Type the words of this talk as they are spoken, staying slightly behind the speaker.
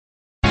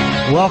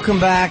Welcome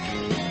back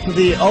to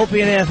the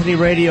Opie and Anthony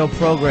radio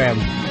program.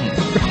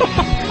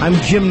 I'm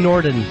Jim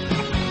Norton.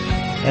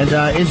 And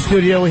in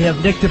studio we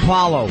have Nick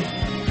DiPaolo.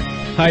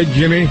 Hi,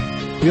 Jimmy.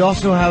 We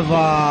also have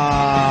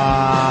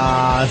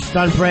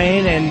Stunt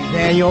Brain and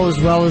Daniel, as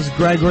well as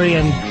Gregory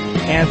and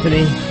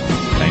Anthony.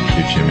 Thank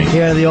you, Jimmy.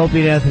 Here at the Opie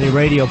and Anthony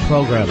radio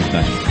program.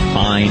 That's a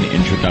fine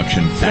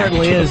introduction back to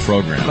the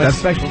program. My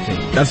specialty.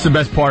 That's the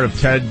best part of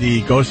Ted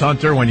the Ghost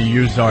Hunter, when you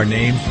use our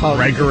names,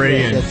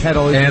 Gregory and Ted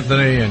always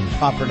Anthony and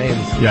proper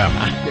names. Yeah.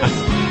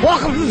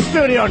 Welcome to the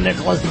studio,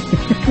 Nicholas.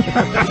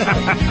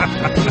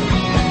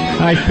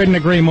 I couldn't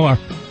agree more.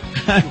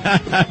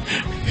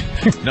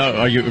 No,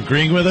 are you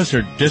agreeing with us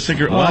or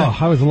disagreeing? Oh,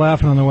 I was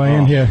laughing on the way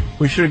in here.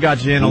 We should have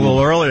got you in a little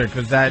earlier,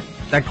 because that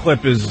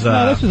clip is...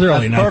 no, this is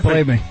early enough,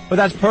 believe me. But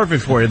that's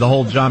perfect for you, the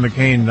whole John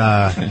McCain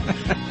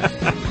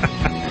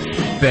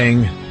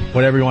thing,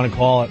 whatever you want to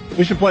call it.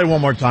 We should play it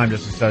one more time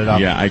just to set it up.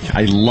 Yeah,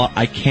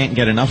 I can't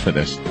get enough of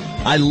this.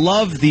 I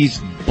love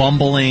these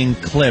bumbling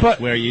clips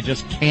where you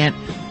just can't...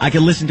 I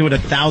can listen to it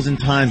 1,000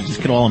 times, just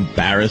get all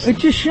embarrassed. It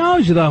just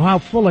shows you, though, how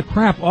full of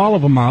crap all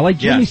of them are. Like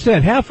Jimmy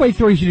said, halfway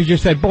through, you should have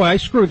just said, boy, I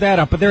screwed that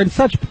up. But they're in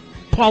such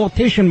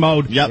politician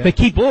mode. Yep. They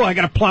keep, I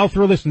got to plow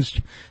through this.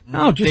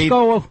 No, just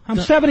go, I'm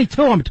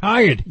 72, I'm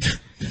tired.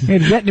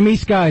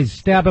 Vietnamese guys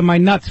stabbing my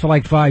nuts for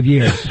like 5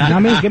 years. You know what I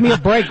mean? Give me a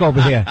break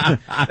over here.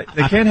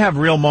 They can't have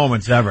real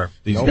moments ever.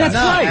 These guys. That's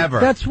right. Ever.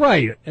 That's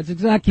right. That's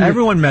exactly.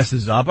 Everyone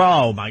messes up.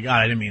 Oh my God,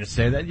 I didn't mean to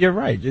say that. You're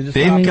right. You're just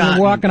they're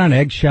walking on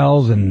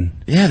eggshells and.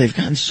 Yeah, they've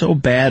gotten so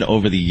bad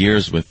over the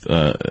years with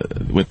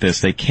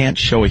this. They can't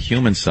show a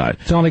human side.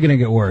 It's only going to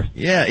get worse.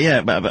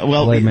 Yeah.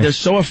 Well, they're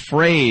so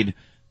afraid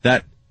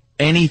that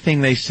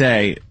anything they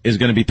say is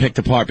going to be picked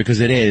apart, because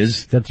it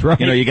is. That's right.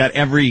 You know, you got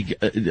every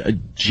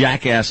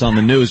jackass on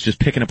the news just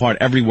picking apart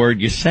every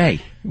word you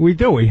say. We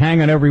do. We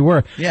hang on every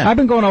word. Yeah. I've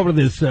been going over to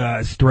this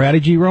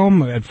strategy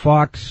room at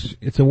Fox.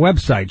 It's a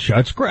website show.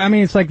 It's great. I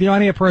mean, it's like the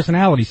On-Air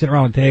Personality sitting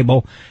around the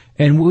table.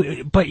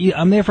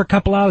 I'm there for a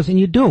couple hours, and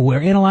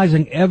we're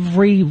analyzing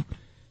every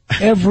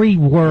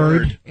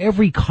word,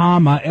 every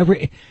comma,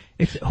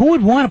 who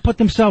would want to put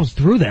themselves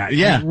through that?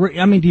 Yeah.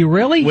 I mean, do you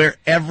really? Where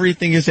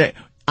everything is said.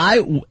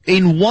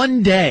 In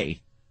one day,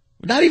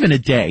 not even a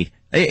day,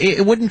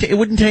 it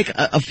wouldn't take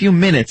a few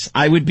minutes.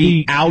 I would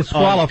be out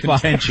of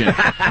contention.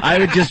 I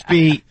would just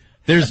be,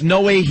 there's no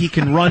way he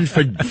can run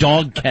for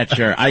dog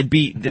catcher. I'd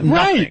be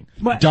nothing.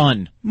 Right.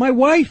 Done. My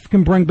wife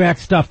can bring back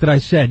stuff that I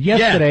said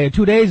yesterday or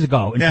 2 days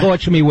ago and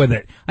torture me with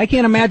it. I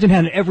can't imagine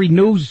having every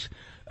news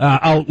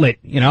outlet,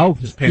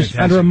 just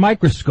under a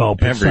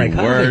microscope. It's Every like,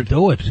 word. how do they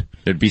do it?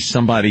 There'd be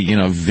somebody,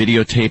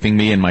 videotaping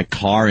me in my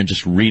car and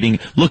just reading.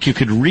 Look, you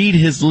could read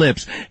his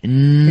lips.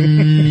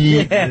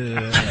 Nancy,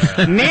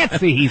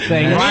 he's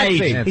saying. Right.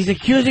 Nancy. He's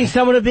accusing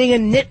someone of being a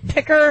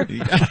nitpicker.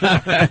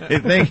 I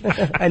think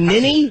A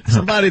ninny.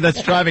 somebody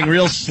that's driving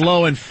real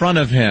slow in front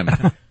of him.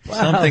 Wow.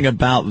 Something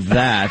about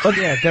that. Look,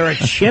 they're a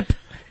chip.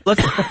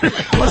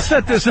 Let's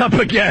set this up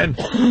again.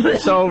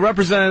 So,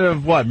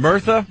 Representative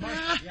Murtha?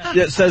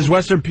 Yeah, says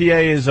Western PA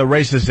is a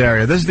racist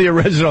area. This is the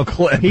original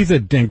clip. He's a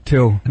dink,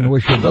 too. I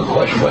wish he'd... No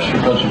question,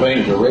 Western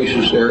Pennsylvania is a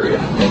racist area.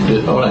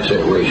 And when I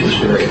say a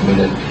racist area, I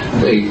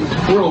mean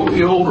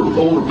the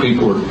older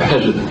people are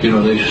hesitant.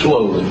 They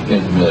slow in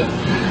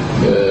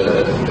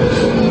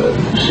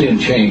seeing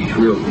change,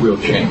 real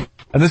change.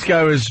 And this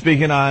guy was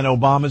speaking on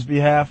Obama's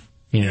behalf?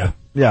 Yeah.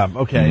 Yeah,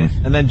 okay.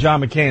 Mm-hmm. And then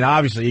John McCain,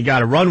 obviously, you got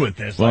to run with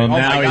this. Well, like,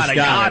 now oh my God, I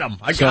got him.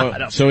 I got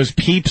him. So his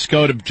peeps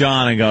go to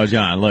John and go,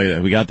 John, look at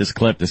that. We got this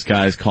clip. This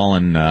guy's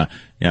calling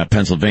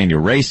Pennsylvania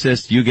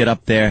racist. You get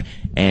up there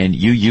and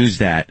you use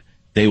that.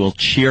 They will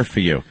cheer for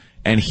you.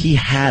 And he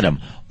had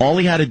him. All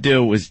he had to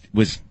do was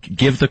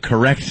give the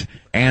correct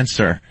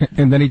answer.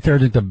 And then he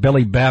turned into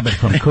Billy Babbitt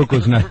from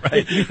Cuckoo's Nest.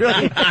 Right. He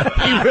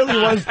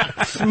really was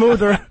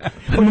smoother.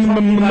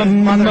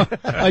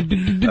 I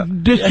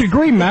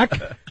disagree, Mac.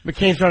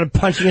 McCain started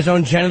punching his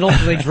own genitals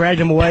as they dragged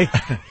him away.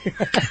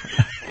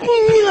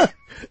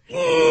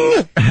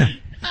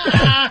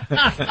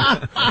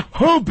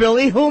 Who,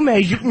 Billy? Who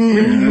made you?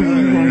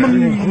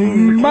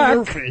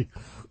 Murphy.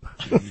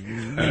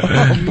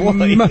 Oh,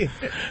 boy.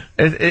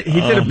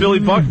 He did a Billy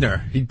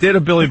Buckner. He did a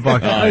Billy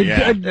Buckner. Oh,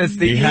 yeah. It's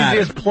the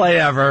easiest play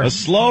ever. A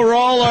slow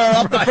roller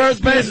up the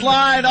first base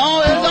line.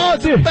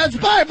 That's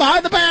fine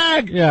behind the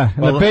bag. Yeah,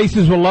 and the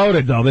bases were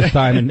loaded, though, this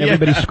time, and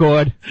everybody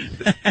scored.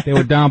 They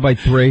were down by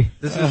 3.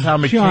 This is how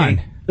McCain...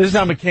 John. This is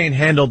how McCain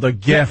handled the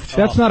gift.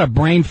 That's not a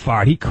brain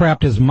fart. He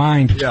crapped his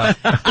mind. Yeah.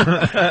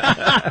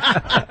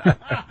 I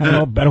don't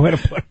know a better way to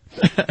put it.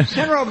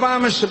 Senator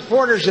Obama's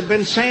supporters have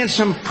been saying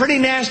some pretty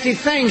nasty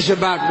things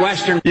about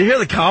Western. You hear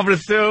the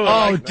confidence, too? Oh,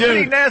 like, dude.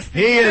 pretty nasty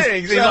He is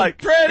things. He's some like,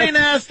 pretty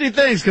nasty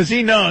things, because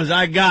he knows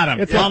I got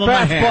him. It's a Palm of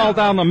my hand. fastball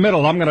down the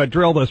middle. I'm going to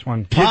drill this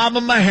one. Palm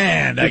of my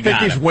hand. I you think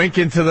got he's him.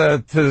 winking to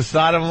the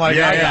side of him like,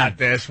 Yeah, I yeah. got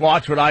this.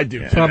 Watch what I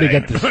do. Probably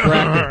today." get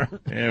distracted.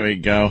 There we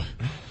go.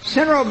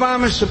 Senator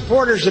Obama's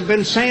supporters have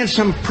been saying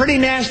some pretty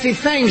nasty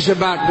things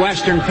about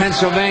Western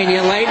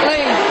Pennsylvania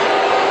lately.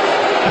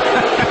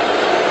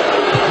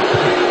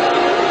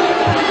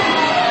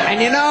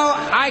 And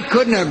I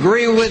couldn't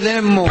agree with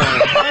them more.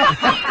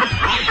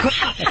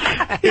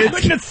 You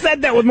couldn't have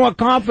said that with more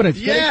confidence.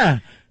 Yeah.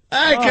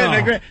 I couldn't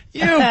agree.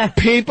 You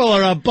people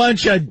are a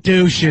bunch of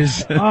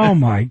douches. Oh,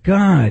 my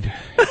God.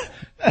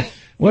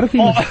 What if he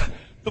was...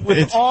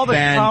 With all the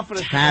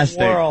confidence in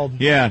the world.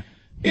 Yeah.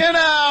 You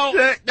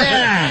know,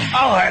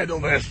 I'll handle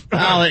this.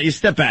 I'll let you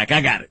step back.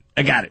 I got it.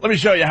 Let me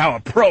show you how a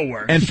pro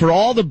works. And for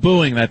all the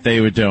booing that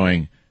they were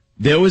doing,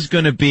 there was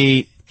going to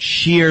be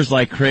cheers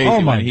like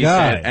crazy when he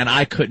said, and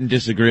I couldn't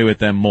disagree with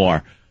them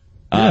more.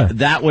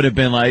 That would have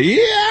been like,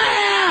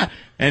 yeah!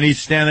 And he's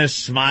standing there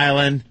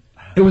smiling.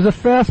 It was a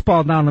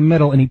fastball down the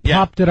middle, and he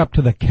popped it up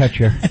to the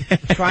catcher.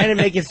 Trying to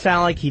make it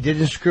sound like he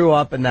didn't screw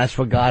up, and that's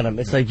what got him.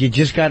 It's like you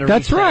just got to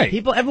That's reset.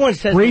 right. Everyone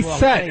says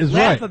reset is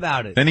laugh right.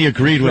 about it. Then he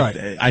agreed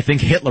with, I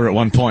think, Hitler at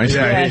one point.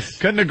 Yeah, He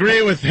couldn't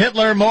agree with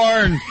Hitler more,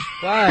 and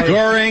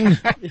Goering,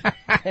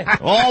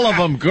 all of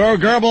them,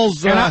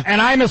 Goebbels.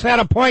 And Imus had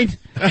a point.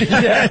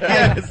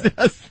 Yes.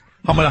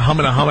 Ed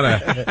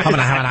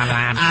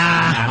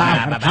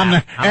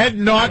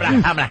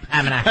Norton.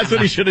 That's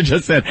what he should have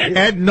just said.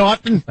 Ed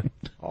Norton.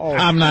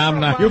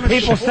 You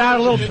people sound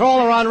a little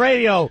taller on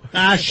radio.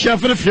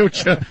 Chef of the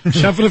future.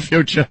 Chef of the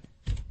future.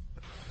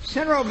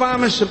 Senator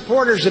Obama's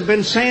supporters have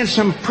been saying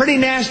some pretty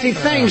nasty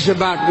things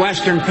about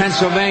Western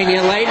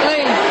Pennsylvania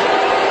lately.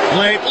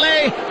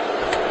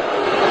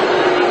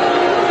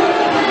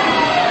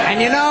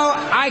 And you know,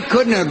 I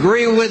couldn't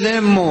agree with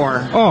them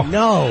more. Oh,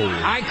 no.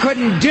 I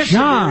couldn't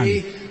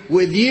disagree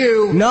with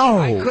you. No.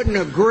 I couldn't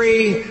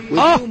agree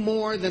with you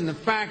more than the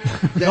fact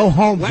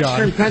that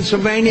Western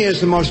Pennsylvania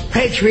is the most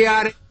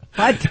patriotic.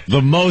 What?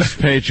 The most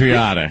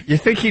patriotic. You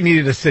think he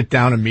needed to sit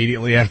down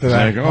immediately after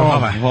that? Like,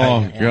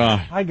 oh,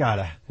 God. I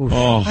gotta.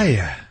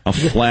 A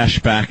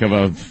flashback of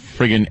a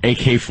friggin'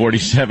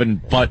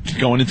 AK-47 butt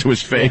going into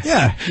his face.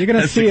 Yeah, you're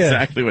gonna That's see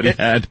exactly what he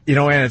had. You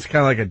know, and it's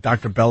kind of like a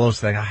Dr. Bellows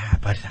thing.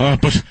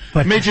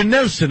 But Major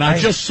Nelson, I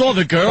just saw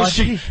the girl.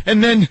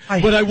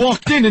 But I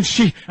walked in and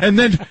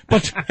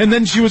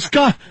then she was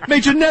gone.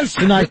 Major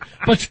Nelson,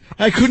 but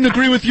I couldn't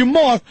agree with you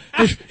more.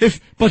 Was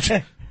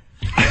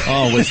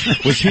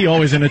he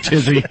always in a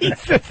tizzy? A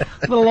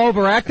little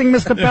overacting,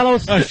 Mr.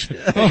 Bellows.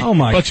 Oh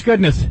my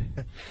goodness.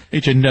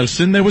 Major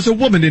Nelson, there was a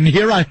woman in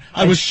here. I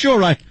was sure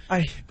well,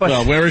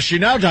 where is she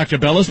now, Dr.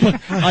 Bellows?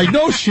 But I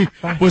know she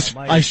was,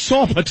 I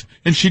saw,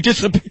 and she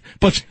disappeared,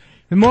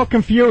 The more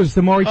confused,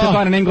 the more he took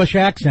on an English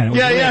accent.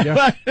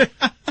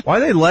 Why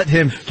they let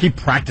him keep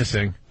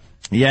practicing?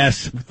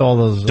 Yes. With all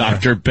those...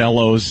 Dr.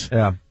 Bellows.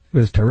 Yeah. It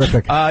was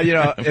terrific.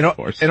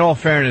 In all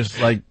fairness,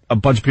 like a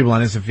bunch of people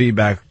on Instant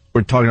Feedback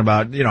were talking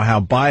about,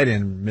 how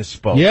Biden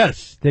misspoke.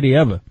 Yes. Did he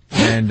ever?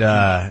 And,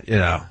 Now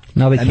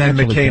they and then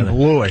McCain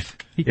blew it.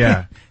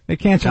 Yeah. They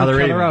canceled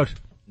each other out.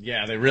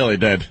 Yeah, they really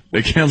did.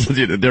 They canceled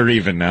it. They're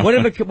even now. What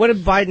did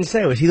Biden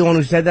say? Was he the one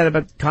who said that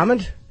about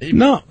comment?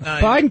 No.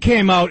 Biden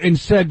came out and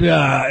said,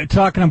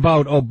 talking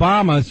about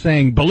Obama,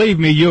 saying, believe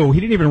me, he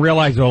didn't even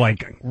realize they were,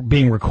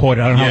 being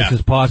recorded. I don't know how this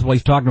is possible.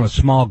 He's talking to a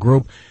small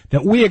group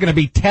that we are going to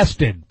be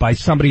tested by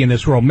somebody in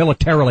this room.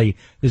 Militarily,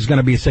 there's going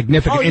to be a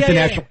significant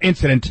international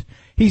incident.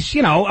 He's,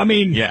 and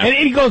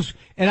he goes,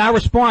 and our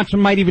response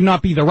might even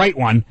not be the right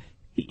one.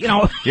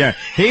 Yeah,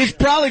 he's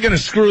probably going to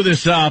screw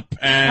this up,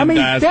 and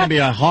it's going to be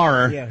a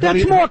horror. Yeah.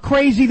 That's more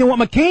crazy than what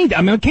McCain did.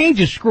 I mean, McCain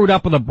just screwed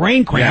up with a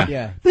brain cramp.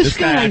 Yeah. This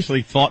guy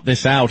actually thought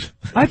this out.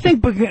 I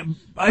think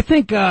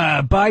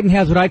Biden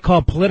has what I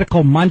call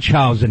political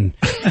Munchausen.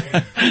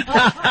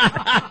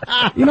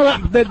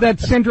 that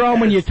syndrome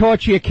when you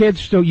torture your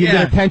kids so you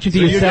get attention to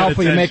yourself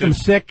or you make them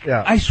sick?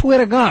 Yeah. I swear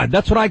to God,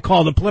 that's what I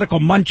call the political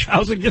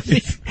Munchausen.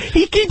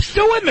 He keeps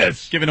doing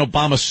this. Giving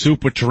Obama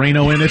soup with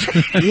Torino in it.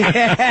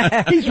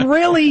 Yeah, he's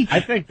really... I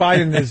think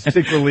Biden is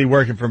secretly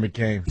working for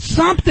McCain.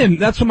 Something.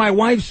 That's what my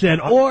wife said.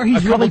 Or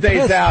he's a couple really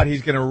days pissed. out,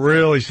 he's going to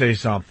really say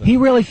something. He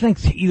really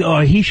thinks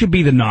he should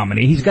be the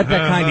nominee. He's got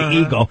that kind of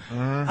ego.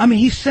 I mean,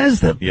 he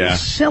says the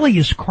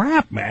silliest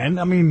crap, man.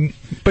 I mean,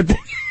 but...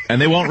 And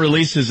they won't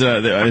release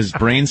his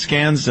brain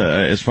scans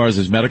as far as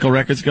his medical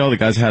records go. The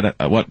guy's had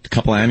a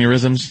couple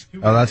aneurysms.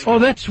 Oh,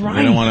 that's right.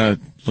 They don't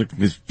want to look.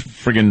 His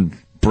friggin'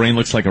 brain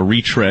looks like a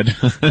retread.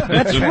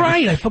 That's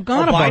right. I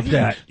forgot about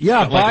that.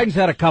 Yeah, Biden's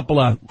had a couple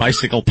of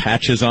bicycle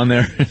patches on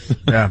there.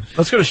 Yeah.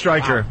 Let's go to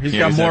Stryker. He's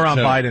got more on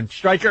Biden.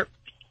 Stryker.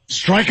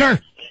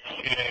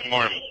 Good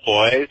morning,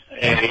 boys.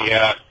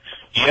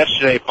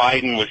 Yesterday,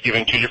 Biden was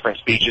giving two different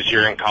speeches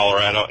here in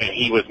Colorado, and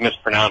he was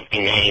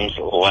mispronouncing names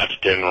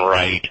left and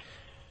right.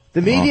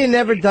 The media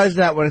never does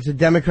that when it's a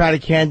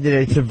Democratic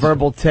candidate. It's a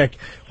verbal tick.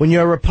 When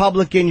you're a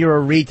Republican, you're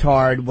a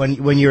retard.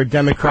 When you're a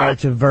Democrat,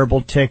 it's a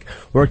verbal tick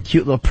or a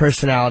cute little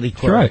personality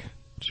quirk. That's right.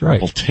 That's right.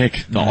 Verbal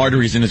tick. The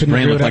arteries in his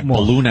brain look like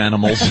balloon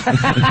animals.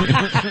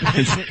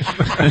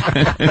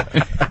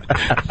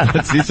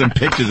 Let's see some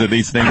pictures of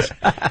these things.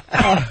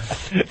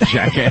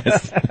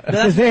 Jackass.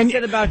 That's what I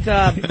said about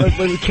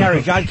when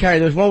John Kerry.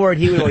 There was one word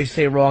he would always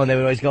say wrong. They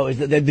would always go.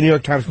 The New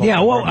York Times.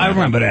 Yeah, well, I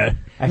remember that.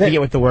 I forget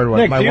what the word was.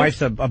 Nick, my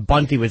wife's a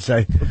bunty would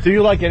say. Do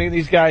you like any of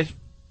these guys?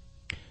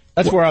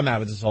 That's where I'm at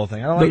with this whole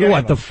thing. I don't like any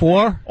of them. The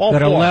four All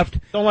that four. are left?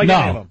 Don't like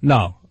any of them.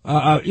 No.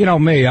 You know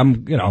me,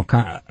 I'm, you know,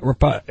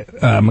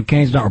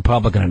 McCain's not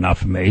Republican enough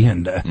for me,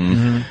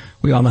 and,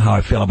 we all know how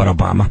I feel about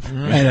Obama.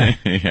 And,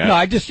 Yeah. No,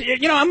 I just,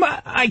 you know,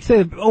 I'd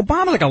say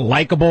Obama's like a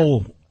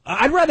likable,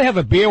 I'd rather have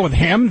a beer with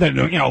him than,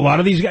 you know, a lot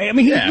of these guys. I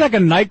mean, he's like a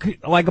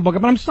likable guy,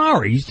 but I'm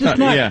sorry. He's just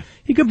not,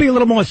 he could be a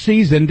little more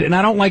seasoned, and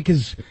I don't like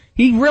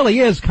he really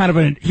is kind of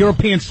a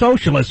European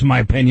socialist, in my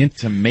opinion.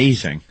 It's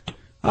amazing.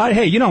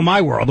 Hey, you know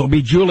my world. It'll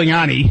be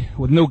Giuliani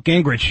with Newt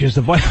Gingrich as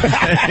the vice.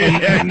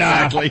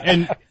 Exactly.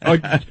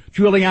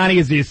 Giuliani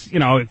is this, you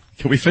know.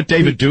 Can we fit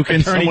David Duke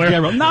in Attorney somewhere?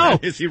 General. No.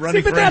 Is he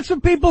running but that's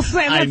what people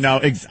say. I know.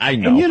 I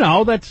know. And you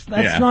know, that's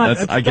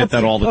not. I get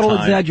that all the time. Total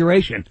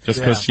exaggeration. Just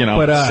because, you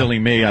know, silly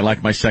me. I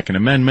like my Second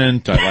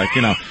Amendment. I like,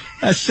 you know,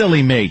 that's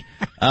silly me.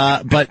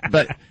 But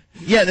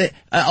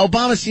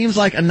Obama seems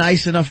like a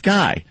nice enough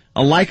guy,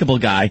 a likable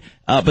guy.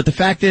 But the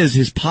fact is,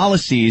 his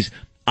policies,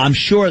 I'm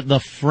sure the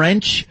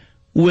French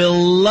will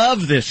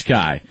love this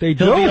guy. They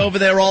do. He'll be over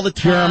there all the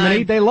time.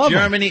 Germany, they love him.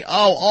 Germany,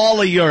 all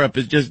of Europe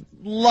is just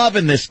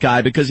loving this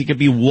guy because he can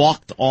be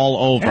walked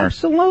all over.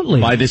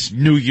 Absolutely. By this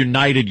new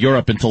united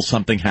Europe until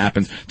something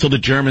happens, till the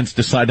Germans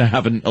decide to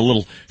have a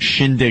little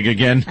shindig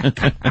again,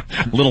 a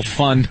little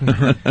fun.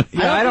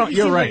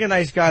 You're right. Like a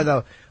nice guy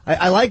though.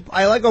 I like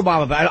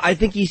Obama, but I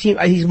think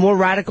he's more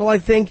radical. I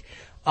think.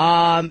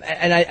 And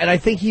I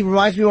think he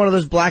reminds me of one of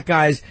those black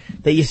guys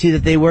that you see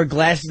that they wear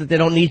glasses that they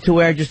don't need to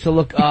wear just to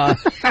look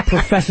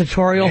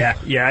professorial. Yeah.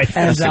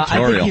 And I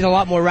think he's a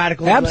lot more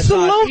radical.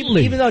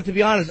 Absolutely. Even though, to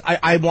be honest,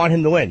 I want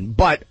him to win,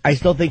 but I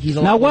still think he's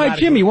a lot more radical. Now, why,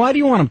 Jimmy? Why do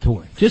you want him to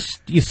win?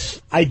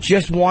 I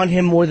just want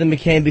him more than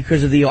McCain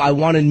because of I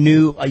want a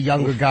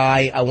younger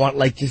guy. I want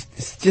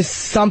just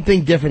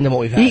something different than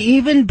what we've had.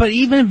 Even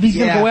if he's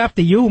going to go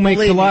after you, who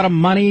makes a lot of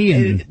money,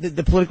 and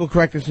the political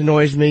correctness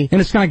annoys me,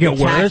 and it's going to get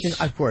worse. Taxes,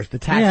 of course, the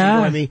taxes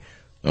annoy me,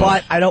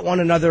 but I don't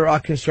want another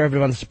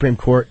conservative on the Supreme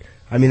Court.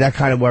 I mean, that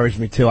kind of worries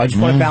me too. I just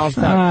want to balance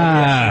out.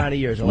 Amount of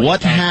years.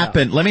 What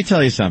happened? Let me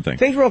tell you something.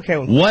 Things were okay.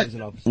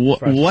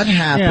 What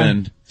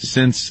happened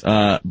since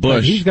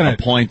Bush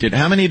appointed?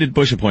 How many did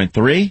Bush appoint?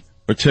 3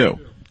 or 2?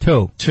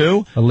 2.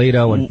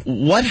 Alito and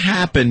what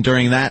happened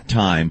during that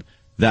time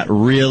that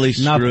really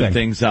screwed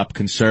things up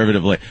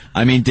conservatively?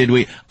 I mean, did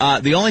we?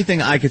 The only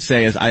thing I could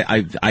say is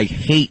I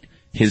hate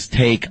his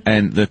take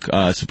and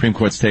the Supreme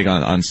Court's take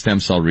on stem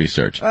cell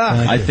research.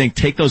 I think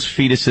take those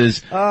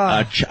fetuses,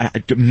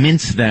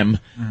 mince them,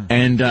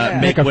 and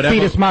make a whatever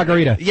fetus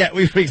margarita. Yeah,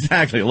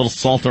 exactly. A little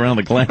salt around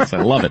the glass.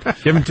 I love it.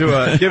 Give him to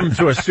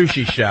a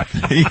sushi chef.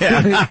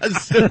 Yeah,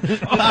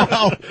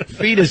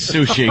 fetus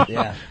sushi.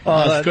 Yeah,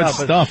 that's good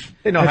stuff.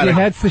 Have you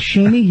had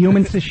sashimi?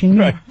 Human sashimi?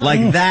 Right.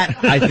 Like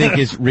that, I think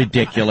is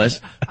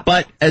ridiculous.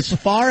 But as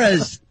far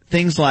as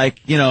things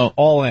like, you know,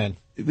 all in.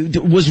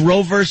 Was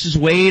Roe versus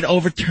Wade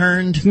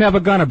overturned? It's never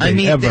gonna be. I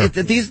mean, ever.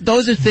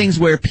 Those are things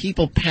where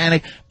people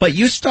panic, but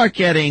you start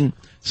getting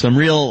some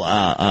real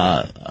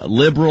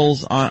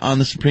liberals on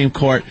the Supreme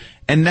Court,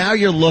 and now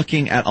you're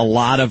looking at a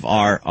lot of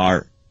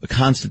our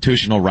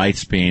constitutional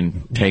rights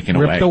being taken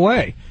ripped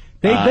away.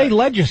 They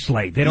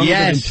legislate. They don't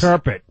even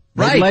interpret.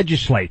 They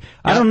legislate.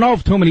 I don't know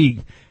if too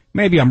many.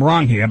 Maybe I'm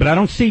wrong here, but I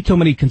don't see too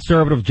many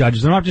conservative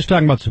judges. I'm not just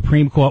talking about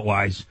Supreme Court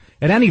wise.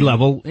 At any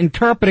level,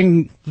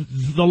 interpreting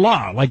the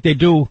law like they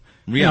do,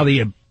 you know,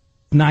 the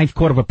Ninth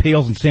Court of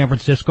Appeals in San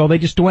Francisco. They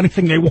just do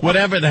anything they want.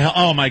 Whatever the hell.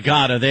 Oh, my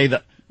God. Are they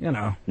you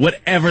know.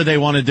 Whatever they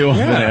want to do over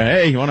there.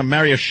 Hey, you want to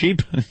marry a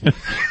sheep? Go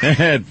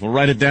ahead. We'll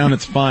write it down.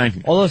 It's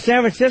fine. Although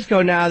San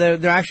Francisco now,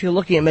 they're actually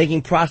looking at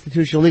making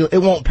prostitution legal. It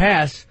won't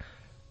pass.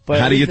 But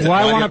how do you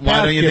why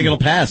don't you think it'll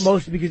pass?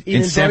 Mostly because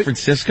in San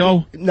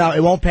Francisco? No, it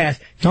won't pass.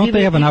 Don't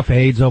they have enough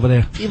AIDS over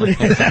there? Even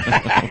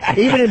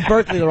in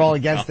Berkeley, they're all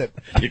against it.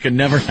 You can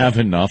never have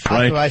enough,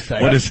 right? That's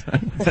what I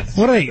say.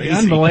 What are they?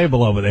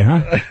 Unbelievable over there,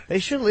 huh? They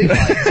should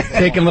legalize.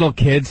 Taking little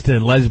kids to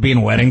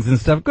lesbian weddings and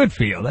stuff. Good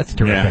for you. That's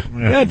terrific.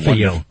 Yeah. Good for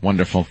you.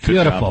 Wonderful. Good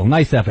Beautiful. Job.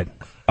 Nice effort.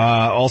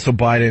 Also,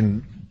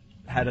 Biden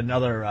had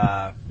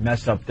another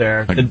mess up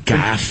there. A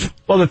gaffe.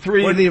 Well, the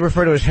three. What do they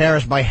refer to as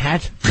Harris by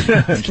hat?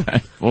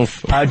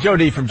 Joe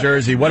D. from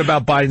Jersey. What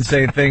about Biden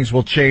saying things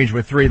will change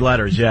with 3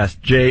 letters? Yes,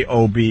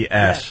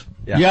 JOBS.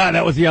 Yeah,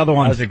 that was the other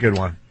one. That was a good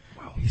one.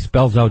 He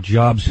spells out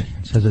jobs.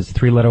 Says it's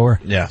 3-letter word.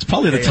 Yeah, it's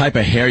probably the type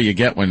of hair you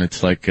get when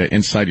it's like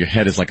inside your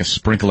head is like a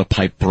sprinkler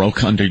pipe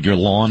broke under your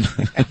lawn.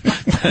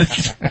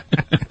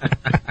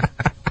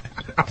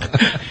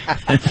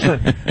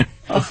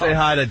 I'll say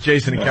hi to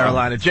Jason in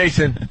Carolina.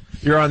 Jason,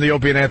 you're on the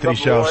Opie and Anthony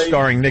show,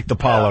 starring Nick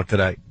DiPaolo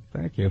today.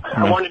 Thank you.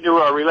 I wanted to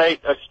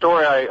relate a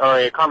story or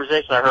a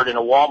conversation I heard in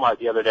a Walmart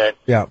the other day.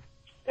 Yeah.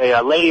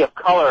 A lady of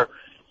color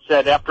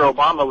said after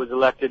Obama was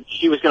elected,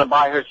 she was going to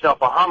buy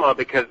herself a Hummer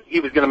because he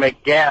was going to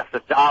make gas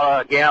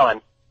 $1 a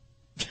gallon.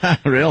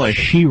 Really?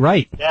 She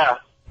right. Yeah.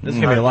 There's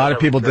going to be a lot of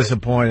people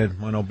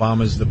disappointed when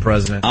Obama's the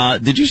president.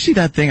 Did you see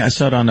that thing? I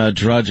saw it on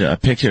Drudge, a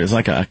picture. It's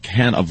like a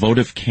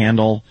votive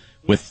candle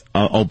with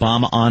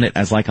Obama on it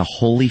as like a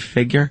holy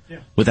figure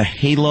with a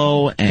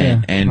halo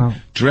and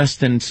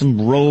dressed in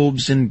some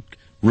robes and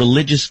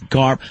religious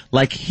garb.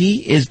 Like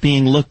he is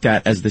being looked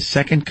at as the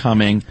second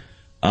coming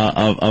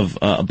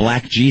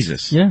Black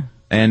Jesus. Yeah.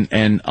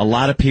 And a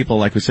lot of people,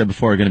 like we said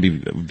before, are going to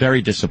be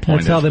very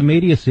disappointed. That's how the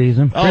media sees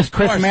him. Oh,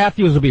 Chris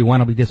Matthews will be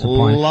one. Will be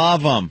disappointed.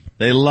 Love him.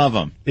 They love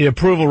him. The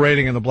approval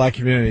rating in the black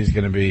community is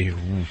going to be,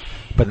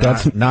 but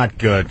that's not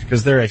good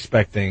because they're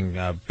expecting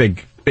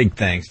big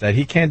things that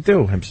he can't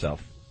do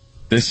himself.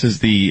 This is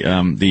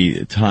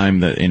the time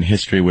that in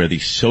history where the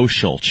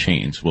social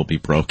chains will be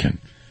broken.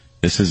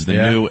 This is the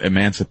new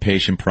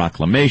Emancipation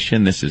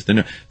Proclamation. This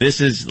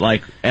is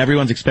like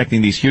everyone's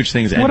expecting these huge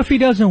things. What if he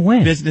doesn't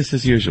win? Business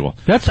as usual.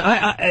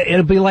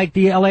 It'll be like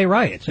the L.A.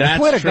 riots. I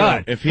swear to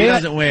God. If he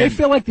doesn't win. They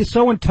feel like they're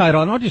so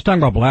entitled. I'm not just talking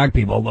about black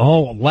people. The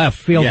whole left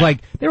feels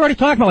like they're already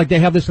talking about like they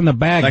have this in the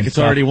bag. Like it's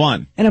already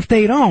won. And if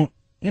they don't,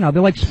 they're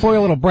like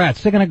spoiled little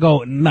brats. They're going to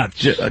go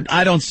nuts.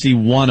 I don't see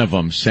one of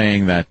them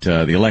saying that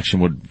the election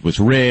was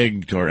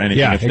rigged or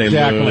anything if they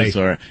lose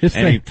or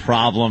any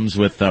problems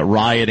with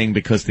rioting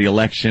because the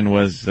election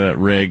was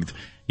rigged.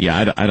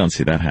 Yeah, I don't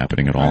see that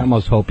happening at all. I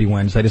almost hope he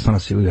wins. I just want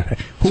to see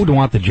who would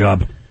want the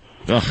job.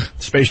 Ugh.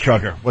 Space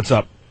Trucker, what's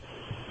up?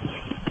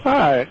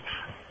 Hi.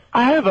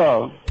 I have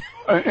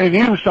an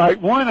insight.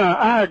 One,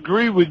 I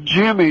agree with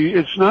Jimmy.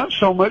 It's not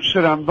so much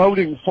that I'm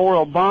voting for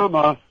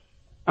Obama.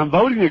 I'm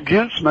voting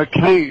against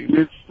McCain.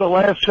 It's the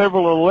last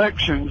several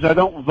elections. I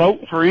don't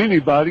vote for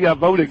anybody. I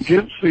vote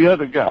against the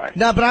other guy.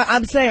 No, but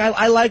I'm saying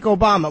I like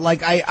Obama.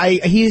 Like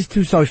he is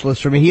too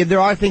socialist for me.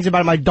 There are things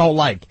about him I don't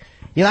like.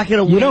 You're not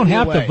going to. You don't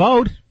have to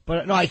vote.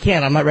 But no, I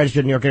can't. I'm not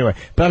registered in New York anyway.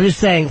 But I'm just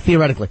saying,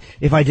 theoretically,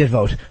 if I did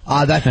vote,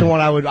 that's the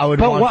one I would. But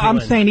want I'm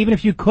saying, even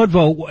if you could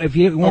vote, if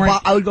you weren't,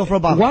 I would go for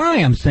Obama. Why?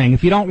 I'm saying,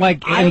 if you don't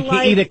like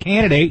either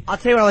candidate, I'll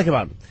tell you what I like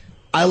about him.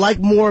 I like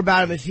more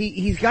about him is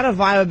he's got a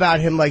vibe about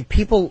him, like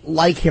people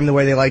like him the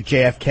way they like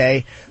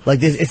JFK. Like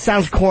this, it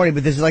sounds corny,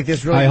 but this is like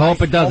this really. I hope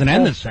it doesn't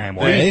end the same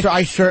way.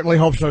 I certainly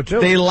hope so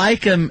too. They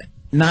like him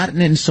not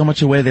in so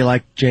much a way they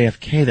like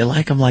JFK. They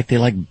like him like they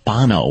like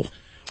Bono.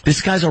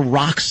 This guy's a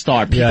rock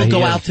star. People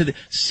go out to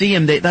see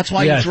him. That's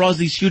why he draws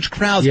these huge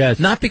crowds.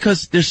 Not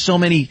because there's so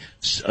many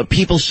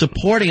people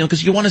supporting him,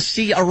 because you want to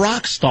see a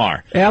rock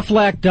star.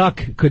 Aflac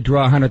Duck could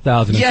draw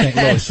 100,000 in St.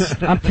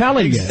 Louis. I'm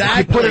telling you.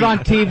 You put it on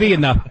TV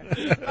enough.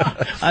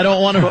 I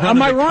don't want to run Am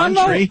I wrong,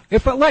 country. though?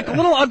 If like a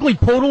little ugly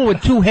poodle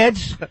with two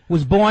heads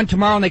was born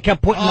tomorrow and they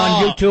kept putting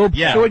on YouTube,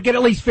 it would get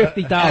at least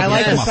 50,000. I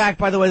like the fact,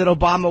 by the way, that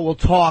Obama will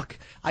talk.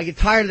 I get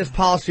tired of this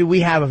policy we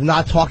have of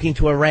not talking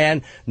to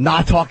Iran,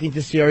 not talking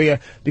to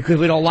Syria, because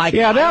we don't like it.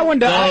 Yeah, that one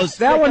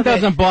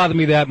doesn't bother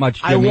me that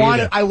much. I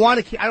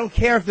don't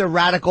care if they're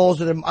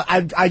radicals or they're,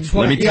 I just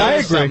want to. Let me tell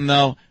you something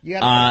though.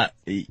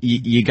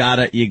 You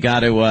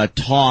gotta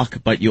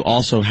talk, but you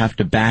also have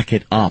to back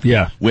it up.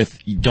 Yeah. With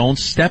don't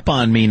step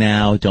on me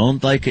now.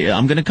 Don't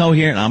I'm gonna go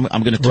here and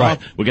I'm gonna talk. Right.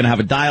 We're gonna have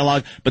a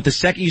dialogue. But the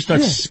second you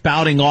start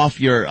spouting off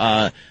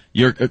your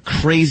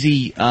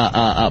crazy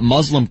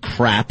Muslim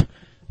crap,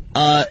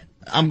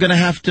 I'm going to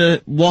have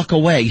to walk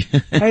away.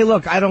 Hey,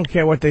 look, I don't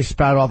care what they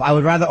spout off. I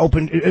would rather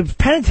open...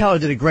 Penn and Teller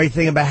did a great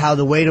thing about how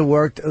the way to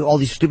work all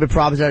these stupid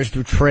problems is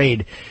through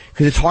trade.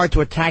 Because it's hard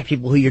to attack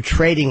people who you're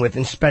trading with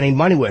and spending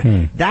money with.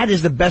 That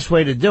is the best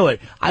way to do it.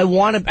 I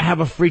want to have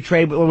a free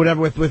trade or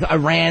whatever with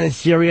Iran and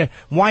Syria.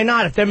 Why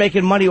not? If they're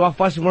making money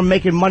off us and we're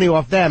making money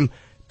off them...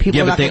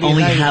 But they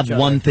only have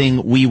one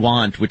thing we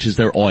want, which is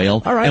their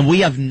oil. All right. And we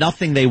have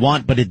nothing they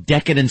want but a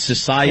decadent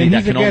society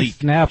that can only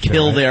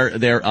kill their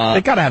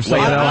they gotta have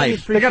something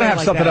else. They gotta have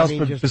something else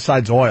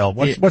besides oil.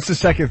 What's the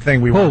second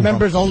thing we want?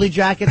 Members only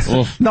jackets?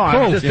 No,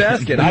 I'm just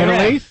asking.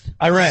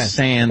 Iran.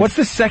 Sand. What's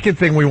the second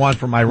thing we want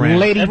from Iran?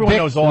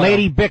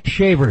 Lady Bic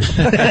shavers.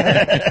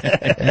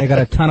 They got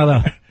a ton of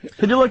them.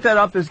 Could you look that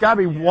up? There's got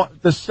to be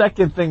the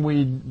second thing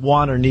we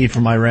want or need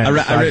from Iran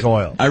besides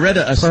oil. I read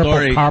a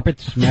story.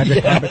 Carpets,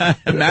 magic carpets.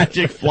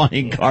 Magic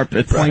flying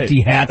carpets.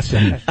 Pointy hats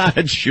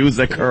and shoes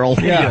that curl.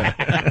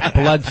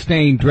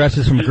 Blood-stained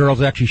dresses from girls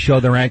that actually show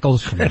their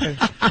ankles.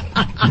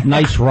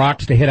 Nice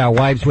rocks to hit our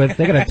wives with.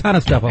 They got a ton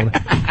of stuff over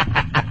there.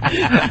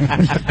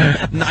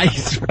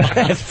 Nice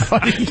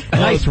rocks.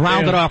 Nice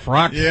rounded off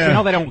rocks. Yeah. You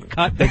know they don't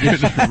cut. They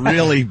just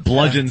really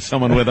bludgeon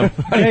someone with them.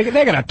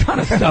 They got a ton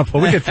of stuff.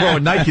 Well, we could throw a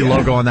Nike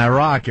logo on that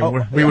rock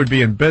and we would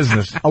be in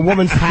business. A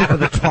woman's hat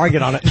with a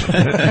target on it.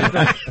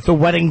 It's a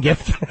wedding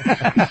gift.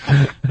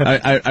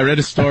 I read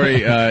a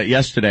story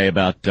yesterday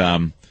about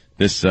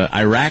this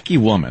Iraqi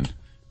woman.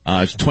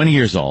 She's 20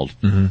 years old.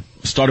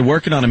 Started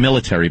working on a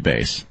military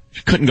base.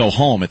 She couldn't go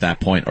home at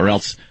that point, or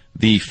else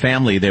the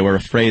family, they were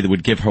afraid they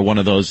would give her one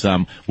of those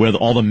where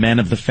all the men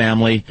of the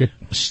family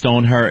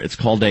stone her. It's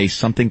called a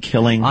something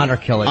killing. Honor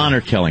killing.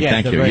 Honor killing.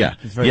 Thank you.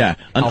 An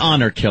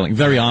honor killing.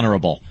 Very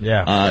honorable.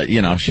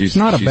 She's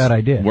not a bad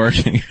idea.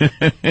 Working.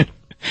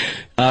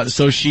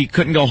 So she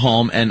couldn't go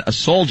home, and a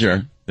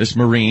soldier, this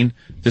Marine,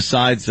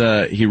 decides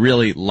he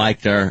really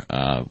liked her,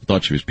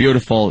 thought she was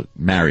beautiful,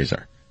 marries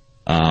her.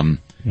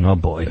 Oh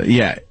boy.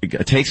 Yeah,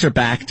 takes her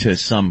back to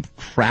some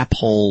crap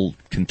hole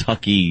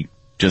Kentucky,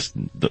 just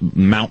the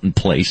mountain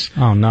place.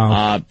 Oh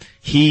no.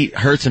 He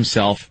hurts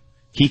himself.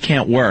 He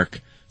can't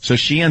work. So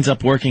she ends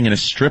up working in a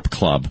strip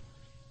club,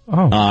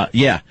 Oh.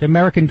 Yeah. The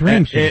American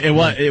Dream.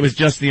 It was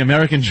just the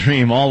American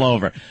Dream all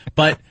over.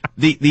 But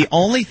the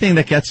only thing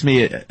that gets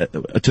me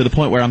to the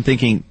point where I'm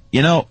thinking,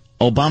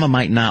 Obama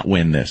might not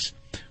win this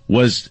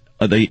was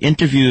the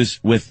interviews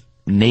with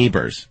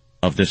neighbors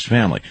of this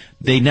family.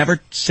 They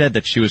never said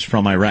that she was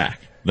from Iraq,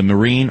 the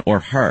Marine or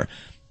her.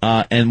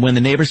 And when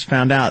the neighbors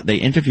found out, they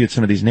interviewed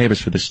some of these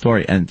neighbors for this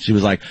story, and she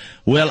was like,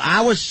 well,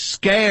 I was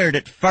scared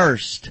at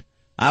first.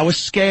 I was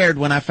scared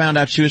when I found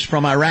out she was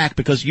from Iraq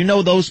because,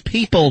 those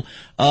people,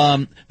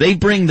 they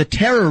bring the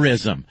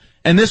terrorism.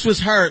 And this was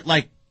her,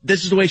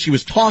 this is the way she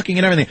was talking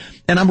and everything.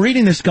 And I'm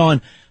reading this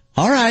going,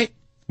 all right,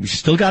 we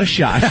still got a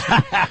shot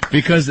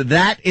because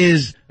that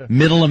is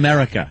middle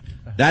America.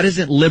 That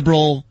isn't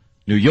liberal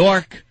New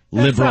York.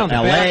 Liberal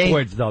L.A.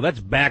 Backwards, though. That's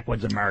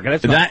backwards America.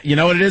 That's you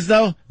know what it is,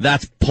 though?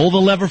 That's pull the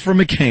lever for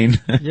McCain.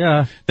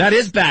 Yeah. That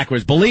is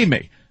backwards, believe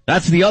me.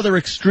 That's the other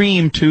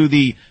extreme to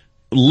the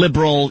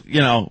liberal,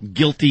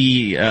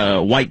 guilty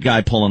white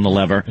guy pulling the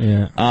lever.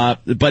 Yeah.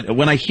 But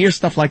when I hear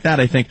stuff like that,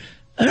 I think,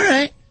 all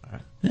right.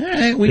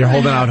 You're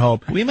holding out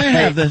hope. We might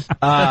have this.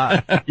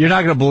 You're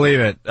not going to believe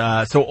it.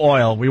 So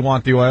oil. We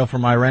want the oil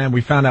from Iran. We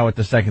found out what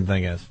the second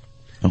thing is.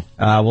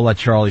 We'll let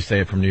Charlie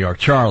say it from New York.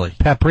 Charlie.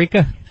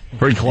 Paprika?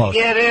 Pretty close.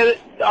 Yeah,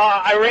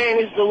 Iran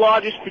is the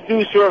largest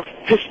producer of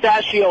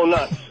pistachio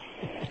nuts.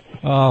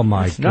 Oh,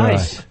 my God.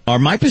 Nice. Are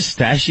my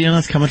pistachio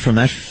nuts coming from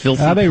that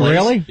filthy Are they place?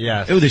 really?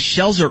 Yes. Oh, the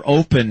shells are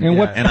open,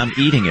 and I'm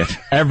eating it.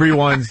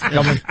 Everyone's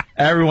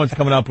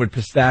coming up with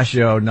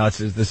pistachio nuts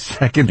is the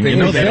second thing.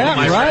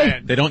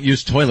 They don't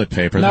use toilet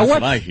paper. Now, that's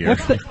what I hear.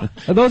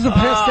 Are those the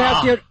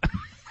pistachio?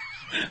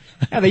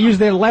 Yeah, they use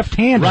their left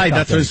hand. Right,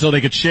 that's so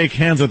they could shake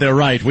hands with their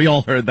right. We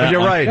all heard that. But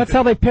you're right. That's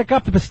how they pick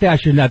up the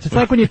pistachio nuts. It's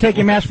like when you take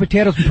your mashed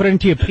potatoes and put it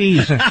into your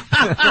peas. They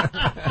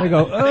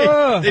go,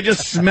 ugh. They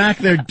just smack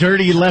their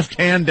dirty left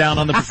hand down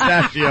on the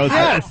pistachios.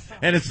 Yes.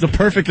 And it's the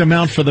perfect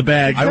amount for the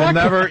bag. I will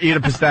never eat a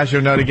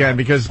pistachio nut again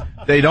because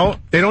they don't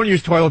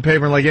use toilet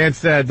paper. And like Ann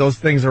said, those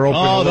things are open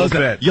a little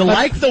bit. You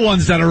like the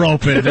ones that are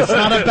open. It's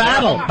not a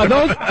battle.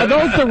 Are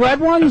those the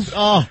red ones?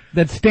 Oh.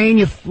 That stain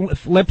your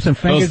lips and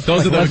fingers?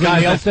 Those are the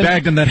guys that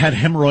bagged them that had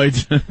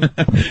hemorrhoids.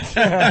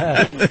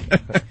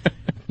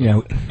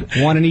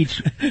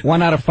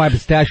 One out of 5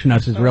 pistachio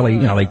nuts is really,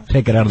 they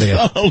take it out of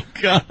there. Oh,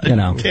 God.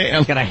 Damn.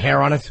 It's got a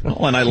hair on it.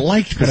 Oh, and I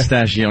liked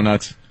pistachio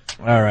nuts.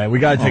 All right, we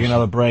got to take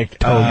another break.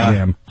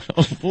 Damn.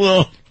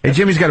 Hey,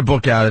 Jimmy's got a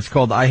book out. It's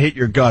called I Hate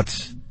Your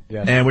Guts.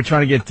 Yes. And we're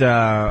trying to get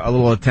a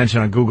little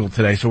attention on Google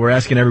today. So we're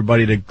asking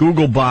everybody to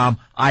Google bomb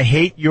I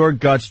Hate Your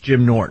Guts,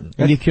 Jim Norton.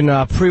 And you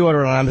can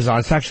pre-order it on Amazon.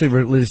 It's actually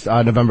released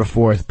November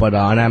 4th, but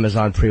on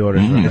Amazon pre-order.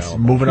 It's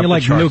moving up You're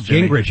like the charts,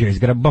 Newt Gingrich here. He's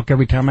got a book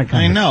every time I come.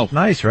 I know.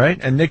 Nice, right?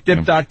 And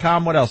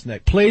nickdip.com. What else,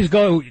 Nick? Please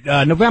go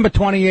November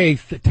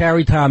 28th,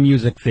 Tarrytown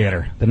Music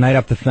Theater, the night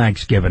after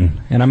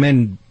Thanksgiving. And I'm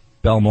in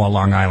Belmore,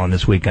 Long Island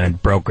this weekend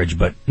at Brokerage,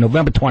 but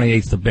November 28th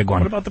is the big one.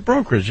 What about the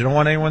Brokerage? You don't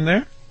want anyone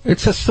there?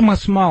 It's a small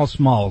space,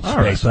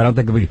 right. so I don't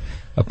think it'll be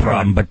a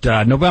problem. Right.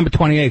 But November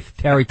 28th,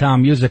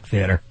 Tarrytown Music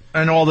Theater.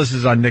 And all this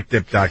is on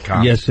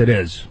nickdip.com. Yes, it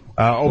is.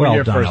 Over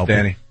here first, Opie.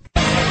 Danny.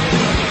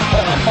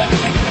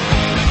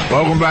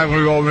 Welcome back to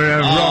the Old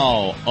Man.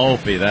 Oh,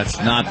 Opie, that's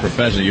not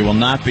professional. You will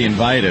not be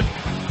invited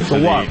to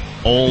what? the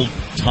old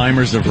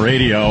timers of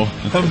radio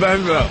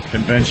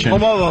convention.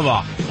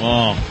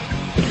 Oh,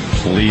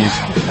 please.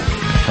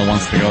 Who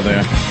wants to go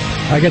there?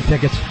 I get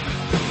tickets.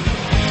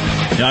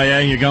 Yeah,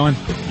 you going?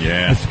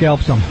 Yeah. I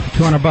scalped some.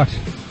 $200.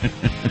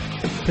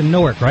 It's in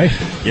Newark, right?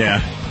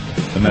 Yeah.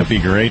 Wouldn't that be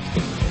great?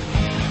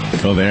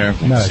 Go there,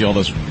 see all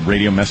those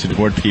radio message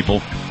board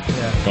people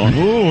going,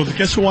 ooh,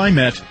 guess who I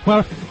met?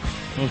 Well,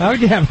 how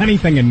would you have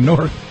anything in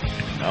Newark?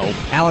 No.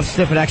 Alan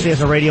Sniffen actually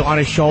has a radio on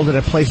his shoulder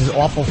that plays his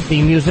awful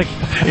theme music.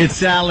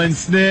 It's Alan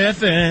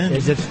Sniffen.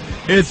 Is it?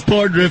 It's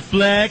Port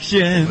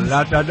Reflections.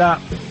 Da, da, da. I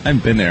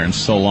haven't been there in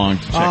so long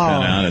to check that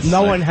out. It's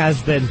no one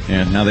has been.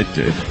 Yeah, now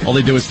all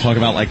they do is talk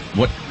about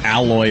what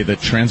alloy the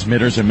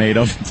transmitters are made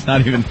of. It's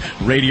not even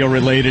radio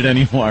related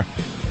anymore.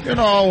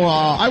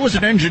 I was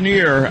an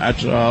engineer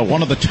at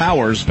one of the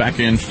towers back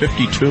in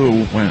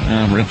 '52. When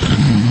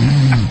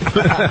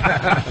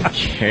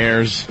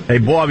cares? Hey,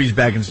 Bobby's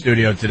back in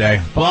studio today.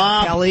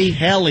 Bob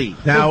Kelly.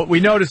 Now we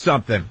noticed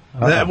something.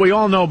 That we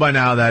all know by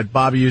now that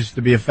Bobby used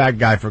to be a fat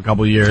guy for a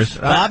couple of years.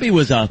 Bobby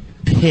was a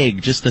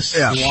pig, just a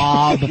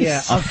slob,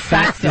 a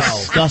fat,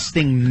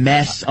 disgusting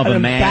mess of a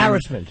man.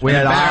 Embarrassment. We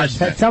had odds.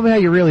 Tell me how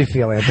you really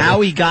feel, Anthony.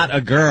 How he got a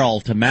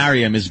girl to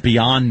marry him is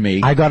beyond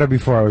me. I got her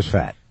before I was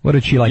fat. What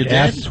did she like? You did?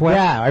 Ass sweat?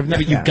 Yeah,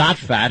 But you got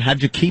fat.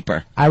 How'd you keep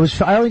her? I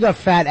only got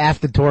fat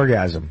after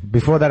orgasm.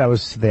 Before that, I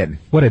was thin.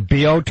 What did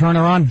B.O. turn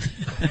her on?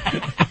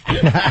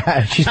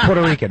 She's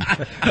Puerto Rican.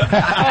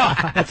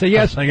 That's a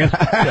yes, I guess.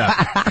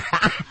 Yeah.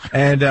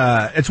 And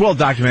it's well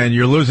documented.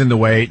 You're losing the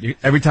weight.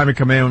 Every time you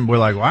come in, we're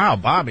like, wow,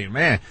 Bobby,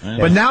 man. Yeah.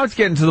 But now it's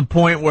getting to the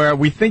point where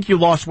we think you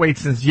lost weight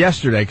since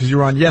yesterday because you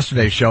were on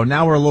yesterday's show.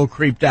 Now we're a little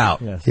creeped out.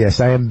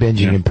 Yes, I am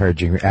binging and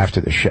purging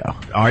after the show.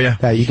 Are you?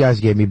 You guys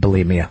gave me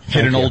bulimia.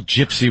 Hit an old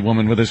gypsy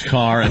woman with his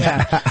car. And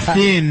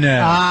thin.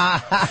 I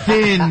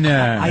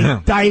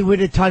die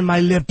with it on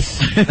my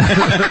lips.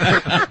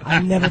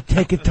 I never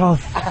take it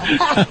off.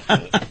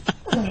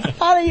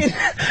 How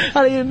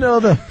do you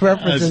know the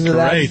references to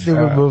that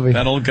stupid movie?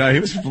 That old guy,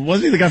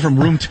 wasn't he the guy from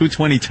Room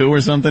 222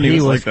 or something? He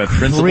was like the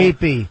principal.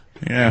 Creepy.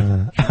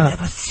 Yeah. You'll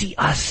never see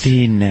us.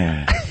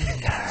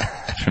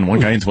 Turn one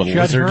guy into a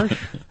lizard.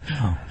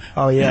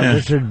 Oh yeah,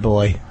 lizard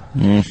boy.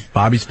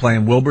 Bobby's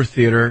playing Wilbur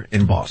Theater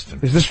in Boston.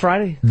 Is this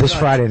Friday? This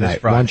Friday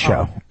night, one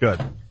show. Oh,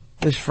 good.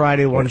 This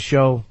Friday, one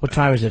show. What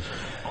time is it?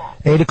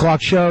 8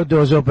 o'clock show.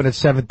 Doors open at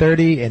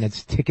 7:30, and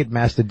it's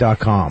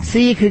Ticketmaster.com.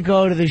 See, you could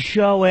go to the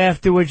show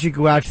afterwards. You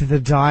go out to the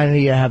diner.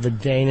 You have a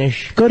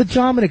Danish. Go to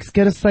Dominic's.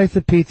 Get a slice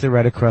of pizza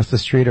right across the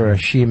street, or a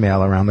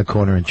she-mail around the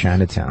corner in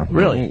Chinatown.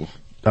 Really?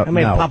 I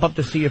may pop up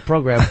to see your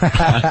program.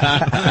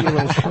 See your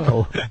little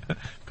show.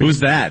 Who's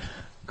that?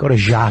 Go to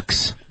Jacques.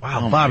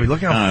 Wow, Bobby, look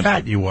how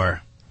fat you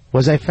were.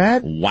 Was I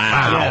fat?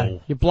 Wow. Yeah.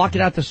 You're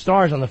blocking out the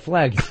stars on the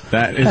flag.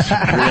 That is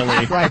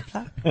really... Right.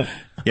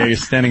 Yeah, you're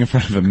standing in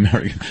front of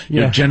America.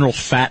 You're General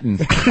Fatten.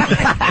 Damn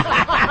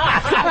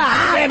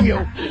you.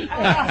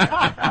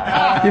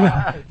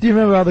 Do you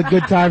remember all the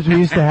good times we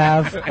used to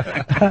have?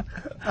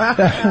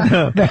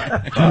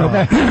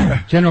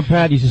 General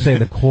Pat used to say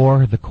the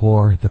core, the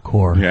core, the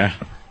core. Yeah.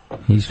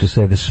 He used to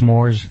say the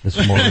s'mores, the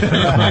s'mores.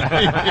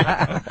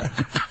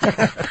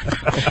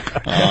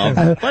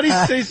 But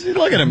he's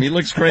look at him. He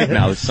looks great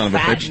now, this son of a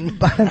bitch.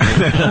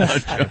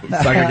 It's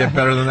not going to get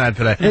better than that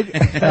today.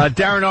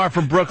 Darren R.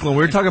 from Brooklyn.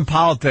 We were talking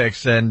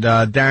politics, and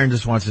Darren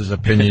just wants his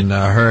opinion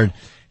heard.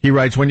 He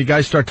writes, when you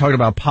guys start talking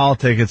about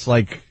politics,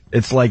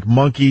 it's like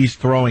monkeys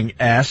throwing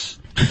S.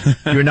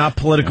 You're not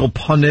political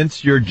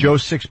pundits. You're Joe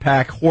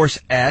Sixpack horse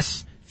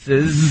S.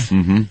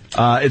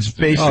 It's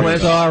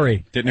baseless. Oh,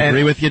 sorry. Didn't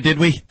agree with you, did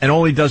we? And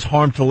only does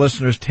harm to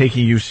listeners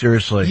taking you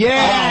seriously.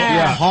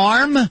 Yeah.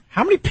 Harm?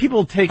 How many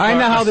people take I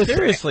know how this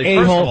seriously,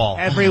 a-hole- first of all?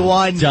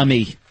 Everyone.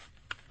 Dummy.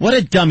 What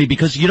a dummy,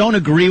 because you don't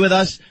agree with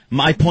us.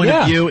 My point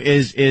of view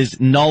is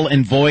null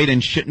and void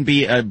and shouldn't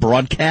be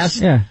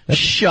broadcast. Yeah.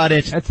 Shut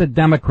it. That's a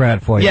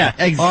Democrat for you. Yeah,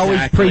 exactly.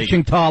 Always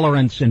preaching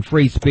tolerance and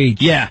free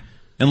speech. Yeah,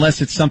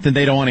 unless it's something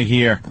they don't want to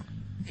hear.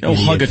 Go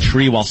hug a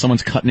tree while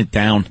someone's cutting it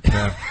down.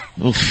 Yeah.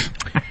 Oof.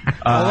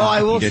 Although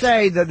I will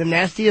say that the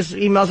nastiest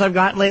emails I've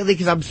gotten lately,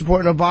 because I'm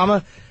supporting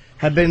Obama,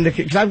 have been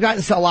because I've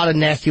gotten a lot of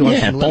nasty ones.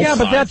 Yeah,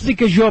 but that's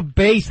because your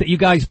base that you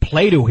guys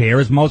play to here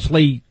is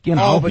mostly, you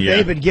know. Oh, but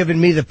they've been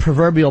giving me the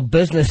proverbial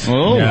business.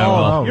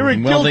 Oh, you're a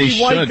guilty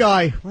white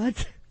guy.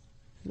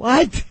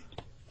 What?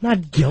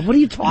 Not guilty. What are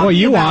you talking about? Well,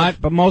 you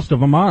aren't, but most of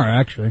them are,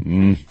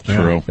 actually.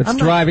 True. It's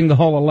driving the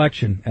whole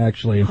election,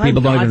 actually, and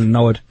people don't even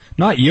know it.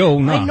 Not you,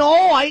 no. I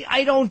know,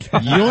 I don't.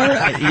 You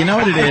know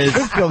what it is?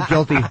 I feel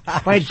guilty.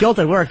 If I had guilt,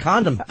 I'd wear a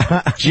condom.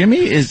 Jimmy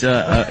is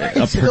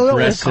a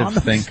progressive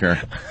thinker.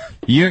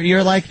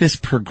 You're like this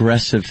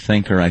progressive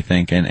thinker, I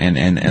think, and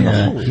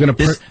he's going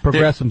to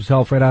progress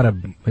himself right out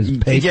of his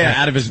paycheck.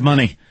 Yeah, out of his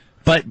money.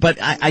 But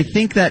I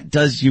think that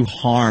does you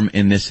harm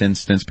in this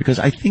instance, because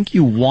I think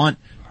you want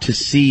to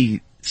see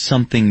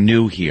something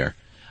new here.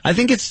 I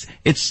think it's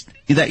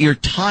that you're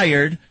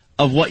tired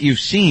of what you've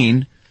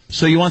seen,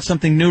 so you want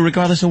something new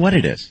regardless of what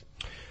it is.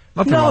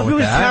 No, if it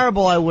was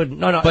terrible, I wouldn't.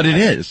 No. But it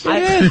is.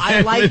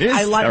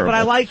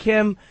 I like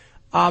him.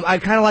 I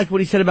kind of like what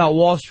he said about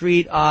Wall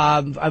Street.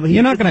 I mean,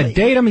 you're not going to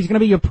date him. He's going to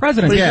be your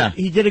president.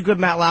 He did a good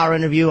Matt Lauer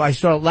interview. I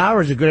saw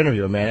Lauer's a good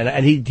interviewer, man,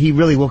 and he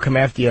really will come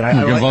after you. And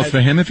you can vote for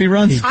him if he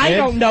runs. I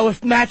don't know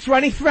if Matt's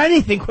running for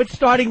anything. Quit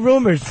starting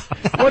rumors.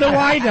 What do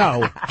I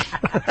know?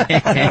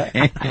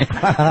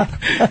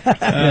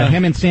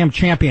 Him and Sam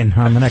Champion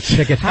on the next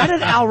ticket. How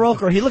did Al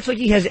Roker? He looks like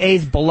he has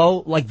AIDS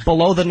below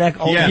the neck.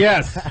 Yeah.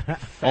 Yes.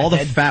 All the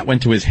fat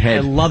went to his head.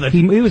 I love it.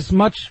 He's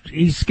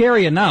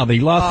scarier now that he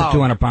lost the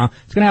 200 pounds.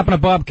 It's going to happen to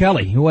Bob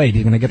Kelly. Wait,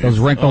 he's going to get those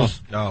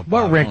wrinkles.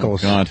 What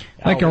wrinkles? Oh, God.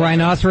 Like a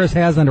rhinoceros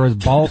has under his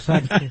ball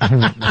sack. You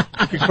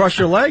can cross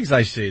your legs,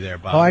 I see there,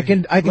 Bob. Oh, I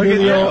can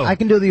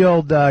do the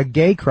old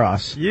gay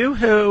cross.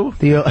 Yoo-hoo.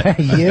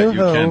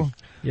 Yoo-hoo.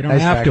 You don't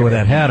have to with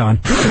that hat on.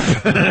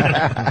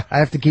 I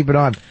have to keep it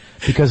on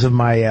because of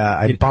my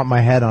I bumped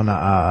my head on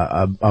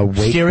a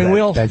weight steering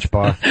wheel bench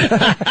bar.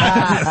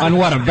 On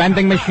what, a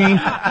vending machine?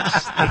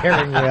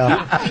 Steering wheel.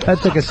 That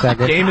took a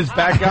second. Game is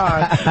back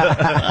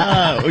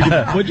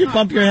on. Would you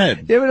bump your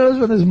head? You ever notice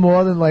when there's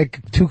more than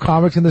like two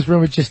comics in this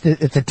room? It's just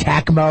it's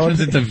attack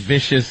mode. It's a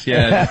vicious,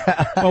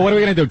 yeah. Well, what are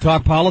we going to do?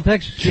 Talk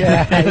politics?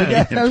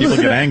 Yeah. People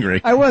get angry.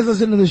 I was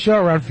listening to the show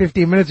around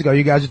 15 minutes ago.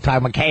 You guys were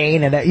talking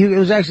McCain, and it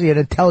was actually an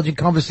intelligent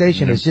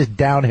conversation. It's just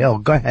downhill.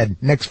 Go ahead.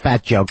 Next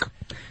fat joke.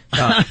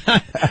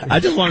 I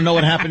just want to know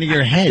what happened to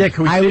your head. Yeah,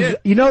 can we see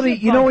it? You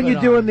know when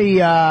you're doing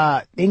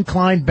the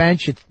inclined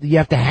bench, you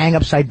have to hang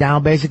upside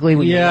down basically.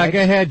 Yeah,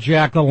 go ahead,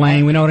 Jack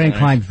LaLanne. We know what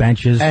inclined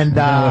bench is. And we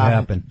know what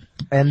happened.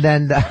 And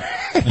then,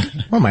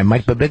 oh, my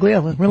Mike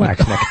Birbiglia, relax,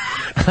 Nick.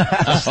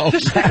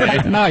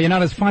 No, you're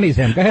not as funny as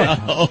him. Go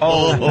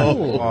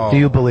ahead. Do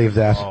you believe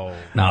that?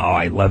 No,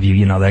 I love you.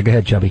 You know that. Go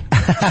ahead, Chubby.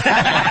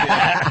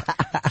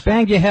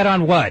 Bang your head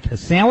on what? A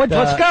sandwich?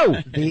 Let's go.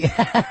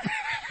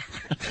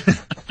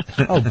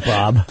 Oh,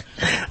 Bob.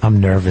 I'm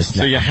nervous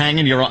now. So you're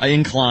hanging, you're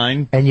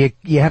inclined. And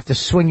you have to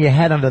swing your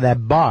head under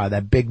that bar,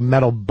 that big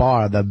metal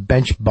bar, the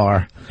bench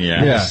bar.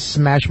 Yeah.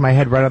 Smash my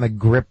head right on the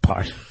grip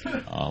part.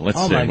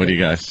 Let's see. What do you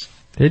guys?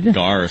 Did you?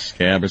 Gar or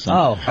scab or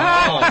something?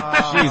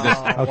 Jesus.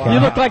 Okay. You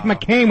look like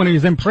McCain when he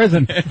was in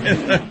prison.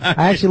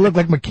 I actually looked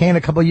like McCain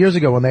a couple of years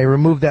ago when they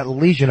removed that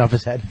lesion off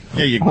his head.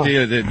 Yeah,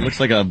 it looks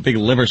like a big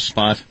liver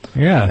spot.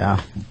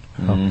 Yeah.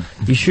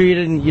 You sure you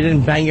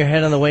didn't bang your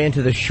head on the way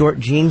into the short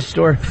jeans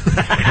store?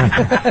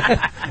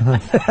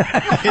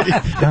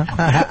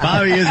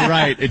 Bobby is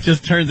right. It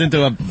just turns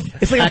into a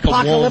It's like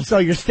apocalypse.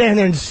 You're standing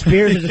there and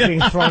spears are just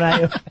being thrown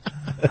at you.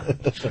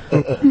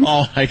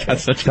 Oh, I got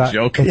such a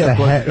joke.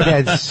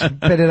 Yeah,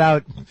 spit it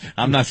out.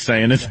 I'm not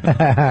saying it.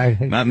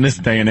 Not in this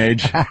day and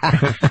age.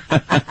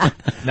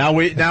 Now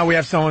we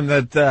have someone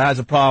that has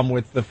a problem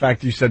with the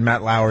fact you said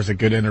Matt Lauer's a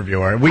good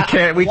interviewer. We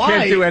can't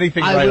do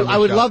anything right. I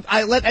would love.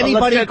 I let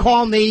anybody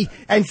call me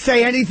and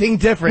say anything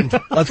different.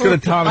 Let's go to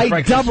Tom and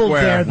Franklin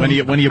Square. When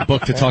are you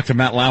booked to talk to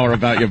Matt Lauer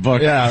about your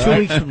book? Yeah, 2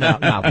 weeks from now.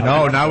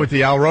 No, not with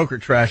the Al Roker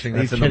trashing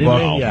that's in the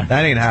book. Yeah.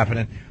 That ain't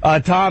happening.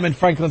 Tom and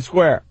Franklin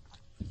Square.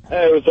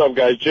 Hey, what's up,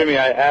 guys? Jimmy,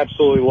 I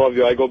absolutely love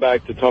you. I go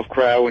back to Tough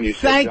Crowd when you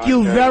said Thank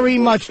you very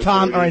much,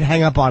 Tom. All right,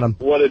 hang up on him.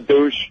 What a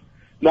douche.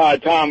 No,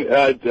 Tom,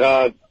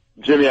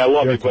 Jimmy, I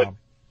love you, but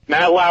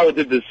Matt Lauer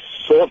did the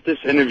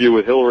softest interview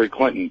with Hillary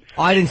Clinton.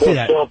 I didn't see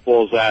that.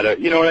 Softballs at her.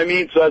 You know what I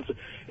mean? So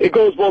it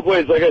goes both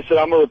ways. Like I said,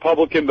 I'm a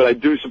Republican, but I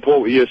do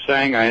support what you're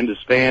saying. I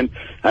understand.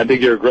 I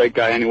think you're a great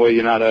guy anyway.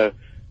 You're not a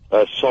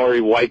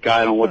sorry white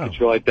guy. I don't look at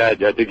you like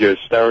that. I think you're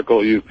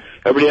hysterical.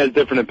 Everybody has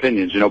different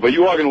opinions, but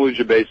you are going to lose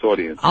your base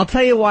audience. I'll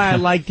tell you why I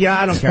liked you.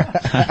 I don't care.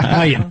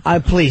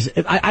 Please.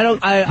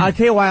 I'll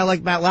tell you why I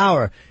like Matt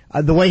Lauer.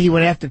 The way he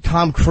went after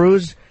Tom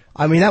Cruise.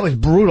 I mean, that was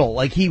brutal.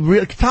 Like,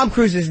 Tom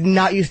Cruise is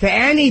not used to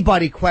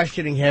anybody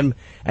questioning him,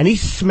 and he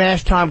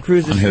smashed Tom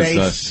Cruise's face.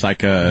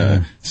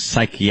 On his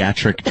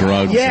psychiatric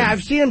drugs. Yeah,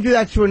 I've seen him do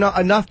that to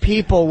enough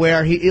people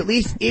where he, at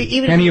least,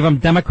 even... Any of them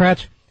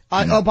Democrats?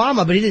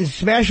 Obama, but he didn't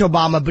smash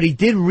Obama, but he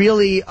did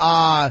really,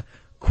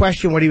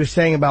 question what he was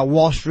saying about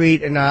Wall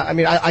Street, and,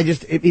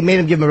 he made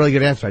him give him a really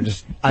good answer.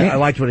 I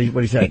liked what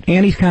he said.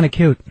 And he's kind of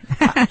cute.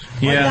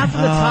 Yeah. Not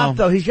from the top,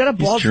 though. He's got a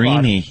bald spot. He's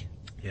dreamy.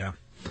 Yeah.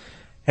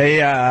 Hey,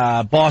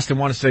 Boston,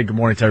 want to say good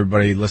morning to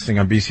everybody listening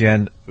on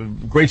BCN.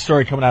 Great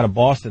story coming out of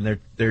Boston.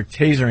 They're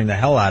tasering the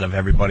hell out of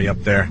everybody up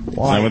there.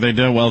 Why? Is that what they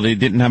do? Well, they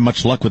didn't have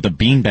much luck with the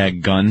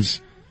beanbag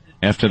guns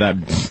after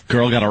that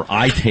girl got her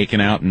eye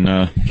taken out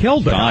and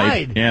killed her.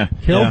 Died. Yeah.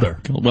 Killed her.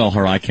 Well,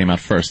 her eye came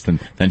out first, and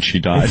then she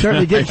died. It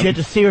certainly did. She had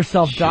to see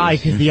herself die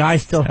because the eye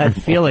still had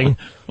feeling.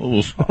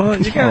 Oh,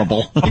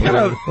 terrible. You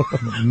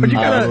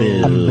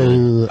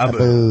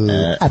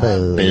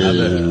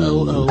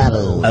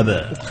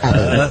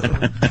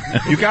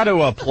gotta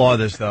applaud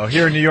this, though.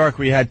 Here in New York,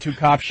 we had 2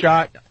 cops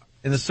shot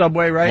in the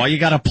subway, right? Why you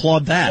gotta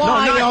applaud that?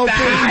 Why, no, not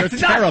that. You're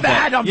terrible.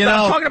 That. I'm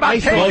talking about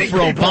vote for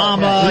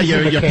Obama.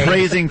 You're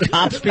praising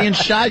cops being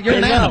shot. You're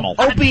an animal.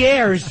 Opie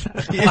airs.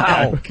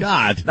 Wow.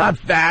 God.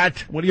 Not that.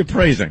 What are you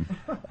praising?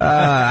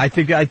 I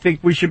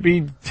think we should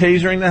be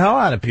tasering the hell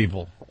out of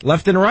people,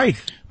 left and right.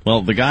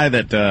 Well, the guy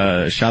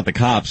that shot the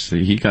cops,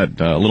 he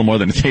got a little more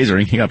than a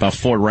tasering. He got about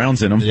 4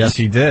 rounds in him. Yes,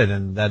 he did,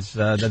 and that's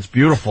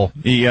beautiful.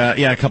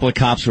 A couple of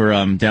cops were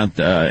down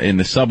in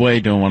the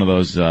subway doing one of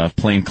those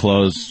plain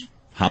clothes,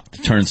 hop the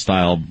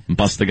turnstile,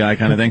 bust the guy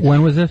kind of thing.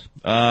 When was this?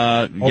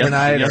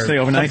 Overnight. Yesterday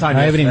overnight. I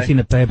haven't even seen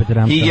the paper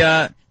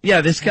today.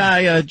 This guy,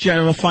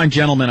 a fine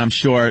gentleman, I'm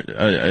sure,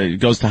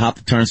 goes to hop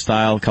the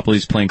turnstile. A couple of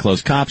these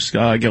plainclothes cops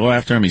go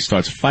after him. He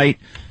starts a fight.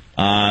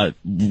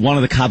 One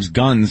of the cops'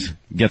 guns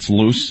gets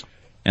loose,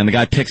 and the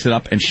guy picks it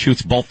up and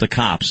shoots both the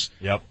cops.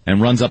 Yep.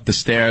 And runs up the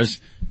stairs.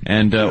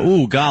 And,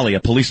 golly, a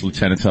police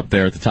lieutenant's up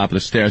there at the top of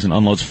the stairs and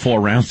unloads 4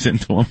 rounds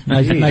into him.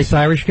 Nice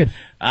Irish kid.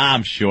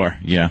 I'm sure,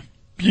 yeah.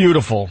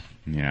 Beautiful.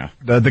 Yeah.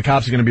 The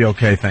cops are going to be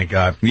okay, thank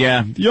God.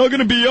 Yeah. You're going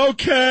to be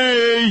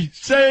okay.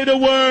 Say the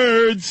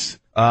words.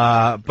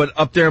 But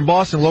up there in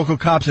Boston, local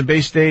cops in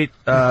Bay State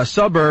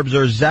suburbs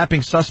are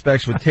zapping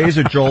suspects with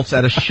taser jolts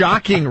at a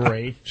shocking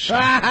rate.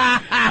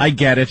 I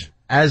get it.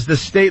 As the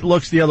state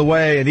looks the other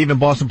way, and even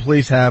Boston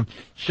police have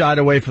shied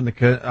away from the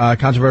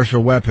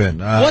controversial weapon.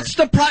 What's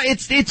the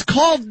It's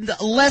called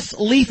less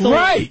lethal.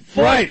 Right.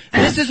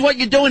 This is what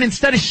you're doing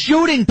instead of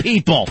shooting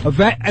people.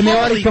 And they're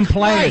already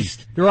complaining.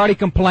 They're already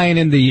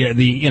complaining.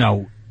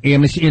 The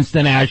Amnesty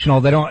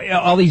International. They don't.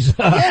 All these.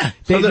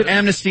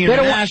 Amnesty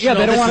International.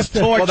 They don't want us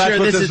to. Well, that's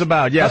what this is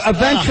about. Yes.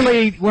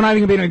 Eventually, we're not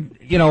even going to.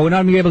 We're not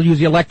going to be able to use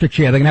the electric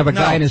chair. They're going to have a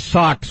guy in his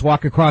socks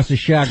walk across the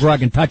shag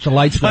rug and touch a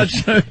light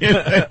switch.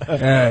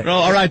 Well,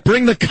 all right,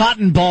 bring the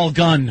cotton ball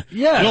gun.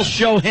 Yeah. We'll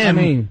show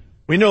him.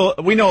 We know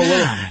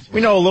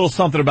a little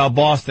something about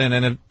Boston,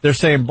 and they're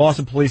saying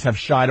Boston police have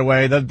shied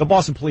away. The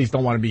Boston police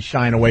don't want to be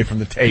shying away from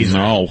the taser.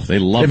 No, they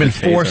love. They've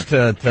been the forced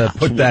to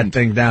put that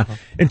thing down.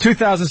 In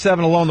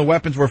 2007 alone, the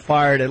weapons were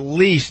fired at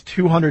least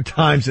 200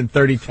 times in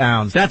 30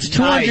 towns. That's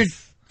 200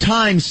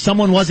 times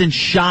someone wasn't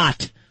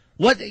shot.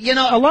 What,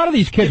 a lot of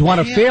these kids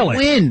want to feel it.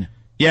 Win.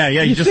 Yeah,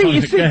 you see,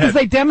 because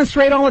they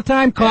demonstrate all the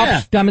time.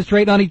 Cops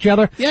demonstrate on each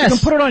other. Yes. You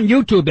can put it on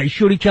YouTube. They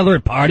shoot each other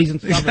at parties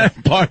and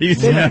stuff.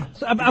 Parties, yeah.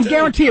 So I'm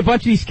guarantee a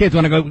bunch of these kids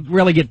want to go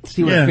really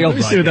see what it feels like. Let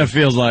me see what that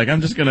feels like.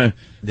 I'm just going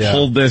to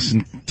hold this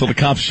until the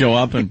cops show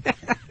up. And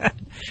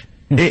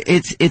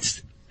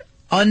it's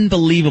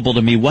unbelievable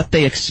to me what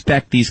they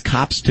expect these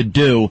cops to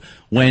do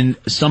when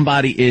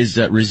somebody is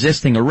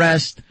resisting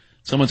arrest.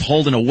 Someone's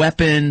holding a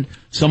weapon.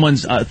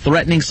 Someone's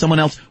threatening someone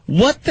else.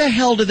 What the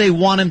hell do they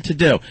want him to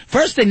do?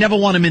 First, they never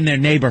want him in their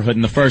neighborhood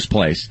in the first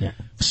place. Yeah.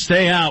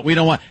 Stay out. We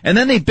don't want. And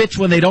then they bitch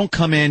when they don't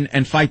come in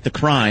and fight the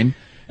crime.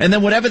 And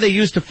then whatever they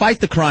use to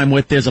fight the crime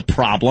with, there's a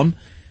problem.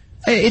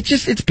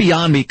 It's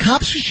beyond me.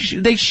 Cops,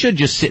 they should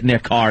just sit in their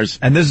cars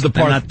and this is the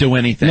part and not do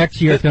anything. Next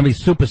year it's going to be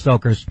super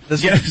soakers.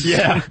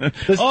 Yeah.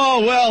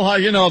 Oh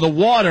well, the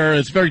water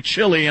is very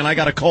chilly and I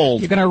got a cold.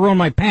 You're going to ruin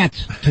my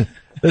pants.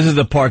 This is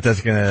the part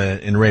that's going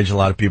to enrage a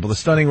lot of people. The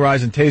stunning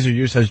rise in taser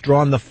use has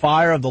drawn the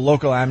fire of the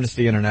local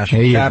Amnesty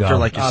International chapter,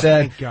 like you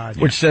said,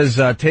 which says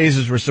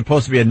tasers were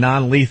supposed to be a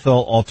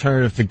non-lethal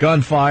alternative to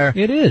gunfire.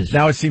 It is.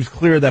 Now it seems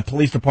clear that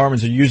police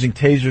departments are using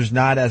tasers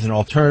not as an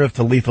alternative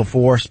to lethal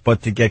force,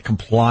 but to get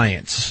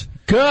compliance.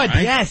 Good.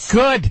 Right? Yes.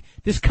 Good.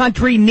 This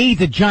country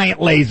needs a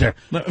giant laser.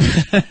 We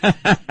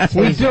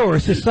do. We're a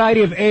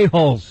society of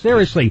a-holes.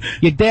 Seriously.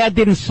 Your dad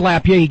didn't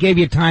slap you. He gave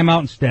you a timeout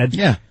instead.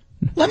 Yeah.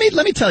 Let me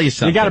tell you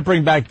something. You got to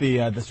bring back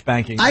the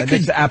spanking.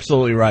 That's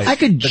absolutely right. I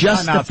could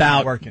just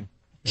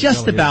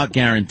about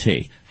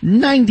guarantee,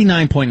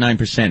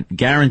 99.9%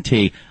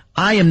 guarantee,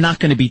 I am not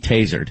going to be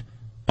tasered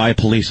by a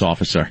police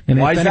officer. And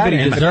why is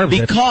that?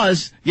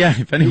 Because,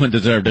 if anyone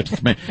deserved it,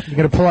 it's me. You're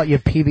going to pull out your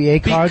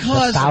PBA cards,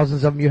 the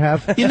thousands of them you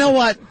have? You know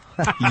what?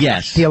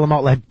 Yes. Steal them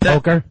out like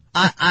poker?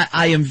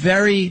 I am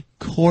very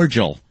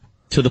cordial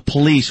to the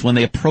police when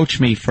they approach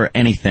me for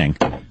anything.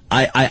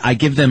 I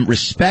give them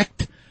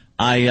respect.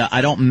 I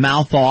don't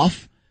mouth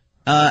off,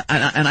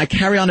 and I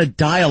carry on a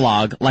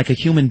dialogue like a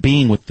human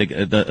being with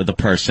the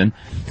person.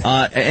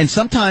 And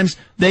sometimes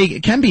they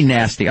can be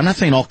nasty. I'm not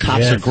saying all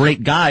cops are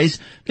great guys.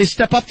 They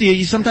step up to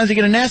you. Sometimes you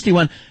get a nasty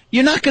one.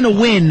 You're not going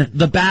to win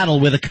the battle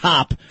with a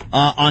cop,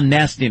 on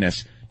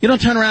nastiness. You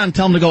don't turn around and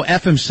tell him to go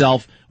F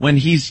himself when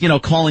he's,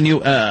 calling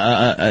you,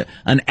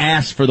 an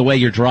ass for the way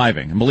you're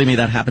driving. And believe me,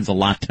 that happens a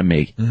lot to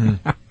me.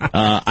 Mm-hmm.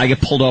 I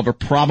get pulled over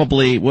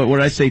probably, what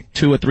did I say,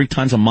 2 or 3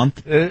 times a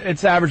month?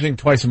 It's averaging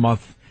twice a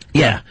month.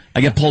 Yeah,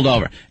 I get pulled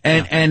over.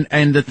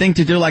 And the thing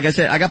to do, like I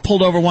said, I got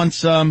pulled over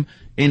once,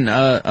 in,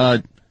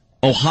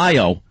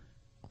 Ohio.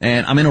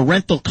 And I'm in a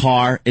rental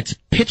car. It's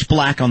pitch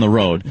black on the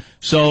road.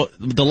 So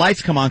the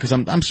lights come on because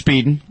I'm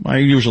speeding. I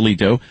usually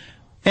do.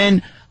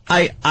 And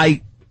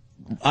I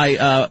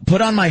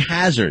put on my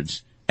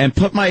hazards and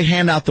put my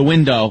hand out the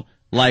window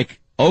like,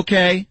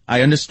 okay,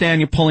 I understand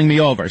you're pulling me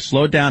over.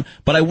 Slow down.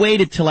 But I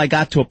waited till I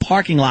got to a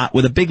parking lot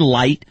with a big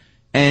light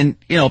and,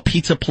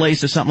 pizza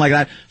place or something like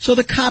that. So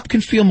the cop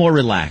can feel more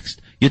relaxed.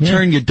 You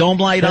turn your dome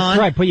light on. That's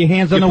right. Put your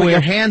hands on the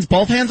wheel.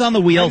 Both hands on the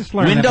wheel,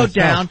 window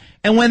down.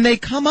 And when they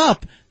come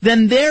up,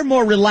 then they're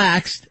more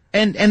relaxed.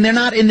 And they're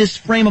not in this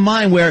frame of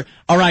mind where,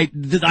 all right,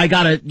 I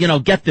gotta,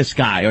 get this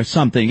guy or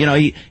something.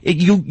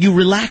 You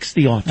relax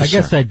the officer. I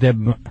guess I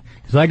did,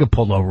 because I got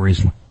pulled over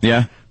recently.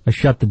 Yeah. I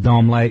shut the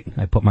dome light.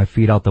 I put my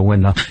feet out the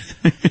window.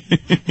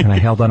 And I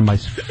held onto my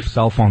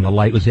cell phone. The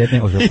light was hitting it.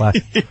 It was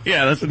reflecting.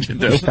 Yeah, that's what you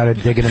do. I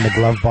started digging in the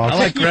glove box. I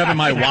like grabbing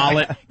my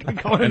wallet and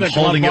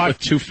holding it with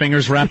 2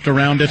 fingers wrapped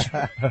around it.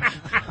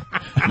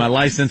 My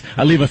license.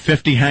 I leave a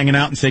 50 hanging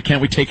out and say, can't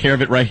we take care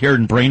of it right here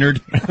in Brainerd?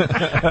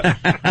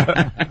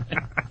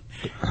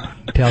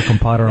 Tail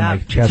compadre on my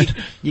chest.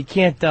 You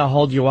can't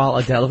hold your wallet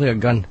like that. It looks like a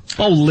gun.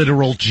 Oh,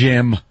 literal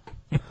Jim.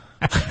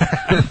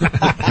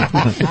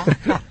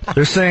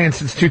 They're saying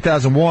since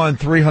 2001,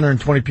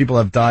 320 people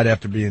have died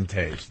after being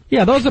tased.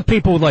 Yeah, those are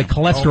people with, like,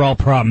 cholesterol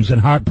problems and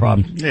heart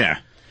problems. Yeah.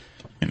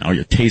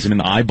 You tase them in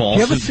the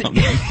eyeballs or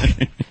something.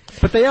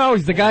 But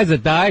the guys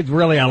that died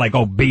really are, like,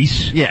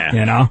 obese. Yeah.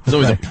 There's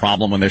always a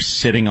problem when they're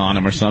sitting on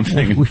them or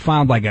something. We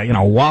found, like,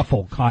 a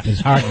waffle caught in his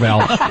heart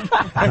valve.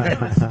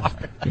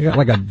 He got,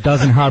 like, a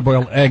dozen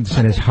hard-boiled eggs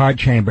in his heart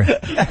chamber.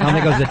 Now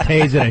there goes a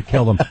taser and it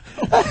killed him.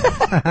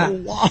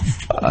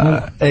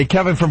 Hey,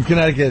 Kevin from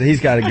Connecticut, he's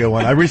got a good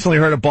one. I recently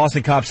heard a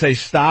Boston cop say,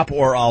 "Stop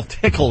or I'll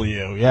tickle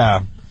you."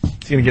 Yeah.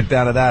 He's going to get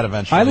down to that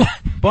eventually.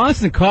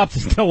 Boston cops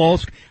are still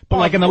old school. But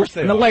like in the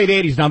late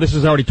 80s, now this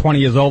is already 20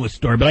 years old, this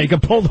story, but I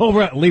got pulled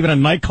over leaving a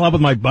nightclub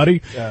with my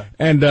buddy,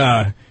 and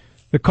the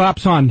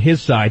cop's on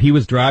his side. He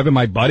was driving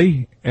my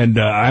buddy, and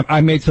I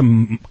made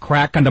some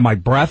crack under my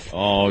breath.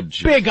 Oh,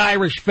 geez. Big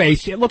Irish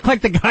face. It looked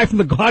like the guy from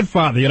The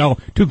Godfather,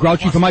 too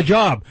grouchy for my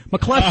job.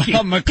 McCluskey.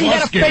 McCluskey. He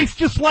had a face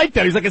just like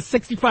that. He's like a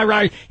 65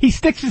 Irish. He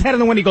sticks his head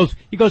in the window.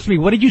 He goes to me,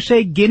 "What did you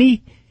say,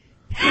 Guinea?"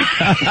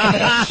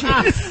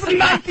 This is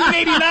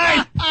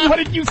 1989. What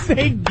did you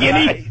say,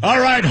 Guinea? All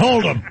right,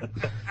 hold him.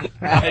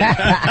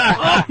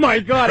 Oh, my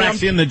God.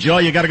 Cracks you in the jaw,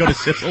 you got to go to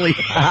Sicily.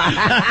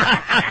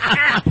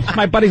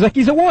 My buddy's like,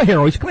 he's a war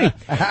hero. He's clean.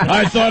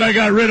 I thought I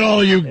got rid of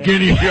all you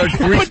guinea grease.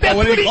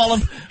 What do you call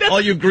them?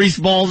 All you grease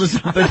balls or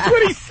something. That's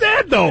what he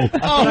said, though.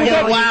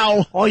 Oh,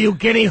 wow. All you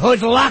guinea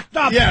hoods locked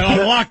up. Yeah,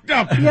 all locked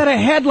up. He had a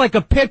head like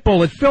a pit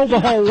bull. It filled the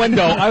whole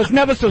window. I was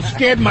never so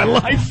scared in my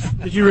life.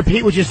 Did you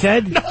repeat what you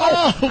said? No.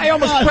 I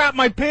almost crapped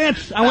my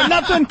pants. I went,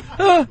 nothing.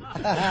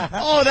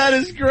 Oh, that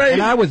is great.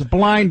 And I was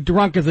blind,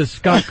 drunk as a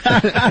skunk.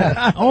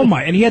 Oh,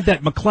 my. And he had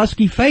that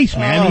McCluskey face,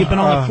 man. He'd been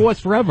on the force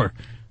forever.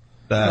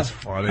 That's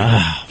funny.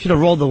 Should have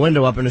rolled the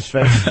window up in his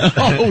face.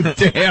 Oh,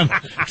 damn.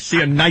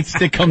 See a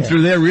nightstick come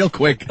through there real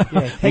quick.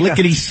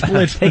 Lickety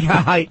split. Take a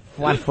height,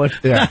 flat foot.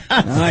 Yeah.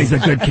 He's a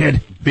good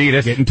kid. Beat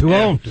it. Getting too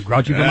old. Too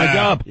grouchy for my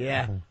job.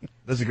 Yeah.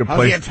 This is a good How's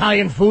the place.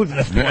 Italian food in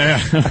this place?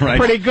 Yeah, right.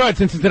 Pretty good,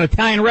 since it's an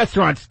Italian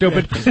restaurant,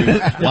 stupid.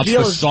 Watch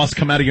the sauce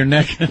come out of your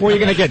neck. Where are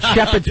you going to get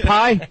shepherd's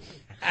pie?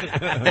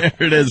 There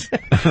it is.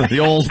 The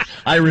old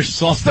Irish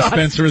sauce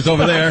dispenser is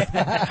over there.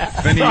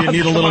 Then you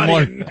need a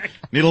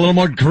little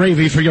more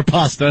gravy for your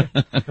pasta.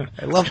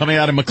 I love coming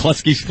out of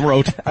McCluskey's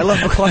throat. I love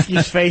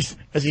McCluskey's face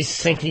as he's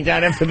sinking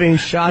down after being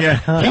shot.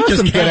 Yeah. He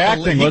just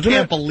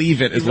can't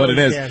believe it is what it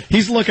is. Can't.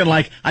 He's looking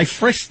like, I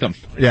frisked him.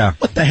 Yeah.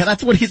 What the hell?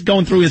 That's what he's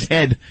going through his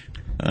head.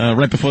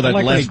 Right before that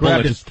Like when he last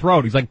grabbed bullet. his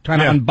throat. He's like trying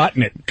to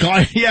unbutton it.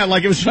 Yeah,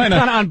 like it was trying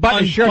Trying to unbutton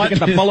his shirt to get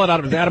the bullet out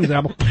of his Adam's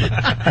apple.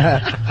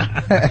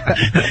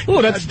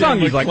 Ooh, that stung.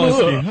 He's like,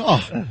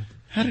 oh,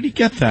 how did he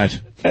get that?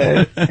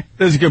 This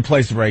is a good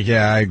place to break.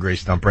 Yeah, I agree,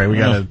 Stump Ray. We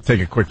got to take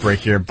a quick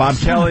break here. Bob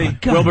Kelly,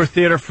 Wilbur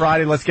Theater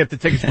Friday. Let's get the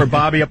tickets for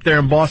Bobby up there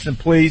in Boston,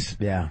 please.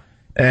 Yeah.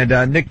 And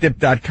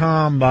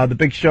nickdip.com, the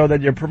big show that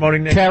you're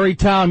promoting, Nick.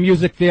 Tarrytown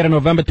Music Theater,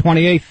 November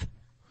 28th.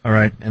 All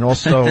right. And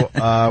also,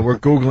 we're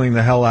Googling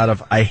the hell out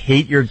of I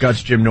Hate Your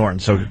Guts, Jim Norton.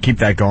 So keep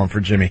that going for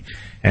Jimmy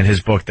and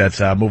his book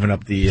that's moving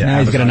up the Now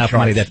he's got enough charts.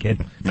 money, that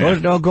kid.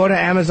 Go to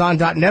Amazon.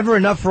 Never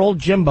enough for old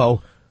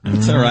Jimbo.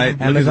 It's all right.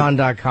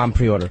 Amazon.com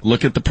pre-order.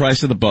 Look at the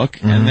price of the book,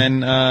 and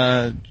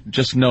then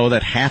just know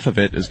that half of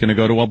it is going to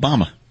go to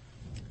Obama.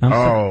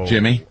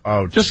 Jimmy.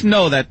 Oh, just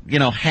know that,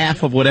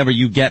 half of whatever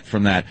you get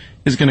from that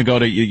is going to go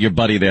to your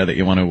buddy there that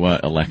you want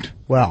to elect.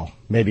 Well,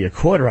 maybe a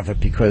quarter of it,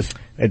 because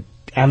at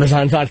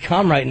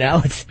Amazon.com right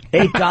now it's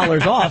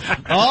 $8 off.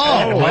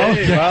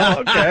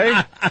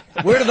 Okay.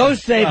 Where do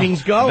those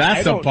savings go?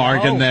 That's a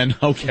bargain then.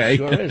 Okay.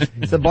 Sure is.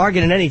 It's a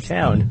bargain in any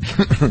town.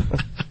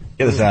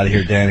 Get us out of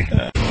here, Danny.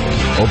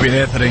 Opie and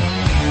Anthony.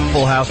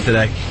 Full house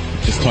today.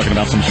 Just talking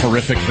about some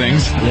horrific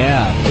things.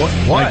 Yeah. What?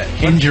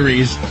 Like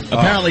injuries.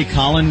 Apparently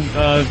Colin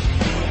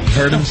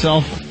hurt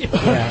himself.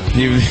 Yeah.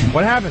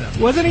 What happened?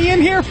 Wasn't he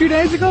in here a few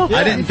days ago?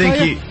 I didn't think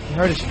he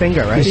hurt his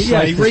finger, right?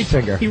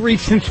 He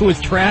reached into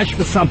his trash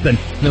for something.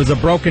 There was a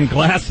broken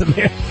glass in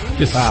there.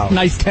 Just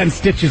nice 10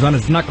 stitches on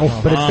his knuckle.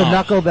 But it's the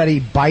knuckle that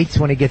he bites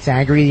when he gets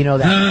angry, you know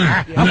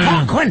that.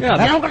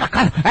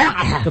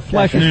 The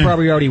flesh is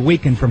probably already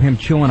weakened from him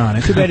chewing on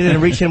it. Too bad he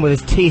didn't reach in with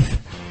his teeth.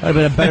 That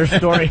would have been a better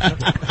story.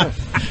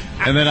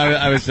 And then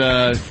I was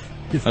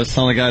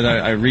telling the guys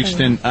I reached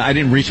in. I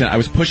didn't reach in. I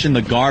was pushing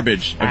a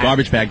garbage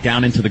bag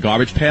down into the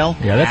garbage pail.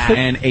 Yeah, that's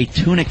and a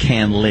tuna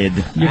can lid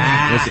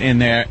was in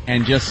there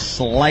and just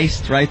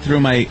sliced right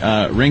through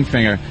my ring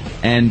finger.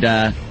 And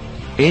the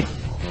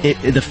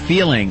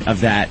feeling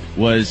of that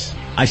was,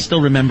 I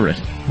still remember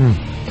it.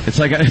 It's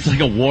like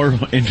a war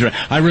injury.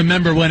 I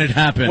remember when it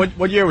happened.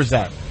 What year was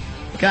that?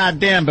 God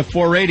damn,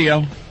 before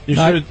radio. You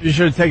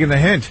should have taken the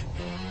hint.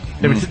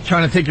 They were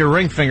trying to take your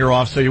ring finger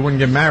off so you wouldn't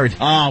get married.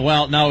 Oh,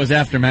 well, no, it was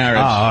after marriage.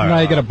 Oh, all right. Now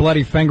you got a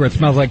bloody finger. It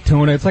smells like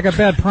tuna. It's like a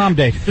bad prom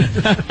date.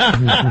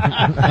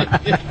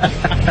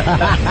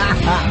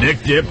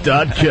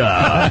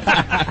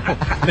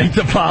 NickDip.com. Nick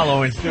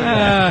DiPaolo in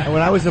studio.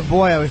 When I was a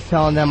boy, I was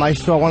telling them I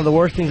saw one of the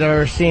worst things I've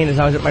ever seen is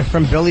I was at my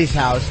friend Billy's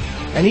house,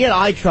 and he had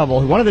eye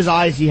trouble. One of his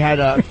eyes, he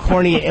had a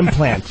cornea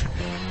implant.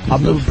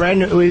 Brand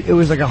new. It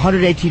was like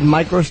 118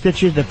 micro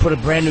stitches that put a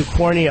brand new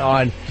cornea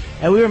on,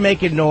 and we were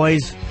making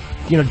noise,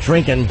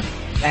 drinking.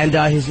 And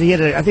he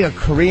had, I think, a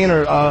Korean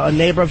or a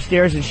neighbor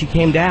upstairs, and she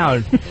came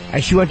down,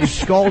 and she went to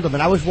scold him,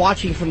 and I was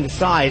watching from the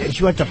side, and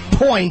she went to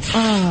point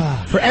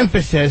for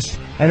emphasis,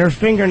 and her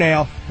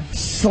fingernail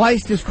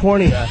sliced his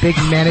cornea. Big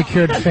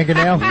manicured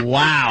fingernail.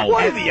 Wow.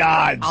 What are the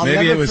odds?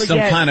 Maybe it was some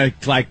kind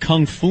of like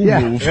kung fu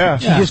move. Yeah.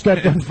 She just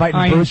got done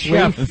fighting Bruce Lee.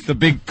 It's the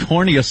big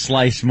cornea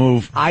slice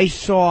move. I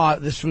saw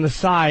this from the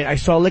side. I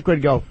saw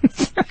liquid go.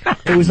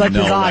 It was like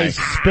his eyes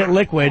spit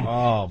liquid.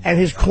 And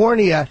his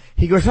cornea,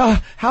 he goes,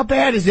 how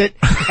bad is it?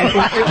 And it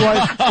was...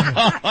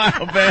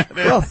 How bad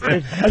is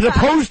it? As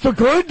opposed to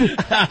good?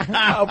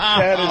 How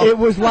bad is it? It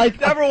was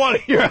like... Never want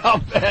to hear how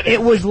bad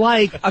it was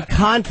like a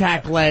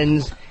contact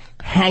lens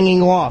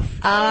hanging off.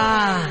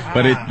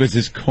 But it was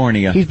his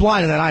cornea. He's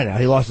blind in that eye now.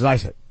 He lost his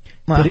eyesight.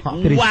 Did he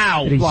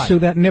sue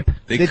that nip?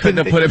 They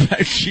couldn't have put it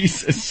back.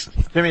 Jesus.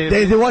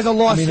 There was a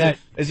lawsuit.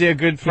 Is he a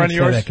good friend of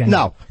yours?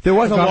 No, there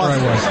was a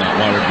lawsuit. That's not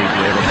why would we be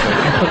able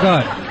to. I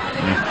forgot.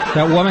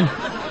 That woman?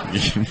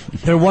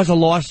 There was a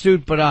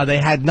lawsuit, but they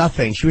had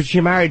nothing.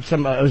 She married it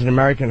was an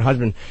American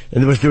husband,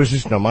 and there was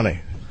just no money,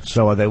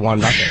 so they won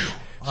nothing.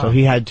 So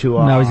he had to.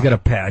 Now he's got a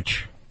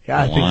patch.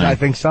 Yeah, I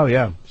think so.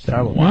 Yeah, it's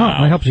terrible.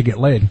 Wow, that helps you get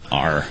laid.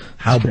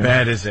 How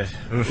bad is it?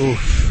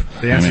 Oof.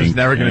 The answer's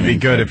never going to be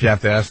good if you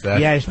have to ask that.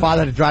 Yeah, his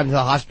father had to drive him to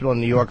the hospital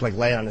in New York, like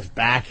lay on his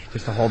back,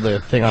 just to hold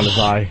the thing on his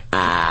eye.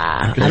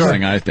 The first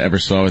thing I ever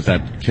saw was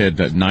that kid,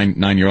 that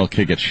 9-year-old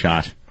kid, get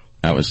shot.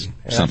 That was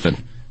something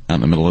out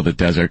in the middle of the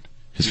desert.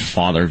 His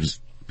father was.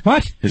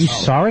 What? You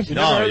saw it?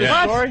 Oh,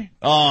 yeah. Story?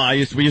 Oh,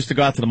 we used to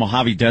go out to the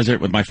Mojave Desert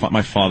with my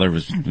father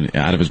was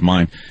out of his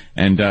mind,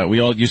 and we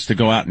all used to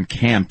go out and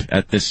camp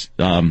at this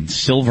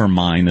silver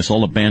mine, this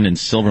old abandoned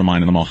silver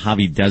mine in the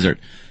Mojave Desert.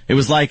 It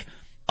was like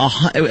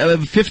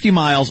 50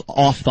 miles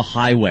off the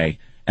highway,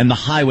 and the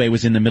highway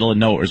was in the middle of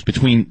nowhere. It was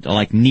between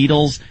like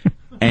Needles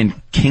and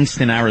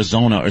Kingston,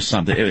 Arizona, or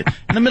something. In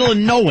the middle of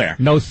nowhere.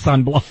 No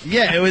sunblock.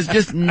 Yeah, it was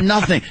just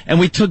nothing. And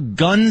we took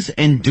guns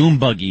and doom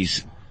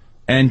buggies.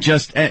 And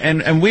just,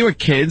 and we were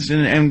kids,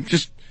 and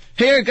just,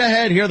 here, go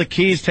ahead, here are the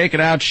keys, take it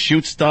out,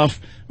 shoot stuff.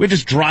 We're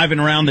just driving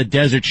around the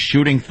desert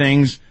shooting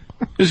things.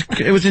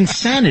 It was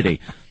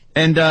insanity.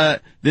 And,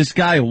 this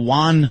guy,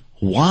 Juan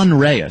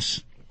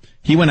Reyes,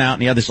 he went out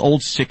and he had this old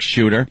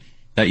 6-shooter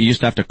that you used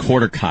to have to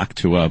quarter cock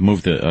to,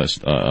 move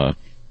the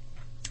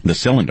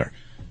cylinder.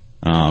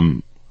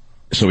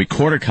 So he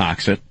quarter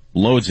cocks it,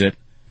 loads it,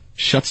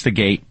 shuts the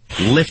gate,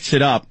 lifts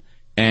it up,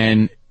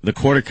 and the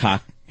quarter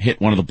cock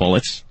hit one of the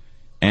bullets.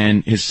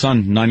 And his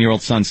son,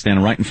 9-year-old son,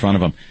 standing right in front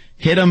of him,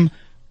 hit him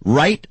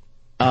right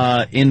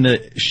in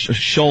the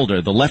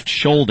shoulder, the left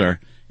shoulder,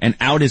 and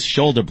out his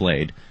shoulder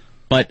blade.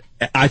 But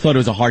I thought it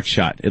was a heart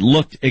shot. It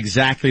looked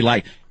exactly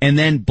like, and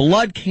then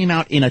blood came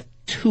out in a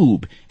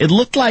tube. It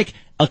looked like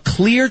a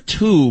clear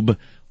tube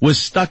was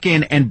stuck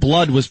in and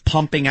blood was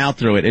pumping out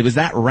through it. It was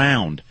that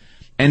round.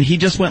 And he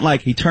just went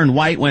like, he turned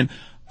white, went,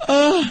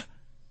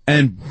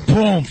 and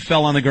boom,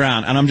 fell on the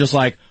ground. And I'm just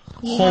like,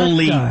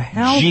 holy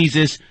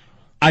Jesus.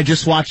 I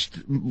just watched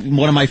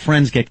one of my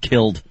friends get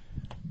killed,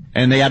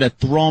 and they had to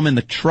throw him in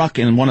the truck,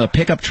 in one of the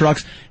pickup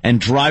trucks, and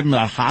drive him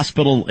to a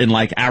hospital in,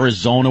 like,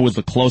 Arizona was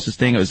the closest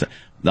thing. It was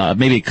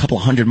maybe a couple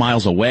 100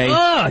 miles away,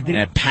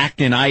 and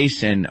packed in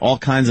ice and all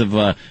kinds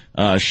of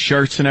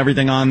shirts and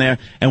everything on there.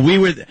 And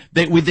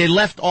they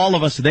left all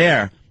of us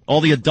there. All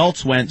the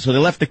adults went, so they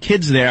left the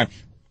kids there.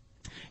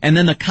 And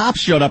then the cops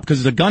showed up because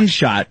of the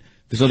gunshot.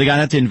 So they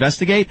got to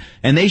investigate,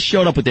 and they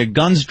showed up with their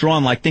guns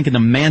drawn, like thinking the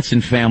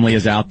Manson family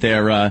is out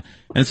there. And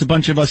it's a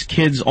bunch of us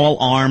kids all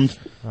armed,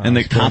 and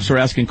the cops were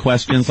asking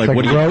questions like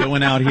what are you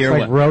doing out here?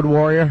 Like Road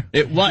Warrior?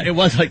 It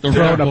was like the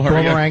Road Road Warrior.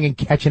 Warrior. Boomerang and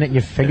catching it, and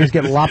your fingers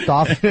get lopped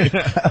off.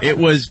 It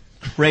was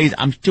crazy.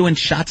 I'm doing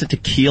shots of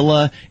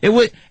tequila.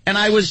 And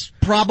I was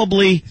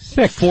probably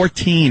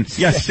 14.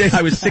 Yes,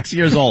 I was 6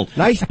 years old.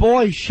 Nice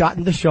boy, shot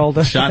in the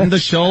shoulder. Shot in the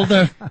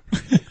shoulder.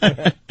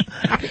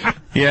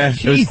 Yeah,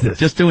 it was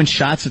just doing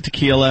shots of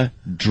tequila,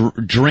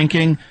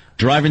 drinking,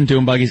 driving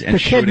doom buggies, and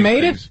shooting. The kid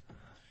made things. it?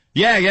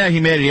 Yeah, he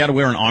made it. He had to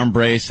wear an arm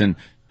brace, and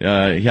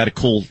he had a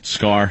cool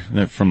scar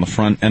from the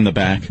front and the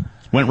back.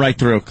 Went right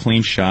through a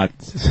clean shot.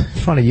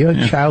 It's funny, your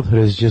childhood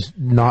is just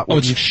not... Oh,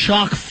 it's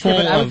chock full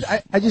of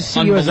I just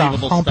see you as a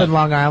hump in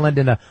Long Island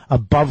in a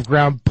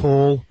above-ground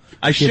pool.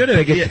 I should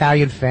have. Big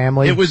Italian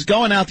family. It was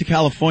going out to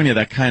California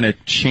that kind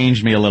of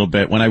changed me a little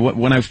bit. When I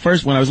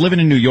was living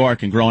in New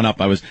York and growing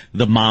up, I was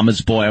the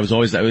mama's boy. I was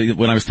always,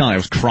 when I was telling, I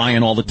was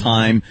crying all the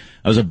time.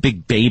 I was a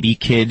big baby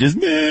kid, just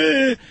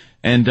meh.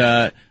 And,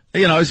 I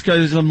was a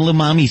little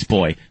mommy's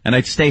boy. And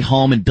I'd stay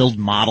home and build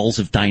models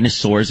of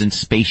dinosaurs and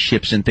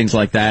spaceships and things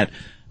like that.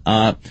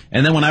 And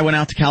then when I went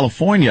out to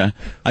California,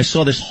 I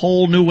saw this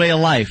whole new way of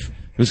life.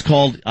 It was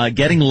called,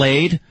 getting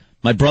laid.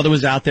 My brother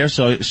was out there,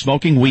 so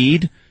smoking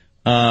weed.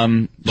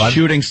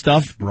 Shooting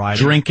stuff,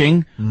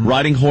 drinking,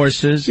 riding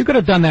horses. You could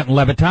have done that in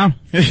Levittown.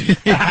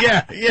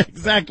 yeah,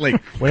 exactly.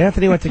 When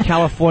Anthony went to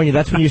California,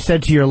 that's when you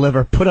said to your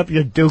liver, put up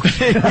your dukes.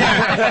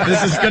 Yeah,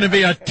 this is going to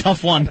be a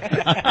tough one.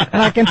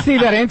 And I can see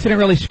that incident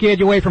really scared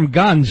you away from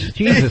guns.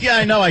 Jesus. Yeah,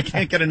 I know. I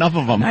can't get enough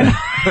of them.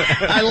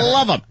 I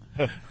love them.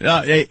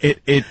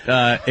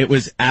 It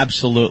was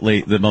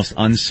absolutely the most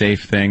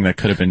unsafe thing that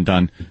could have been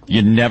done.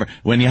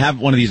 When you have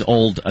one of these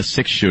old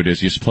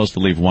 6-shooters, you're supposed to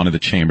leave one of the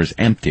chambers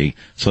empty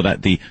so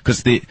that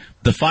because the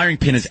firing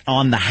pin is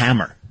on the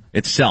hammer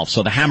itself.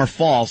 So the hammer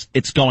falls,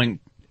 it's going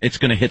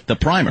to hit the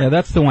primer. Yeah,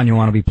 that's the one you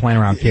want to be playing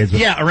around kids with.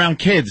 Yeah, around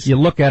kids. You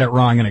look at it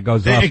wrong and it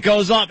goes up. It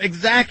goes up,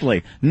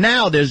 exactly.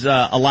 Now there's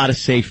a lot of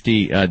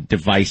safety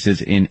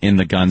devices in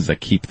the guns that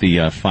keep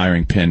the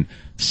firing pin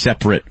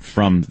separate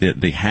from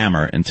the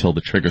hammer until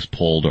the trigger's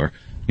pulled, or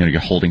you're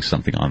holding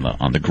something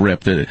on the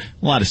grip. A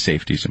lot of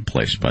safeties in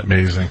place, but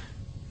amazing.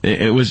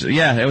 It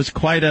was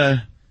quite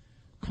a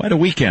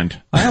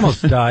weekend. I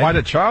almost died. Quite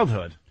a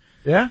childhood.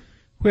 Yeah.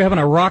 We're having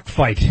a rock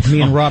fight, me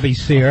and Robbie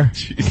Sear.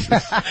 Jesus.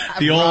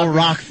 The old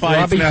rock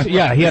fight.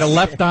 Yeah, he had a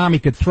left arm he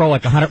could throw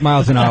like 100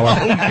 miles an hour.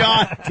 Oh,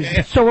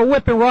 God. So we're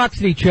whipping rocks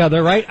at each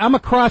other, right? I'm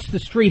across the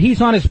street.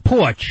 He's on his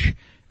porch.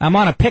 I'm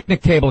on a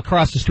picnic table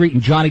across the street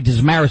in Johnny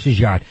Desmaris's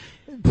yard.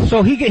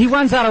 So he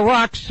runs out of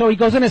rocks, so he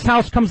goes in his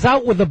house, comes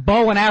out with a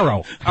bow and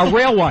arrow, a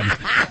real one.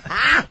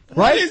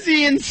 Right? Is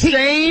he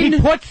insane? He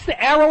puts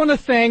the arrow in the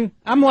thing.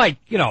 I'm like,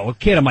 a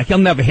kid. I'm like, he'll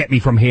never hit me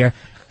from here.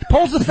 He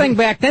pulls the thing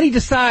back. Then he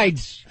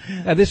decides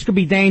this could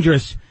be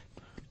dangerous.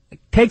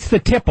 Takes the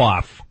tip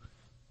off,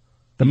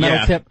 the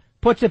metal tip,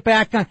 puts it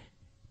back on,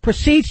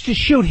 proceeds to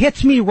shoot,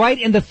 hits me right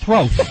in the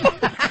throat.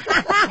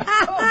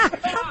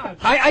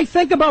 I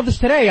think about this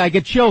today. I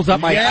get chills up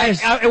my.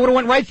 Yes. It would have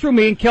went right through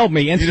me and killed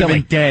me instantly.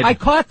 You'd have been dead. I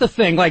caught the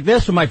thing like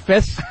this with my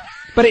fists,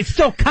 but it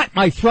still cut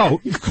my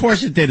throat. Of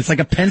course it did. It's like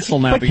a pencil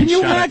now. But can you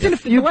imagine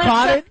if you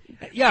caught it?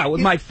 Yeah, with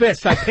my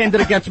fist, I pinned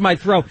it against my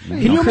throat.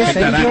 Can you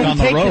imagine if you didn't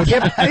take the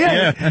tip?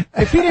 Yeah.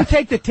 If you didn't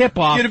take the tip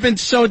off, you'd have been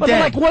so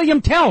dead. Like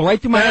William Tell,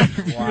 right through my head.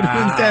 You would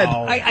have been dead.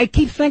 I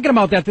keep thinking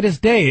about that to this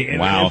day.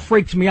 It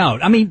freaks me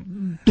out. I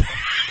mean,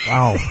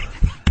 wow.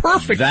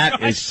 Perfect.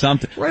 That is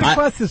something. Right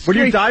across the street.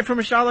 Would you die from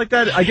a shot like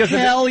that? I guess.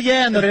 Hell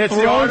yeah! And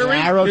the artery,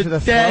 arrow to the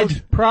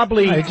throat.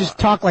 Probably. I just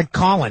talk like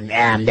Colin.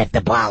 I'm at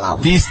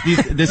DiPaolo.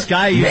 This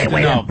guy used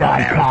to know.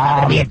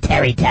 Be in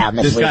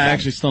Terrytown this guy I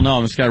actually still know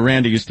him. This guy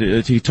Randy used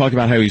to. He talked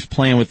about how he was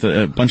playing with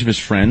a bunch of his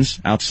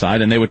friends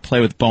outside, and they would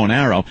play with bow and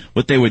arrow.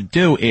 What they would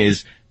do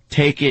is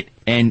take it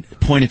and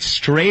point it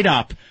straight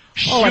up.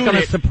 Like on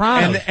The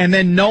Sopranos. And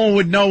then no one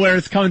would know where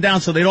it's coming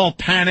down, so they'd all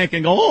panic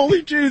and go,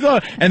 holy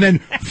Jesus! And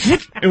then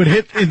it would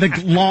hit in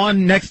the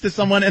lawn next to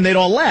someone, and they'd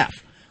all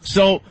laugh.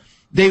 So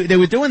they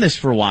were doing this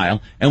for a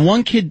while, and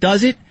one kid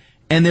does it,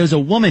 and there's a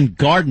woman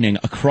gardening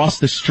across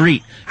the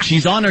street.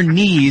 She's on her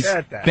knees,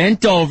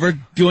 bent over,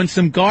 doing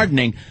some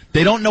gardening.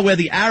 They don't know where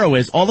the arrow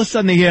is. All of a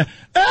sudden they hear,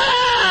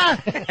 ah!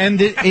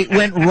 And it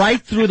went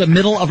right through the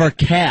middle of her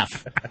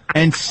calf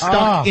and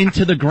stuck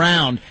into the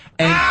ground.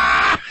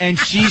 And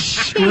she's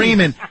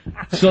screaming.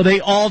 So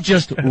they all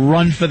just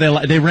run for their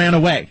life. They ran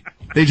away.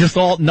 They just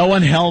no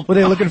one helped. Were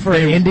they looking for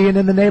an Indian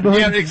in the neighborhood?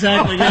 Yeah,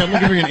 exactly. Yeah,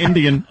 looking for an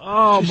Indian.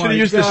 Oh, my God. Should have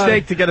used the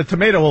stake to get a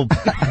tomato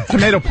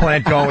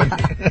plant going.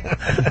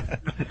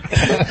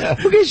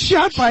 Who gets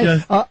shot by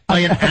an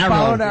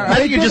arrow? I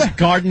think you're just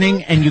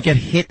gardening and you get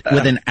hit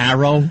with an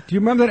arrow. Do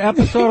you remember that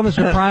episode on The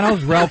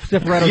Sopranos? Ralph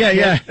Cifaretto's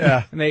kid?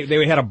 Yeah. And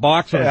they had a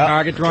box with a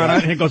target drawn on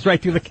it, and it goes right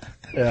through the...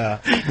 Yeah.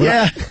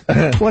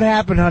 What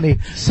happened, honey?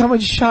 Someone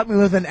shot me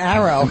with an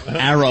arrow.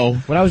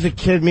 When I was a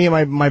kid, me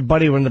and my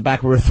buddy were in the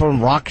back. We were throwing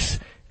rocks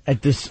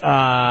at this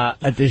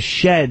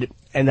shed,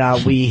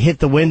 and we hit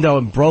the window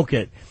and broke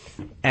it.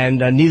 And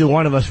neither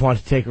one of us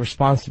wanted to take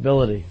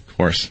responsibility. Of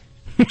course.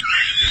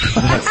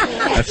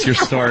 That's your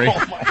story.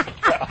 Oh my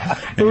God.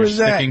 Who was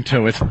that? Sticking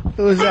to it.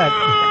 Who was that?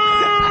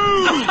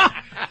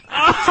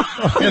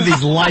 We have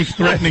these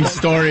life-threatening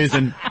stories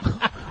and.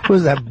 Who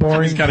was that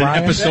boring? He's got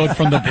an episode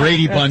from the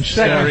Brady Bunch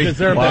story.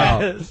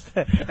 Wow.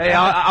 Hey,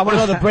 I want to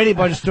know the Brady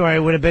Bunch story.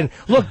 Would have been,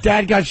 look,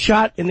 Dad got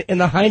shot in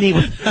the hiney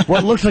with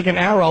what looks like an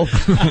arrow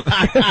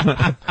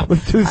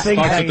with two things.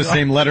 Starts with the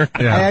same letter.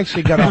 Yeah. I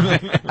actually got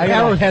the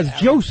arrow has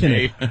juice in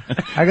it.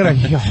 I got a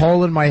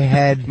hole in my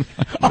head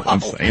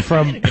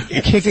from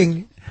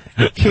kicking.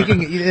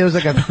 There was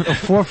like a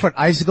 4-foot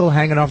icicle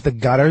hanging off the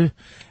gutter,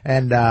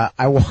 and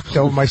I walked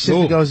over. My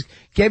sister goes,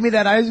 "Get me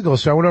that icicle."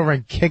 So I went over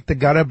and kicked the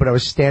gutter, but I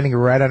was standing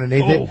right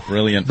underneath it. Oh,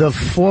 brilliant! The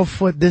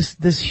 4-foot,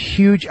 this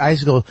huge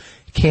icicle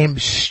came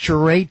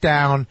straight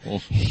down,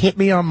 hit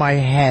me on my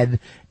head,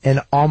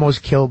 and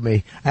almost killed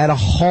me. I had a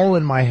hole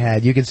in my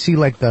head. You can see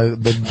like the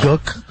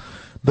gook.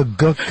 The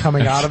gook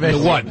coming out of it. The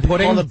what?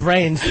 Pudding? All the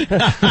brains.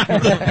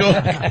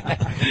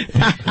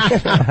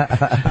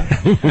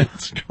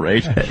 That's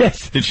great.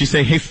 Yes. Did she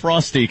say, "Hey,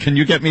 Frosty, can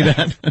you get me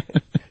that"?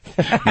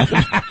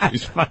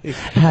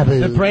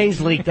 The brains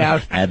leaked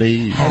out. And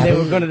they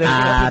were going to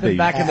put them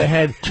back in the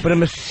head, but a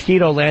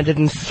mosquito landed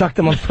and sucked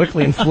them up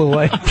quickly and flew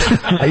away.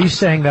 Are you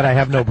saying that I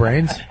have no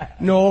brains?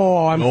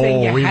 No, I'm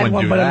saying you had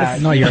one,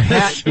 but no, your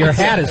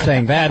hat is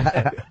saying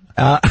that.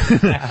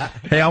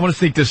 Hey, I want to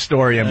sneak this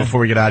story in before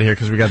we get out of here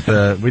because we got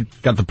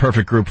the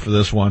perfect group for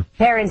this one.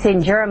 Parents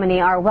in Germany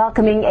are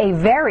welcoming a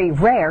very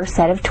rare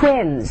set of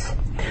twins.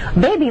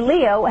 Baby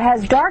Leo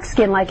has dark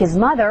skin like his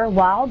mother,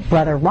 while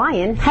brother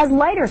Ryan has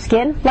lighter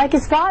skin like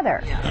his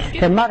father.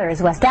 Their mother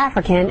is West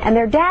African and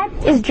their dad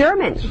is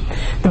German.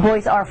 The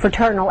boys are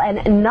fraternal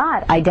and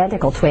not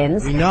identical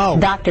twins. No.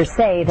 Doctors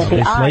say that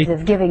the odds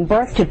of giving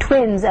birth to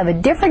twins of a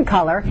different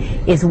color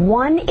is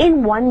 1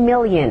 in 1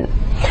 million.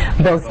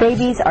 Both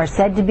babies are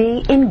said to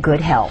be in good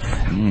health.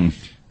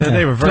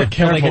 They were very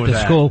careful with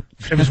that. School.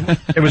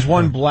 It was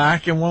one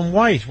black and one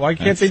white. Why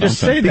can't they just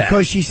say that?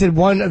 Because she said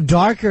one of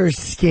darker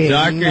skin.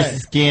 Darker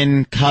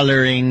skin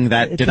coloring.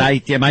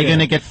 Am I going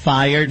to get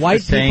fired White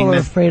for saying people are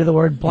this? afraid of the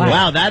word black.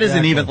 Wow, that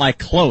isn't even like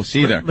close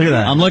either. Look at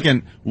that. I'm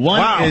looking.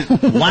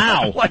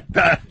 Wow. What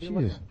the?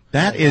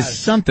 That is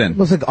something.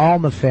 Looks like all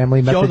in the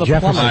family met the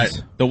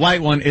Jeffersons. The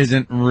white one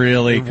isn't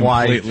really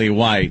completely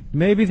white.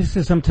 Maybe this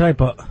is some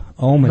type of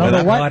omen. No,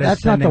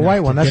 that's not the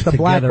white one. That's the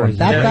black one.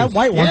 That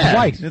white one's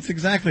white. That's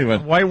exactly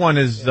what. The white one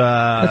is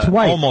that's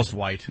white. Almost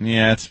white.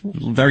 Yeah, it's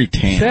very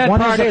tan. Sad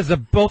part is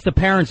that both the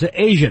parents are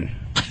Asian.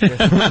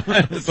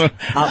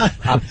 I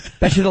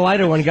bet you the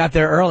lighter one got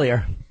there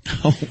earlier.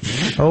 Jimmy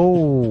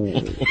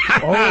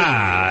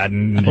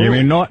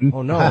Norton.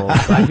 Oh, no.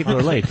 Black people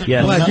are late.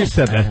 Yeah. Well, I just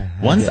said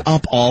that. One's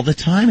up all the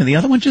time, and the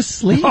other one just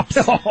sleeps.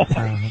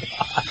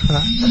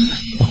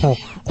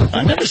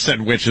 I never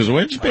said which is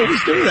which.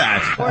 Babies do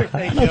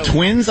that.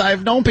 Twins,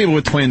 I've known people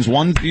with twins.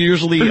 One's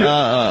usually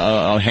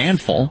a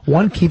handful.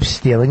 One keeps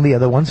stealing the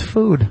other one's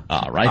food.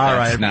 All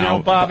right. Now,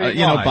 Bobby,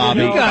 why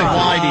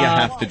do you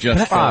have to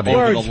just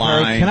over the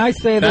line? Can I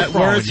say this? That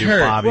words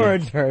hurt.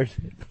 Words hurt.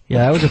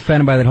 Yeah, I was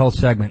offended by that whole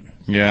segment.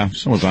 Yeah,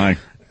 so was I.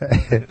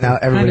 Now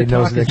everybody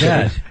knows Nick.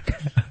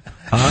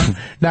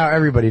 Now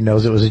everybody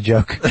knows it was a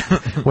joke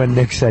when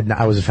Nick said,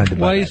 I was offended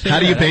by that. How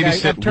do you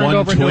babysit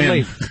one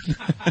twin?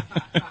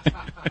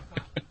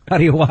 How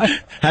do you what?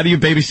 How do you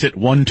babysit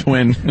one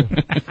twin?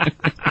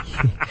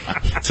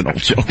 It's an old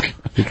joke.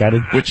 You got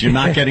it? Which you're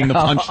not getting the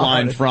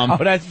punchline from. Oh,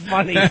 that's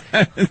funny.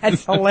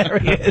 That's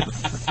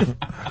hilarious.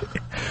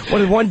 What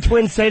did one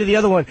twin say to the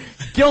other one?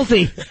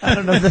 Guilty. I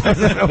don't know if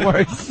that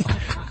works.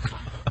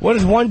 What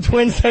does one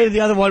twin say to the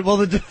other one? Will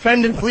the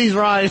defendant please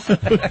rise?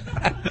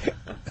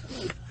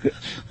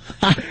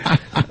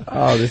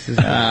 Oh, this is...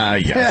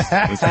 yes.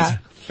 This is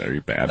very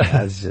bad.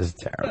 That's just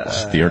terrible.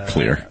 Steer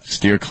clear.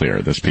 Steer clear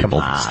of this,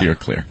 people. Steer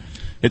clear.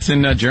 It's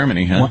in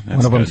Germany, huh?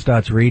 One of them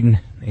starts reading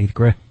 8th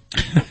grade.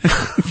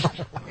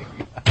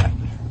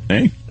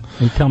 Hey?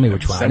 You tell me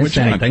which one.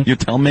 You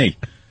tell me.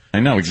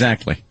 I know,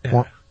 exactly.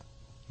 What?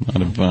 I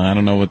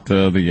don't know what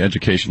the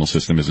educational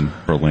system is in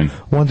Berlin.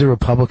 One's a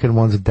Republican,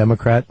 one's a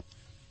Democrat.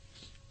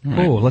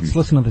 Right. Oh, let's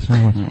listen to this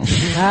one.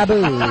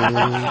 Abu.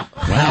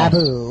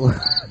 Abu.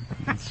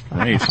 That's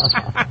great.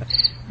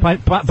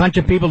 Bunch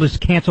of people just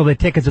cancel their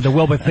tickets at the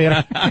Wilbur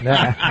Theater.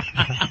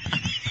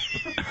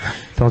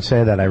 Don't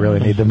say that. I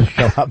really need them to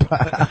show up.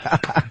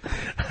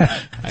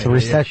 It's a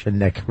recession,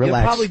 Nick.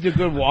 Relax. You'll probably do a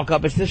good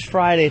walk-up. It's this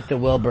Friday at the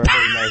Wilbur.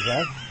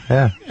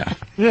 Yeah.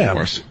 Yeah, of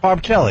course.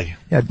 Bob Kelly.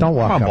 Yeah, don't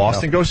walk Come on, up.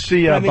 Boston. Go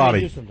see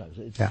Bobby.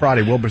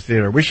 Friday, Wilbur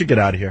Theater. We should get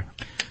out of here.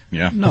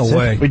 Yeah. No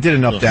way. We did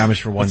enough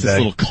damage for one What's day. This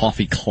little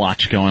coffee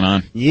clutch going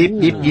on.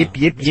 Yip.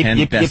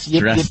 10 best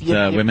dressed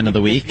women of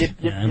the week.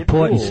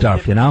 Important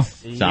stuff, you know?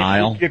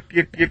 Style.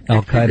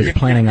 Al-Qaeda's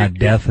planning our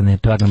death, and they're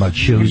talking about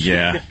shoes.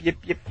 Yeah.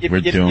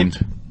 We're doomed.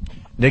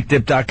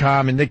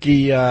 NickDip.com and Nick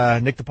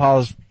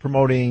DiPaolo's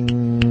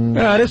promoting...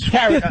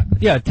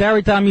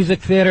 Tarrytown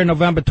Music Theater,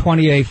 November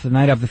 28th, the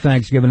night after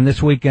Thanksgiving. And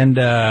this weekend,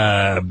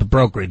 the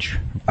Brokerage.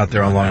 Out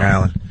there on Long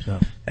Island. So.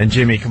 And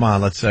Jimmy, come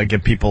on, let's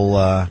get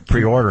people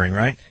pre-ordering,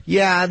 right?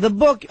 Yeah, the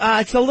book,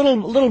 it's a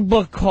little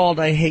book called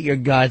I Hate Your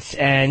Guts,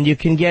 and you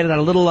can get it on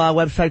a little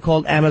website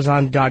called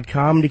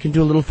Amazon.com. You can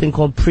do a little thing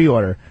called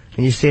pre-order,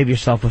 and you save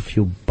yourself a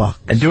few bucks.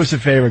 And do us a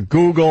favor,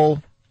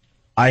 Google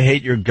I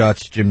Hate Your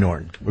Guts, Jim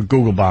Norton. We're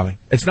Google bombing.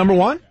 It's number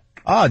one?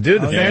 Oh,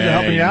 dude, the fans are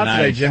helping you out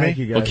today,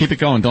 Jimmy. Well, keep it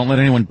going. Don't let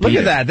anyone beat Look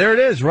at that. There it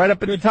is, right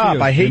up at the top.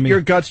 I Hate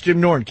Your Guts,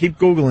 Jim Norton. Keep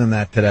Googling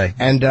that today.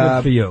 And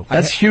good for you.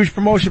 That's huge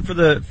promotion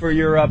for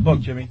your book,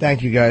 Jimmy.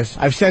 Thank you, guys.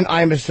 I've sent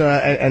Imus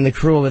and the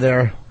crew over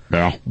there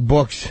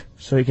books,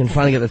 so you can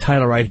finally get the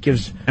title right. It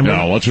gives...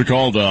 what's it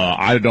called?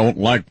 I Don't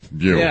Like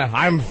You. Yeah,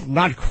 I'm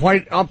not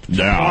quite up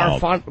to our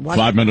font.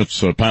 5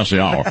 minutes past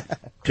the hour.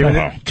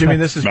 Jimmy,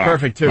 this is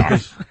perfect, too,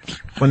 because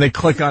when they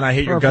click on I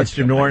Hate Your Guts,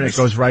 Jim Norton, it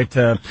goes right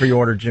to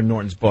pre-order Jim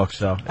Norton's book,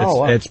 so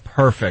it's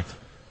perfect.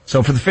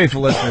 So for the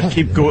faithful listeners,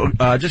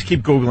 just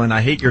keep Googling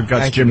I Hate Your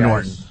Guts, Jim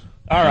Norton.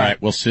 All right,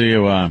 we'll see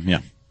you, And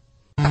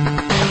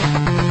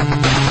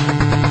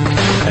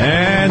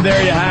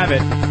there you have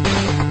it.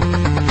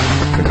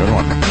 A good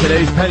one.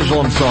 Today's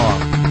pendulum song.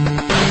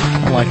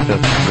 I like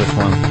this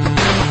one.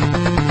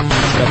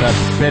 It's got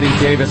that Betty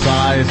Davis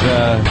eyes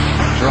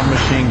drum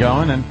machine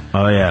going, and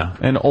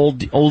and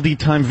oldie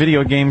time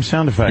video game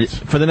sound effects.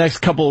 For the next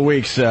couple of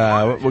weeks,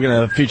 we're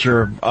going to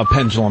feature a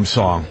pendulum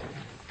song.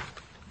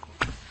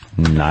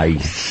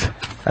 Nice.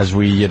 As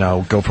we,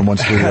 go from one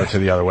studio to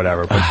the other,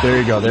 whatever. But there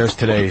you go. There's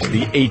today's,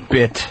 the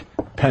 8-bit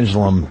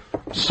pendulum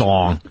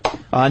song.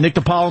 Nick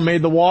DiPaolo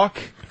made the walk.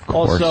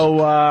 Also,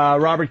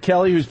 Robert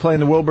Kelly, who's playing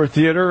the Wilbur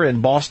Theater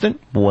in Boston.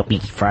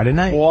 Friday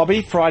night,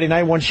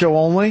 one show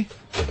only.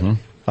 Mm-hmm.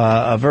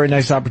 A very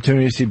nice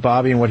opportunity to see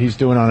Bobby and what he's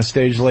doing on a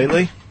stage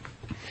lately.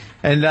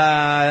 And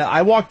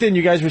I walked in,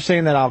 you guys were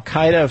saying that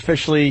Al-Qaeda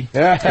officially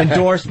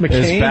endorsed McCain.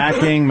 Is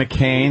backing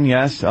McCain,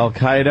 yes,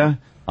 Al-Qaeda,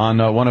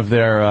 on one of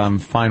their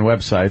fine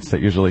websites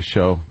that usually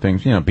show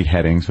things,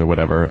 beheadings or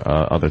whatever,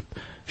 other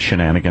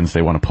shenanigans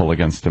they want to pull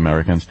against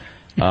Americans.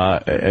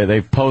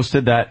 They've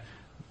posted that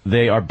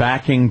they are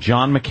backing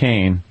John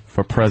McCain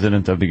for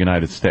President of the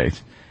United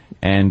States.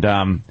 And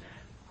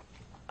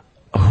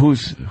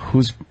who's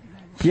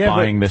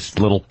buying this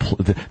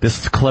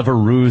this clever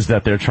ruse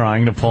that they're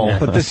trying to pull?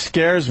 But this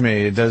scares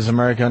me. Does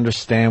America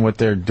understand what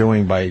they're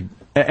doing by...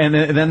 And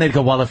then they'd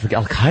go, well, if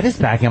Al-Qaeda's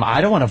backing him,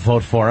 I don't want to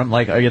vote for him.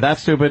 Like, are you that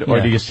stupid?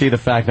 Or do you see the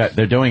fact that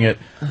they're doing it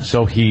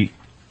so he,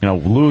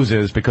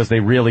 loses because they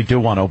really do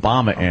want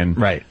Obama in?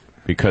 Right.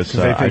 because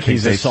they think I think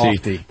he's a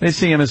softie. They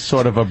see him as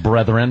sort of a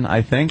brethren,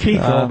 I think.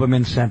 Keith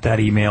Olbermann sent that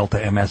email to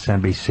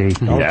MSNBC.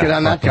 Don't get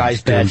on that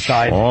guy's bad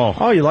side.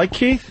 Oh, you like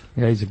Keith?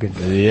 Yeah, he's a good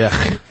guy.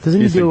 Yeah. Doesn't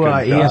he He's a do good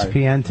guy.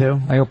 ESPN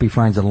too? I hope he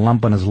finds a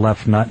lump on his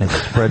left nut and it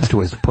spreads to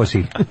his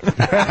pussy.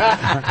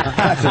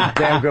 That's a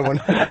damn good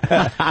one.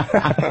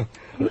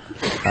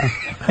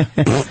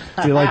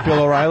 Do you like Bill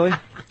O'Reilly?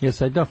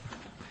 Yes, I do.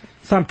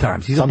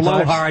 Sometimes. He's Sometimes.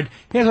 a blowhard.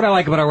 Here's what I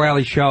like about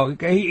O'Reilly's show.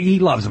 He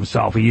loves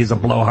himself. He is a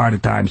blowhard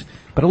at times.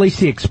 But at least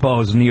he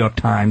exposed the New York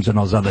Times and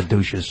those other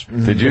douches.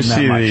 Did you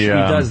see He the...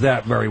 does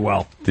that very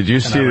well. Did you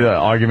see the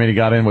argument he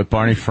got in with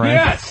Barney Frank?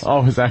 Yes!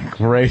 Oh, was that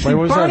great? Wait,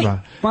 what was that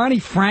about? Barney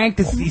Frank,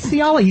 does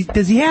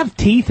he have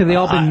teeth? Have they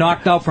all been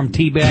knocked out from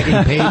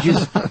teabagging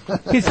pages?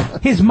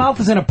 His mouth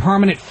is in a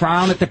permanent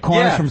frown at the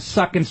corners from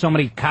sucking so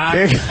many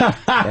cocks.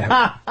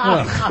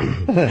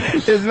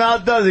 His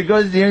mouth does. It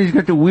goes there. He's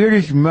got the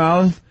weirdest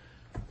mouth.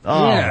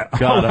 Oh, yeah.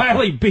 God.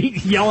 O'Reilly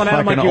yelling at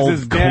him like he's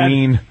his dad.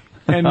 Queen.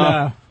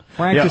 And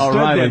Frank just stood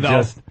O'Reilly there,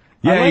 though.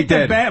 Yeah, I like he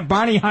did. That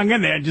Barney hung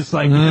in there just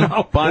like, you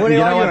know. You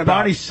know what?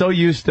 Barney's so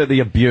used to the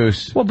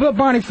abuse. Well,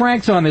 Barney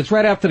Frank's on this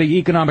right after the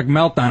economic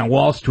meltdown at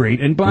Wall Street,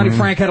 and Barney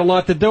Frank had a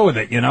lot to do with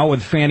it, you know,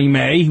 with Fannie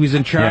Mae. He was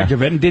in charge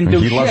of it and didn't do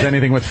shit. He loves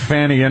anything with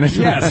Fannie in it.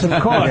 Yes,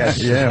 of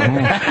course.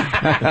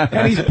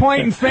 And he's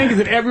pointing fingers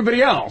at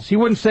everybody else. He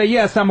wouldn't say,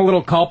 yes, I'm a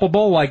little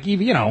culpable, like,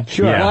 you know.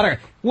 Sure. A lot of,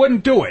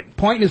 wouldn't do it.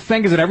 Pointing his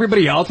fingers at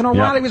everybody else, and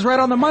O'Reilly was right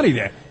on the money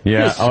there.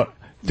 Yeah.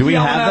 Do we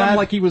yelling have at that? him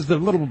like he was the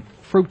little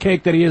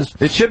fruitcake that he is.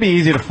 It should be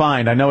easy to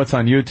find. I know it's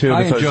on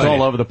YouTube. It's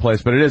all over the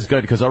place, but it is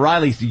good because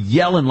O'Reilly's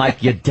yelling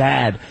like your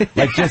dad.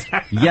 Like just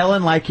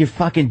yelling like your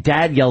fucking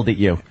dad yelled at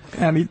you.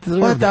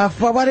 What the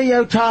fuck? What are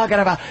you talking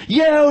about?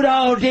 You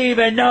don't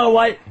even know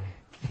what...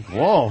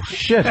 Whoa,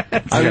 shit.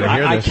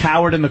 I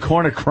cowered in the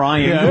corner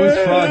crying. Yeah, it was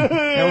fun.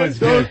 It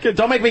was good.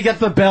 Don't make me get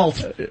the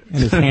belt. And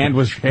his hand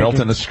was shaking. Belt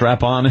and a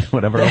strap on,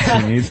 whatever else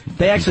he needs.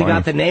 They actually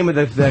got the name of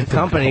the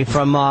company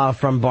from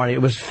Barney.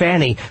 It was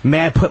Fanny.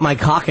 May I put my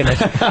cock in it?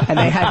 And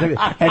they had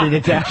to edit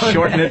it down.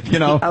 Shorten it, you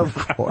know. Of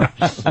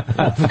course.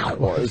 Of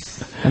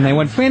course. And they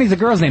went, Fanny's a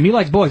girl's name. He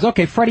likes boys.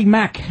 Okay, Freddie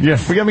Mac. Yeah,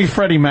 forget me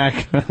Freddie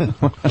Mac.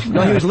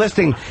 No, he was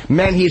listing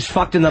men he's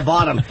fucked in the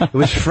bottom. It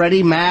was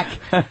Freddie Mac,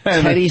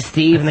 Teddy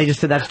Steve, and they just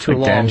said that's too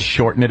long. Again,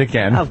 shorten it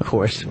again. Of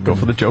course. Go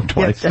for the joke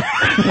twice.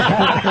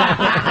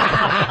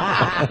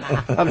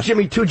 I'm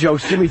Jimmy Two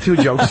Jokes. Shorten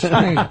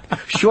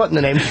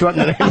the name.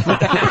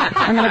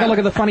 I'm going to go look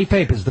at the funny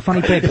papers. The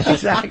funny papers.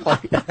 Exactly.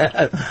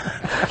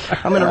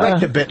 I'm going to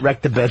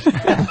wreck the bit.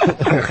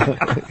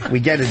 We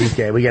get it, this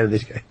guy.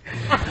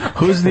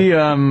 Who's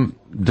the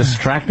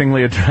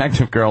distractingly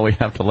attractive girl we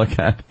have to look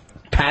at?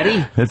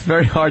 Patty? It's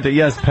very hard to...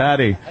 Yes,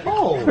 Patty.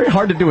 Oh. Very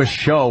hard to do a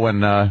show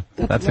when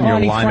that's in your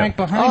line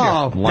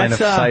of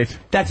sight.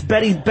 That's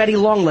Betty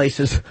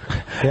Longlaces.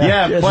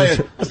 Yeah, play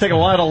it. Let's take a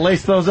while to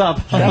lace those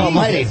up.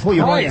 Almighty.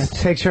 It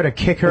takes her to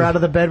kick her out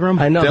of the bedroom.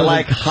 I know. They're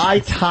like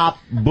high-top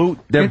boot...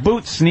 They're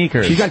boot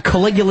sneakers. She's got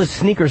Caligula's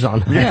sneakers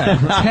on. Yeah,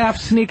 it's half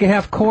sneaker,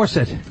 half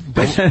corset.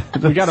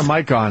 We got a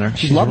mic on her.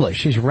 She's lovely.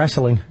 She's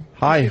wrestling.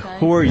 Hi,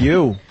 who are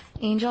you?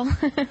 Angel.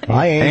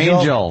 Hi,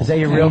 Angel. Is that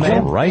your real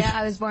name? Right? Yeah,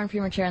 I was born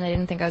premature and they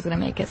didn't think I was going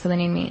to make it, so they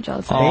named me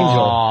Angel. So.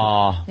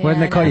 Aww. Yeah, Why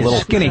didn't they call you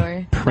skinny?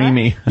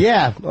 Preemie.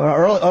 Yeah.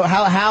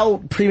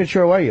 How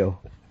premature were you?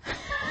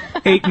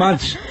 8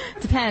 months.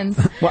 Depends.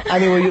 Well, I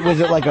mean, was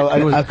it like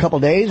a couple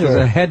days? Or? There's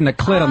a head and a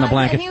clit on the I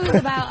blanket. think it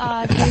was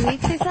about 3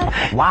 weeks, they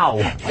said. Wow.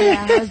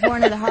 Yeah, I was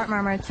born with a heart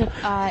murmur. It took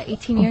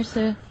 18 years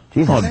to...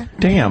 Oh,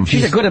 damn.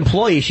 She's a good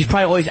employee. She's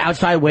probably always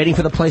outside waiting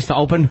for the place to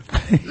open.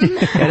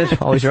 Get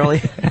it? Always early.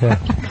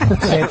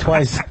 Say it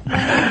twice.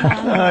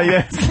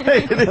 Yes.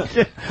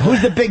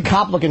 Who's the big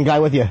cop-looking guy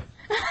with you?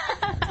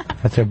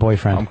 That's her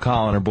boyfriend. I'm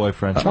Colin, her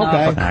boyfriend. Okay.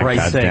 God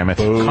damn it.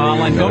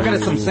 Colin, go get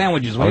us some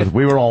sandwiches, will you?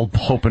 We were all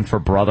hoping for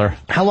brother.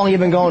 How long you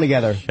been going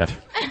together? Shit.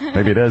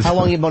 Maybe it is. How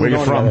long you been Where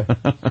going you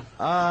together?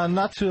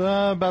 Not too,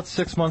 about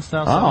 6 months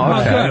now. Oh,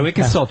 okay. Good. We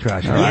can still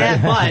trash her.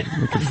 Yeah, but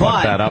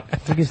Fuck that up.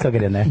 We can still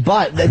get in there.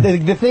 But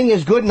the thing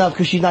is good enough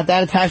because she's not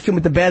that attached to him.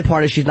 But the bad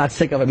part is she's not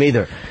sick of him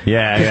either.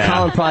 Yeah, Because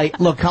Colin probably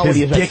Colin his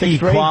is like dicky 6th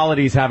grade?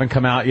 qualities haven't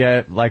come out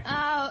yet. Like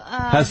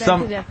has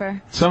some of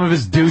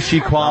his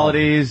douchey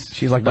qualities.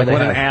 She's like what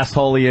an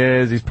asshole he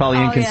is. He's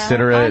probably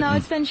inconsiderate. Yeah. Oh, no,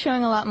 it's been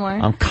showing a lot more.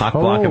 I'm cock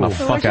blocking the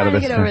fuck out of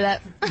this. So we're trying to get over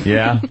that.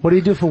 Yeah. What do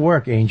you do for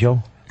work,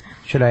 Angel?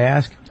 Should I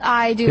ask?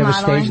 I do you have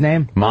modeling. a stage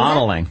name?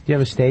 Modeling. Do you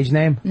have a stage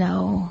name?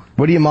 No.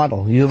 What do you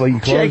model? You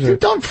clothes? Jake,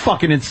 don't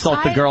fucking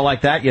insult the girl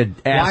like that, you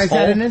asshole. Why is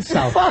that an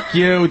insult? Fuck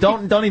you.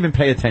 Don't even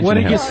pay attention What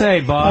to did him. you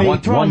say, Bob?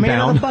 One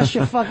down. Bust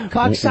your fucking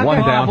cocksucker.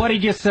 One down. What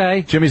did you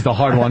say? Jimmy's the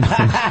hard one.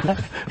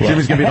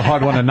 Jimmy's gonna be the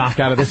hard one to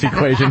knock out of this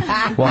equation.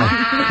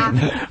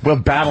 We're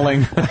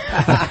battling.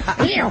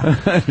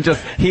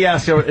 He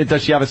asked her,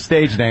 does she have a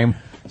stage name?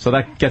 So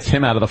that gets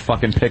him out of the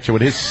fucking picture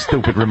with his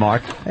stupid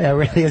remark. Yeah,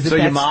 really. So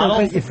you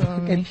model?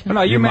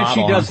 No, you meant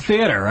she does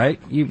theater, right?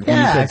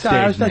 Yeah, I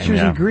thought she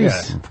was in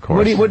Greece. Yeah, of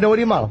course. What do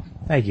you model?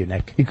 Thank you,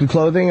 Nick. You do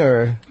clothing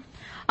or?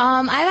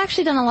 I've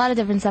actually done a lot of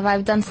different stuff.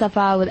 I've done stuff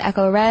with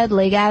Echo Red,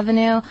 Lake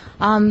Avenue.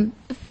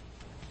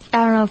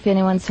 I don't know if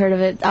anyone's heard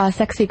of it.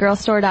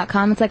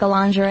 Sexygirlstore.com. It's like a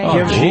lingerie.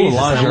 Oh, Jesus,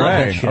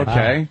 lingerie. Okay.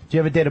 Okay. Do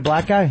you ever date a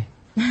black guy?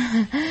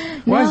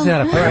 Why is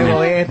that a All right,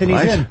 well, Anthony's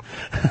Right. in.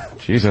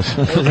 Jesus.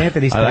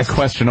 Anthony's That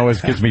question always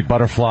gives me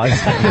butterflies.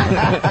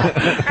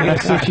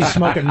 Let's see if she's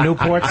smoking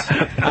Newports.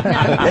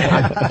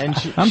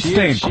 And I'm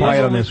staying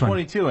quiet on this one.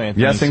 22,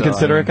 Anthony. Yes,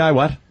 inconsiderate guy.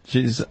 What?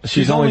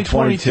 She's only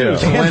 22.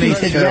 Anthony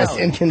said yes,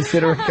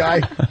 inconsiderate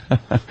guy.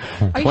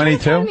 Are you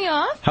 22? turn me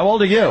off? How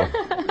old are you?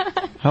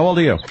 How old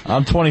are you?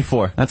 I'm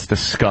 24. That's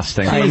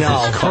disgusting. I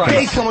know.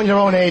 Date someone your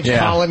own age, Yeah.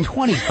 Colin.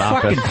 20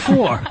 Stop fucking it.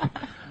 4.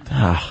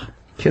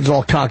 Kids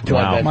all cocked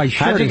Wow. up. My How'd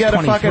shirt you is get a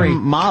 23. fucking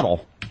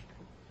model?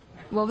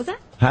 What was that?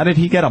 How did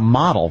he get a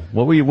model?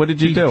 What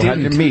did you do? How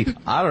did you meet?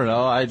 I don't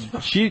know.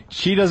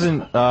 She doesn't.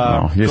 You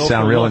go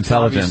sound for real looks,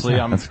 intelligent. obviously.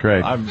 That's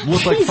great. I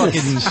look like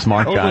fucking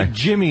Smart guy. like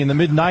Jimmy in the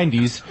mid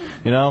 '90s.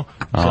 You know.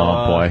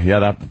 Oh boy, yeah,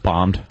 that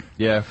bombed.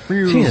 Yeah.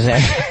 Jesus.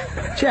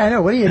 Gee, I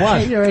know. What are you?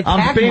 You're I'm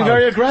attack being mode.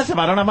 very aggressive.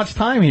 I don't have much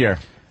time here.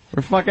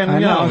 We're fucking, I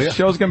you know, know. the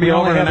show's gonna be We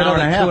over only in an have hour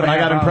and a another half, 2 and I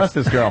and a gotta half impress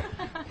this girl.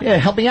 Yeah,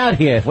 help me out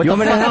here. What You the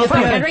want me to fuck? help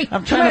you, Henry?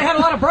 I'm You trying might to- have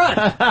a lot of broad.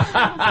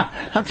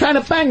 I'm trying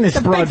to bang this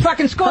It's a broad. big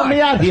fucking score. Help me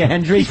out here,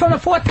 Hendry. He's from the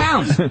 4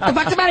 towns. The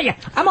fuck's the matter with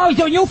you? I'm always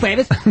doing you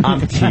favors.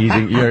 I'm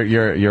teasing.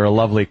 You're a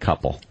lovely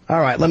couple.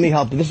 All right, let me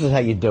help you. This is how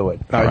you do it.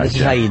 All right, this is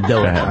Jeff. how you do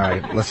Go it. ahead. All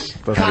right, let's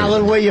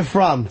Colin, where you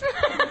from?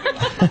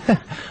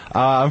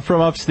 I'm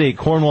from upstate,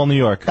 Cornwall, New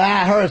York.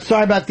 Ah, heard.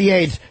 Sorry about the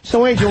age.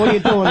 So, Angel, what are you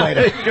doing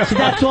later? So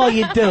that's all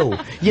you do.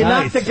 You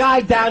knock the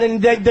guy down,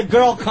 and then the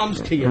girl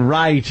comes to you.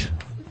 Right.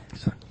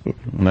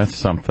 That's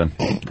something.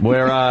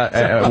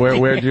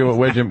 Where'd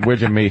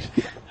you meet?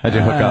 How'd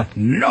you hook up?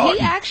 He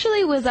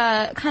actually was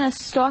kind of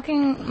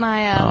stalking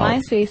my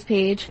MySpace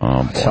page.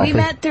 Oh boy. We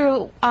met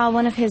through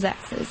one of his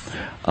exes.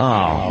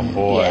 Oh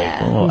boy. Yeah.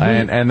 Oh,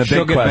 and the She'll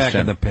big get back question: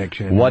 in the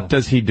picture. what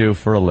does he do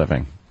for a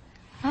living?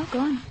 Oh, go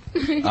on.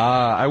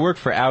 I work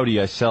for Audi.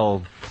 I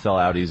sell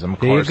Audis. I'm a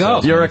There car you go.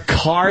 salesman. You're a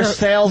car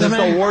salesman. This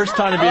is the worst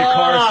time to be a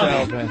car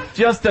salesman.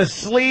 Just a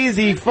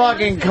sleazy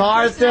fucking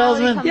car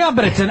salesman. Yeah,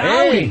 but it's an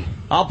Audi.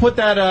 I'll put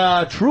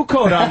that True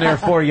Coat on there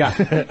for you.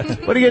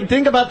 What do you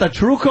think about the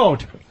True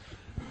Coat?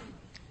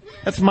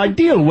 That's my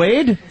deal,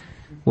 Wade.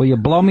 Will you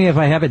blow me if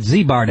I have it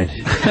Z-barred?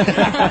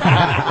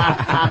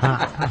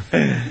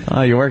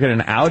 Oh, you work at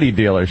an Audi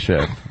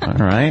dealership. All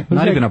right.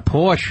 Not even a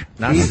Porsche.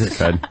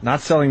 Not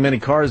selling many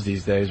cars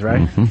these days,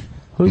 right? Mm-hmm.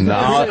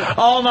 No.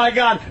 Oh my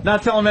God!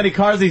 Not selling many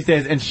cars these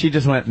days, and she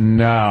just went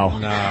no.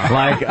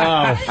 Like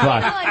oh fuck.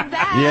 Like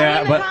that. Yeah,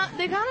 I mean, but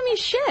the economy's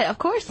shit. Of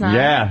course not.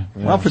 yeah.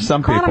 Well, for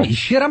some people, Economy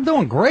shit, I'm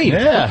doing great.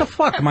 Yeah. What the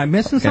fuck? Am I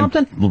missing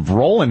something? and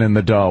rolling in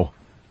the dough.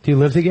 Do you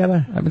live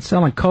together? I've been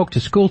selling coke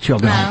to school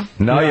children.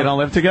 No. No, you don't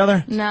live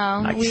together.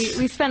 No. Nice.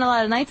 We spent a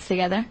lot of nights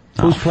together.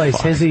 Whose place?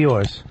 His or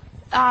yours?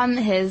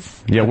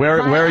 His. Yeah, where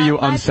are you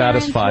my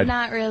unsatisfied? parents would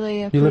not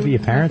really You live with your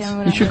parents?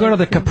 You should go to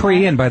the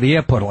Capri Inn by the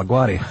airport,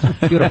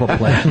 LaGuardia. Beautiful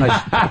place.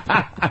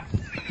 Nice.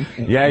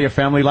 Yeah, your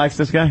family likes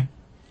this guy.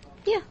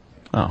 Yeah.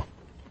 Oh, all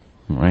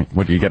right.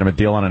 What do you get him a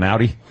deal on an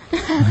Audi?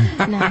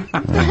 No.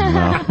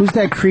 Who's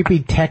that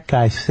creepy tech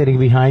guy sitting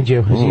behind you?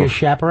 Is he your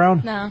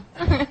chaperone? No.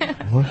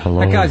 Hello.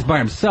 That guy's by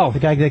himself. The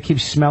guy that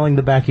keeps smelling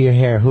the back of your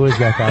hair. Who is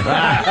that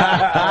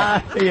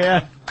guy?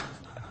 Yeah.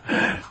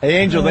 Hey,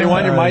 Angel, they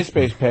want your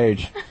MySpace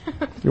page.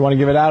 You want to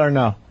give it out or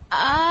no?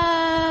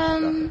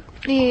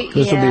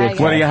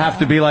 What do you have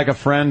to be like a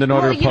friend in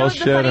order to post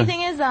the shit? funny or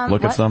thing is,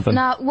 look at something.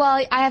 No,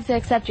 well, I have to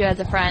accept you as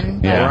a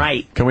friend. Yeah.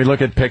 Right. Can we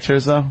look at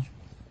pictures though?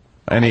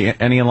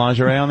 Any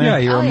lingerie on there? Yeah,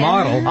 you're a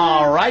model.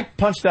 All right,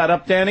 punch that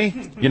up,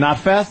 Danny. You're not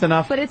fast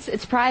enough. But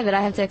it's private.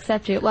 I have to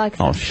accept you. Well,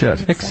 Oh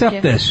shit. Accept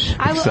you. this.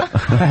 I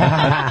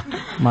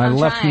will. My I'm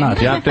left trying.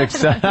 nut. You have to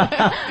accept.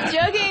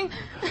 Joking.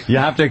 You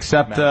have to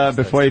accept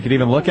before you can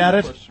even look at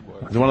it.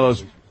 It's one of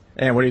those.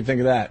 And what do you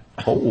think of that?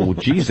 Oh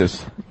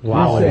Jesus!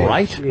 Wow.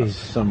 Right.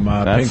 Some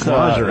That's pink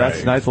lingerie.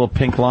 That's nice little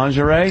pink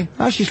lingerie.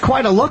 Oh, she's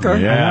quite a looker.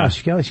 Yeah.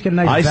 She's got a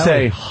nice I belly.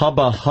 say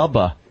hubba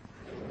hubba.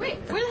 Wait,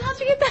 where the hell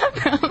did you get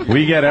that from?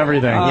 We get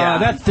everything.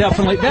 That's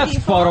definitely, that's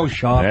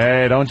Photoshop.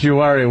 Hey, don't you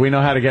worry. We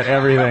know how to get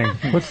everything.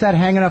 What's that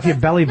hanging off your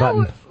belly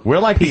button? We're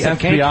like the Piece of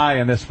cake. FBI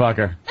in this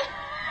fucker.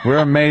 We're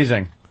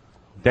amazing.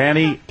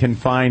 Danny can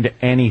find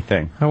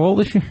anything. How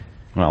old is she?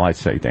 Well, I'd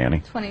say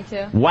Danny.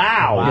 22.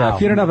 Wow. Yeah,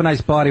 if you don't have a nice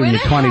body when you're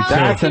 22.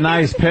 That's a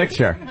nice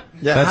picture.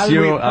 Yeah, That's how do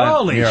you. we-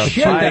 Holy you're a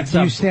shit, fine- that's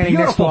you a standing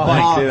next to beautiful a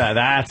body. I see that.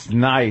 That's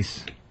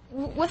nice.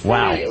 What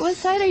Wow.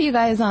 site are you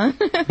guys on?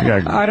 You got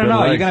I don't good know.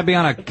 You're legs. going to be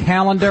on a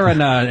calendar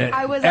and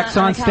I was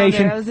Exxon on a calendar.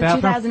 station? I was a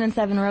bathroom?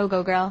 2007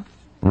 Rogo girl.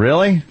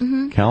 Really?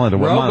 Mm-hmm. Calendar.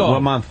 What month? Rogo.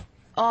 What month?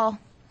 All.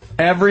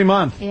 Every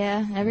month.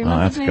 Yeah, every Oh,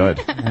 month. that's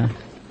with me. good.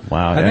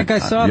 Wow. I think I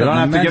saw You that don't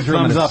in the have to give men's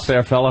room thumbs and up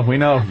there, fella. We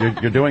know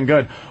you're doing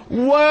good.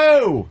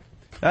 Whoa!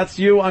 That's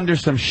you under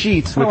some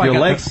sheets with I your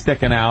got legs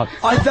sticking out.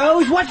 Are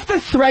those, what's the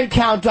thread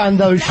count on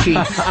those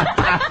sheets?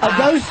 Are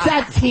those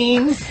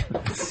Satines?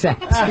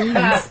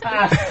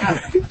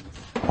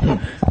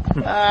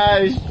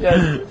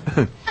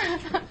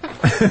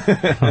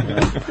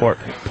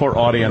 Poor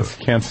audience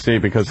can't see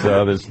because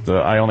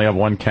I only have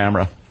one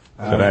camera.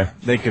 today.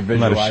 They could Isn't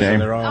that a visualize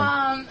shame?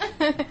 on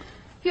their own.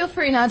 Feel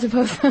free not to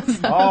post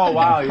those up. Oh,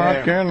 wow,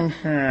 yeah.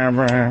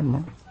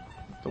 Fucking...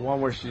 The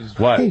one where she's...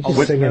 What? He's just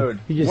Which- singing.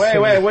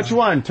 Wait, which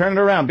one? Turn it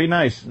around. Be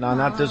nice. No,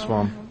 not this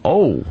one.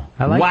 Oh.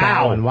 I like that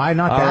wow. one. Why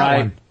not All that right.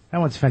 one? That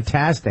one's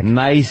fantastic.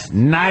 Nice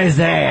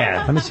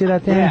ass. Let me see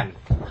that thing.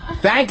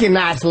 Thank you,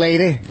 nice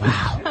lady.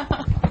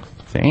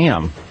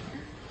 Damn.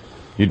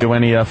 You do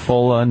any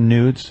full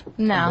nudes?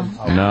 No.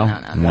 No.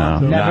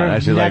 Never?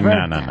 Actually, like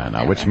Never?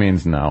 no. Which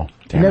means no.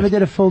 You never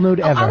did a full nude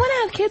ever. I want to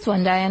have kids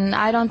one day, and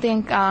I don't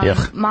think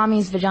Yuck.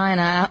 mommy's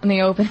vagina out in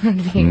the open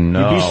would be...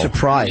 No. You'd be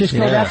surprised. Just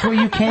know that's where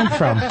you came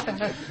from.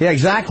 Yeah,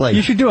 exactly.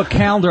 You should do a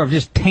calendar of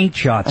just taint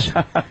shots.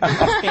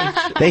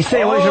 They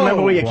say always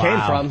remember where you wow. came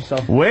from.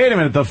 So Wait a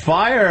minute. The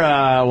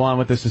fire one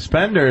with the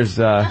suspenders.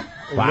 Wow.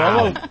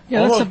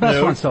 Yeah, that's the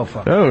best one so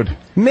far. Dude.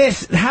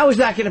 Miss, how is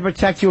that going to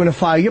protect you in a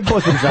fire? Your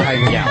bosoms are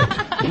hanging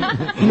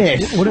out.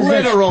 Miss, What is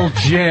literal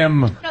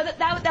Jim? No,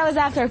 that was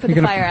after I put You're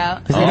the gonna- fire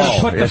out. Is they gonna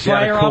put the yes, you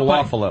gotta fire cool out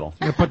off a little.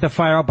 You're gonna put the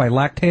fire out by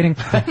lactating?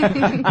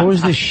 What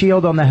was the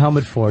shield on the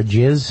helmet for?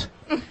 Jizz?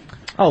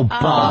 Oh,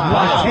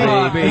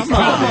 Bob.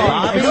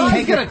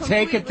 He's gonna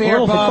take it there,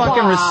 Bob.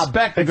 Fucking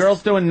respect. The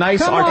girl's doing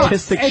nice Come on.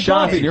 artistic Hey,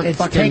 shots. Bob, And you're it's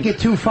fucking... Take It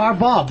Too Far,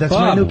 Bob. That's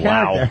my Bob. new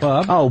Wow. character.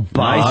 Bob? Oh,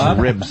 Bob. Nice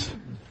ribs.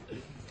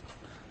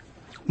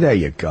 There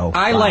you go.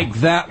 I like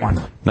that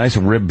one. Nice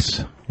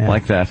ribs.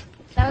 Like that.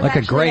 That was Like a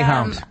actually,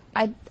 greyhound.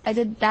 I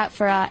did that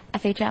for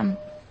FHM.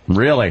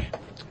 Really?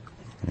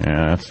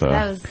 Yeah, that's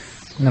That was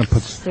I'm gonna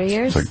put 3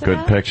 years a good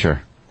ago.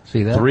 picture.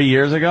 see that. 3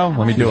 years ago?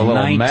 Let me do a little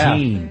 19.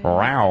 math.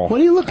 Wow. What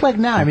do you look like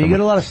now? I mean, you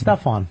got a lot of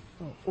stuff on.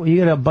 Well,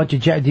 you got a bunch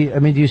of...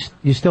 Do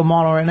you still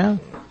model right now?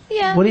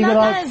 Yeah, What do you not,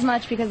 got on- not as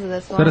much because of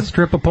this Is one. that a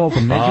stripper pole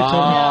from midgets?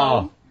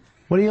 Oh.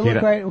 What do you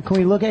look right? Can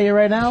we look at you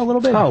right now a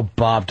little bit? Oh,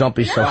 Bob, don't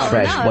be so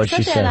fresh. No, What she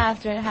especially said.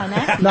 after how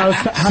nasty. No, I was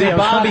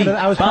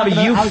See, Bobby,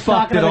 you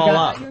fucked it all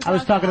up. I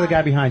was talking to the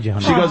guy behind you,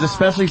 honey. She goes,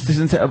 especially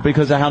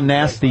because of how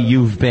nasty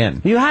you've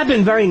been. You have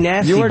been very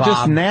nasty, You were Bob.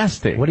 just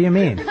nasty. What do you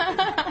mean?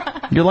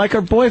 You're like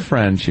her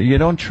boyfriend. You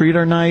don't treat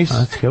her nice.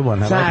 That's a good one.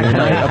 I like Exactly.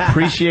 You're that. not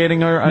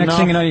appreciating her Next enough.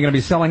 thing you know, you're gonna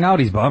be selling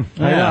Audis, Bob.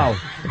 I know.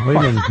 What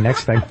do you mean,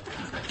 next thing?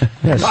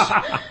 Yes.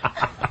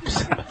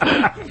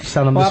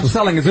 Selling Bob's this.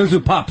 selling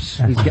Isuzu pups.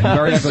 He's getting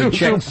very ugly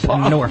chicks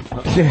in Newark.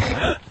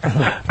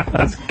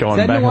 That's going Is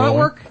that back new a little.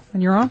 artwork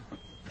on your arm?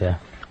 Yeah.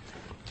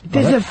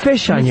 There's a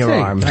fish on your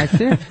arm. I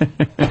see.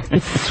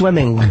 It's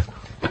swimming.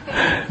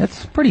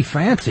 That's pretty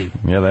fancy.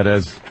 Yeah, that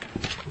is.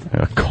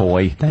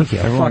 Coy. Thank you.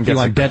 Everyone Fuck, you gets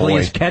like a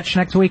Deadliest coy. Catch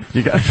next week?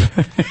 You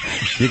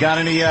got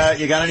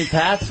any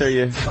pats? Or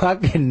you?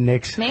 Fucking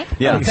Nix. Me?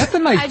 Yeah. That's a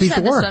nice I just piece have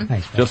of this work. one.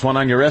 Nice. Just one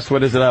on your wrist.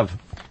 What is it of?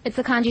 It's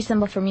a kanji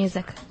symbol for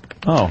music.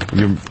 Oh,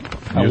 you A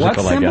what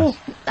musical, I symbol?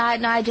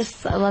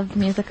 guess. No, I love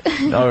music.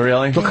 Oh,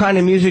 really? What kind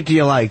of music do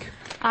you like?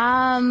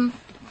 Primarily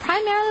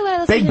what I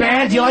listen Big to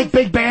band? Do you like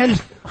big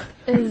band?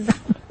 is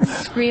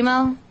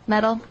screamo,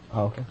 metal.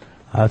 Oh, okay.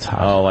 That's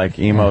hot. Oh, like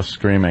emo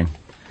screaming.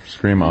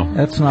 Screamo.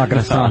 That's not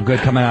going to sound good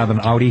coming out of an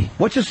Audi.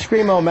 What's a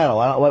screamo metal?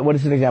 What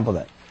is an example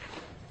of that?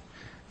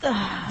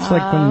 It's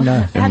like when...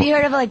 Have you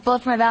heard of like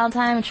Bullet for My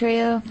Valentine,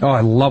 Trio? oh,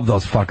 I love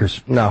those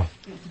fuckers. No.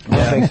 I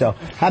don't think so.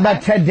 How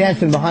about Ted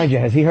Danson behind you?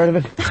 Has he heard of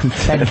it?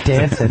 Ted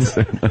Danson.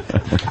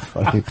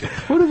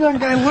 Who does that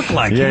guy look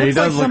like? Yeah, he looks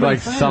does look somebody like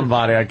famous.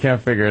 somebody. I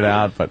can't figure it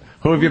out. But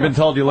who have you been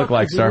told you look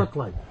like, sir?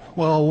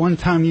 Well, one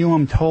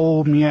time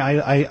told me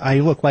I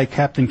look like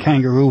Captain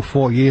Kangaroo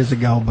 4 years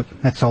ago, but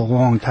that's a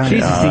long time ago.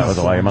 That was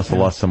why you must have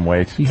lost some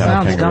weight. He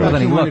sounds dumber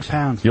than he 200 looks.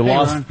 pounds. You Hey,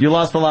 lost. Ron, You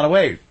lost a lot of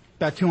weight.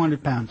 about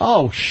 200 pounds.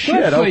 Oh shit!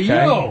 Good for Okay.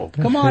 you.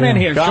 Come on in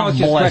here. Show God us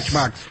your bless. stretch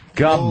marks.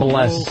 God Oh,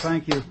 bless.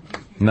 thank you.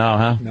 No,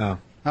 huh? No.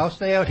 I'll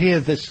stay out here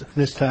this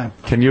time.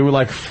 Can you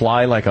like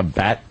fly like a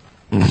bat?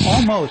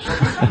 Almost.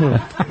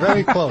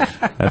 Very close.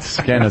 That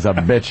skin is a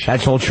bitch.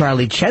 That's old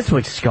Charlie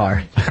Cheswick's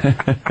scar.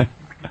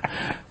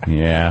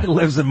 Yeah. He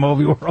lives in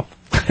Movie World.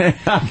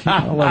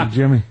 I love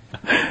Jimmy.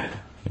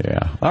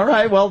 Yeah. All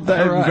right. Well,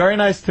 very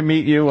nice to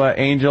meet you,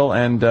 Angel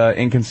and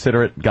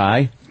inconsiderate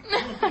guy.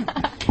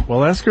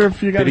 Well, ask her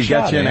if you got Did a he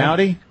shot, get you an man.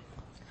 Audi?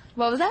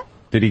 What was that?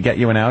 Did he get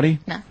you an Audi?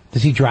 No.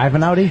 Does he drive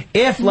an Audi?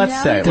 If, let's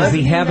No. say, Does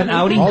he have an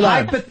Audi? Hold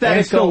on.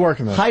 He's still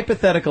working on it.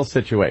 Hypothetical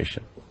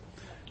situation.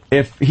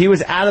 If he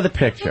was out of the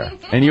picture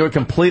and you were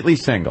completely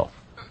single,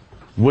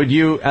 would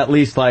you at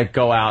least like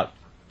go out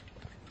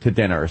to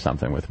dinner or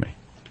something with me?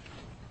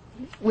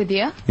 With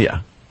you?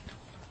 Yeah.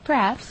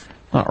 Perhaps.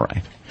 All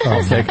right.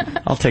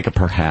 I'll take a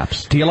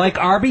perhaps. Do you like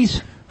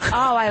Arby's?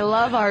 Oh, I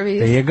love Arby's.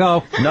 There you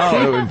go.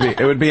 No,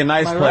 it would be a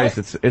nice place.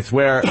 right? It's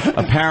where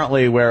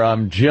apparently where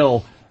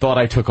Jill thought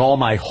I took all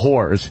my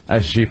whores,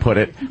 as she put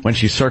it, when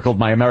she circled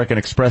my American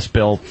Express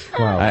bill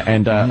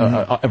and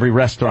every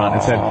restaurant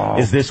and said,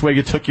 "Is this where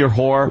you took your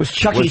whore?" It was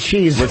Chuck E.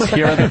 Cheese. Was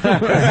here?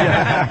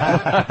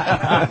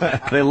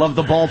 They love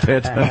the ball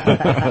pit.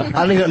 I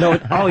don't even know.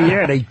 Oh,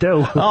 yeah, they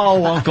do.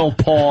 Oh, Uncle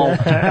Paul.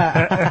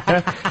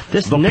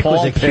 This The Nick was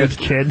Paul a cute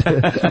pit. kid.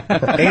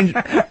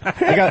 Angel,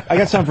 I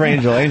got something for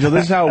Angel. Angel,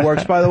 this is how it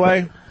works, by the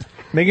way.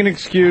 Make an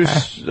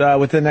excuse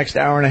within the next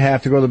hour and a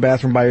half to go to the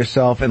bathroom by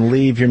yourself and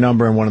leave your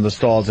number in one of the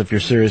stalls if you're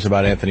serious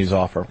about Anthony's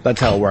offer. That's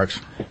how it works.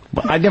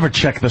 I never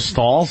check the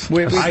stalls.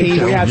 We do.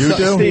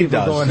 Steve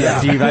does. Yeah.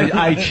 Steve,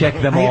 I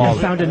check them all. I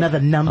haven't found another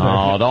number.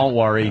 Oh, don't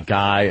worry,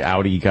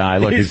 Audi guy.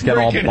 Look, he's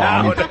getting all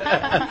bummed.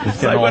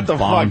 He's getting all what the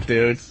bummed. fuck,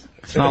 dude?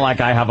 It's not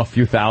like I have a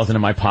few thousand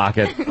in my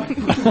pocket.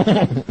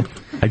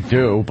 I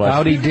do, but...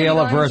 Audi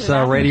dealer versus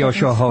radio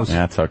show host.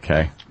 That's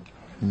okay.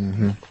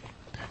 Mm-hmm.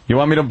 You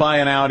want me to buy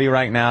an Audi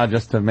right now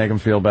just to make him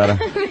feel better?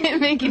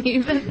 Make it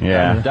even.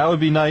 Yeah. That would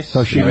be nice.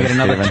 So she can get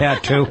another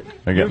tattoo.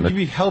 You'd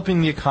be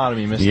helping the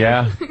economy, mister.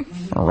 Yeah.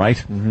 All right.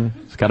 Mm-hmm.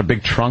 It's got a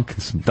big trunk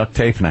and some duct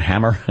tape and a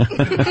hammer.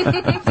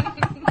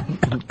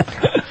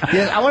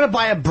 Yeah, I want to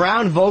buy a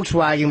brown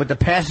Volkswagen with the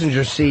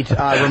passenger seat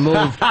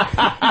removed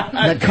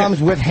that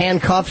comes with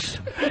handcuffs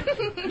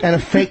and a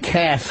fake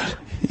cast.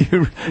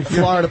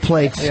 Florida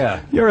plates. Yeah.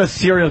 You're a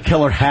serial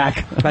killer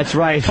hack. That's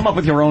right. Come up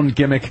with your own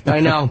gimmick. I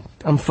know.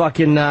 I'm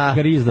fucking...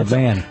 Gotta use the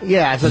van.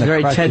 Yeah, it's a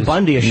very Ted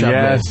Bundy-ish.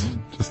 Yes,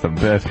 just a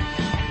bit.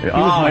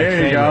 Oh,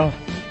 here you go.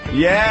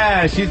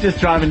 Yeah, she's just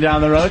driving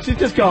down the road. She's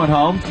just going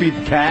home, feed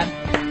the cat,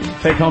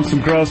 take home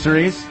some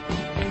groceries.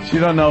 She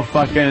don't know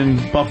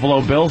fucking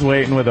Buffalo Bill's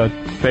waiting with a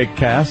fake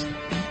cast.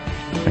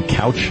 A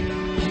couch.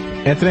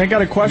 Anthony, I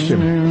got a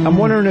question. I'm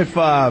wondering if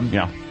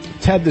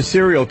Ted the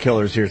serial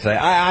killer's here today.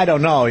 I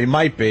don't know. He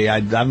might be.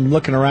 I'm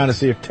looking around to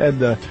see if Ted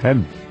the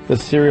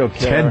serial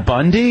killer. Ted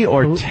Bundy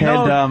or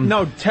Ted...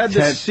 No, Ted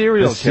the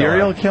serial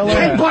killer.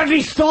 Ted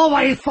Bundy stole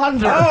my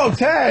thunder. Oh,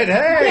 Ted,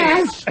 hey.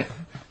 Yes.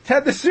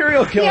 Ted the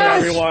serial killer,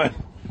 everyone.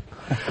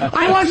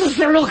 I was a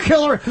serial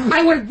killer.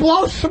 I would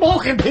blow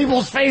smoke in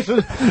people's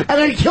faces and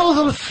then kill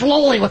them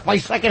slowly with my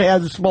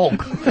secondhand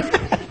smoke.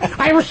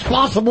 I'm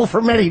responsible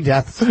for many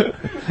deaths. What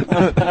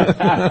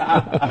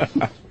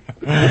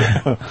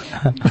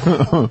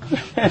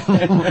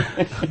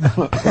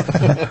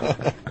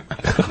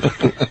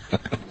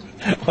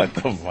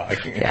the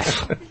fuck?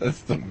 Yes. That's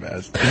the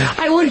best.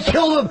 I would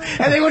kill them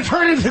and they would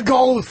turn into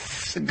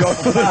ghosts.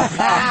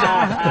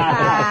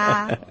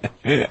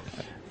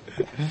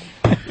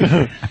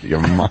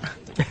 Your mom.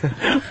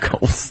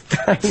 Ghost.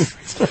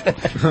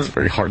 It's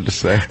very hard to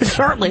say. It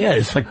certainly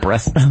is. It's like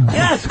breasts.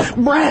 Yes,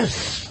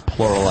 breasts.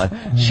 Plural.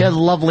 She has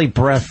lovely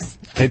breasts.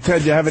 Hey,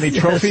 Ted, do you have any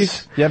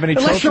trophies? You have any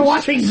Unless trophies? you're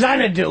watching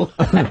Xanadu.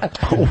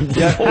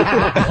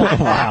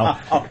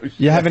 Wow.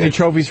 You have any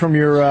trophies from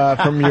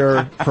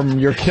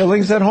your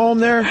killings at home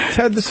there,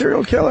 Ted the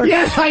serial killer?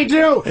 Yes, I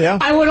do. Yeah?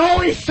 I would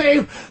always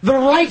save the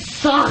right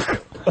sock.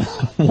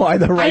 Why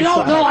the right sock?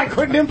 I don't know. I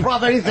couldn't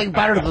improv anything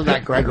better than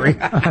that, Gregory.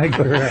 I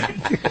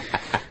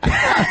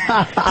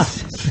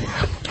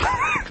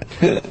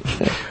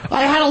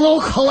had a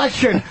little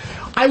collection.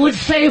 I would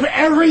save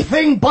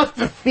everything but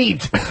the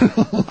feet.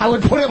 I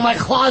would put it in my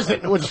closet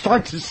and it would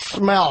start to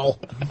smell.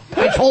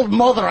 I told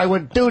Mother I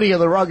would duty in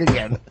the rug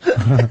again.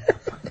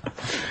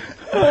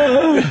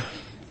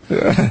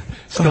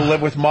 Still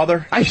live with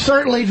Mother? I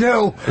certainly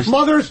do.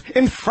 Mother's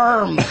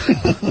infirm.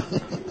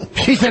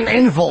 She's an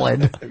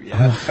invalid.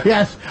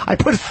 Yes. I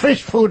put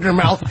fish food in her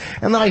mouth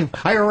and then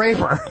I rape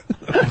her.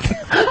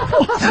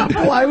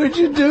 Why would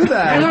you do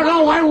that? I don't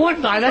know. Why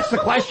wouldn't I? That's the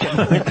question.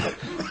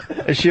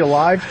 Is she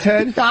alive,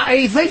 Ted?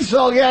 I think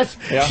so, yes.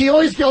 Yeah. She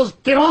always goes,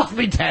 "Get off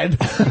me, Ted."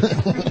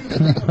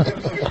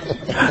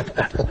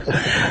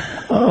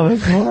 Oh,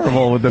 that's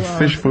horrible with the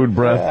fish food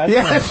breath.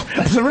 Yes,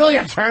 it's really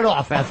a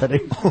turn-off, Anthony.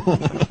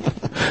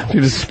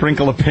 You just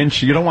sprinkle a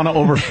pinch. You don't want to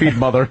overfeed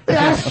Mother.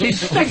 Yes, she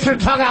sticks her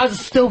tongue out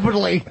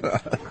stupidly. Fucking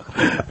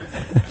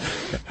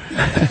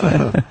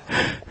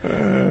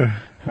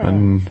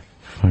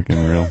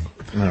real.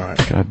 All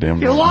right.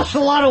 Goddamn. You lost a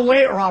lot of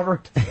weight,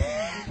 Robert.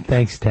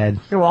 Thanks, Ted.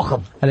 You're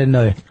welcome. I didn't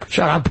know you.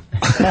 Shut up.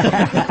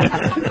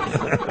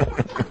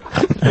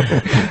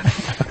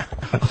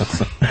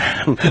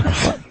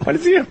 Why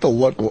does he have to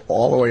look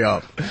all the way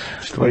up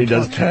when he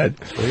does Ted?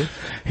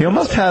 He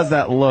almost has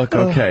that look,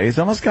 okay. He's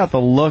almost got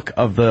the look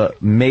of the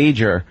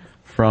Major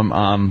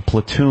from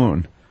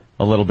Platoon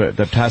a little bit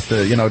that has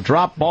to,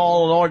 drop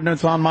ball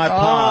ordnance on my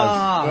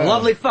paws.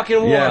 Lovely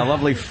fucking war. Yeah,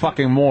 lovely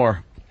fucking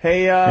war.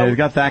 Hey, yeah, he's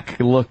got that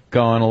look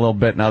going a little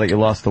bit now that you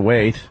lost the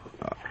weight.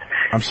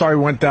 I'm sorry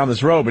we went down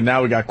this road, but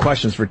now we got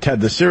questions for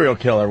Ted the serial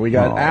killer. We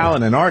got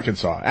Alan in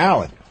Arkansas.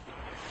 Alan.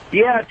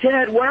 Yeah,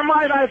 Ted, where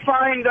might I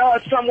find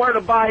somewhere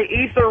to buy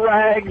ether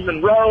rags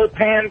and rope,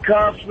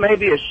 handcuffs,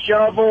 maybe a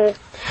shovel?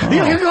 You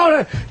can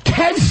go to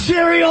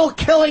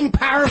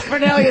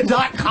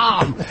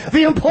TedSerialKillingParaphernalia.com.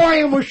 The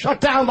Emporium was shut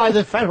down by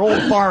the federal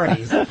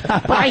authorities.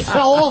 But I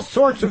sell all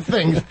sorts of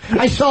things.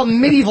 I sell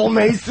medieval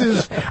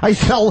maces. I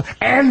sell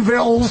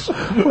anvils.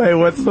 Wait,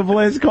 what's the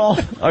place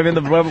called? I mean,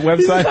 the website?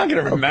 He's not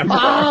going to remember.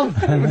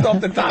 It was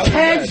off the top of his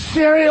head.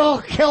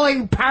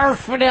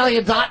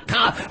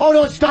 TedSerialKillingParaphernalia.com. Oh,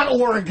 no, it's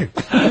 .org.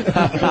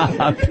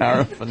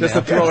 Just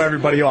to throw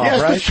everybody off,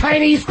 yes, right? the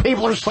Chinese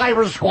people are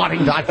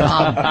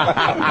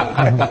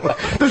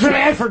cybersquatting.com. There's an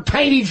ad for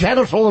tiny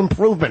genital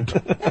improvement.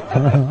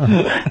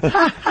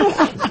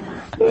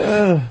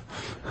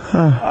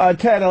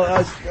 Ted,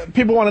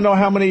 people want to know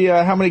how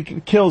many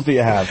kills do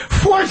you have?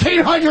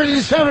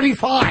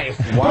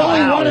 1,475. Wow. But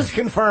only one is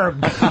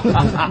confirmed.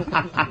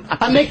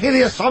 I'm making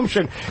the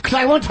assumption because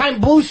I one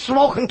time blew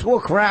smoke into a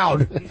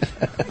crowd.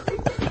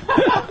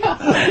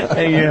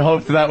 And you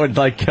hoped that would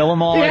kill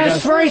them all?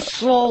 Yes, very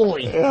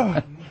slowly.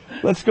 Yeah.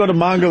 Let's go to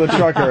Mongo the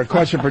Trucker. A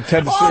question for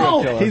Ted the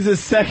serial killer. He's a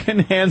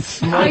second-hand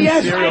smoke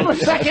yes, serial I'm a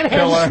second-hand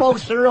killer. smoke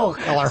serial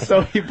killer.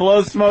 So he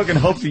blows smoke and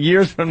hopes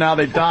years from now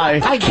they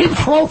die. I keep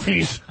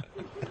trophies.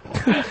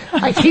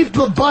 I keep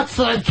the butts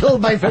that I've killed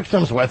my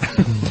victims with,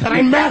 and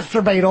I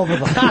masturbate over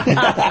them.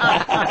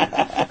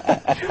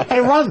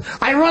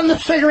 I run the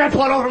cigarette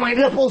butt over my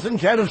nipples and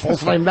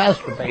genitals, and I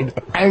masturbate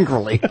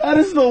angrily. That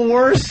is the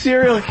worst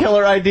serial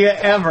killer idea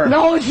ever.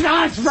 No, it's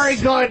not. It's very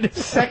good.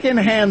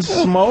 Second-hand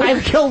smoke?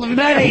 I've killed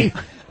many.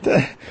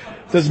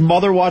 Does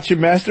Mother watch you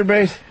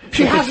masturbate?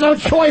 She has no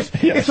choice.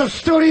 It's a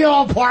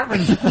studio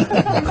apartment. Let's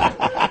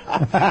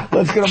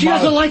go to She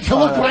doesn't like to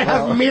look when I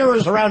have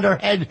mirrors around her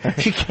head.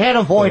 She can't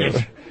avoid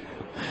it.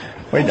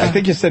 Wait, I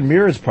think you said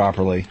mirrors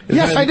properly.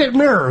 Yes, I did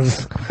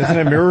mirrors. Isn't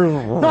it mirrors?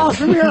 No, it's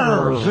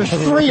mirrors. There's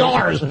 3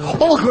 R's.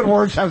 All good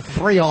words have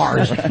 3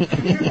 R's.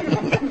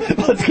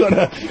 Let's go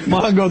to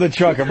Mongo the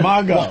Trucker.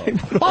 Mongo.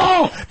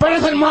 Oh, better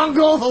than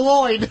Mongo the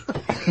Lloyd.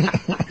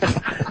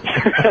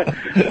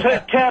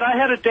 Ted, I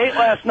had a date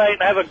last night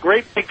and I have a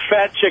great big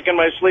fat chick in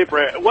my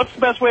sleeper. What's the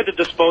best way to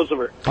dispose of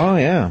her? Oh,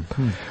 yeah.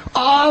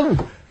 I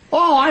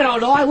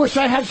don't know. I wish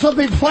I had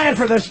something planned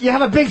for this. You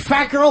have a big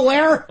fat girl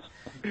where?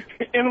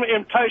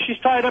 She's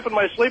tied up in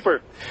my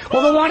sleeper.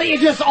 Well, then why don't you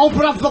just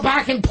open up the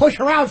back and push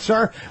her out,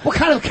 sir? What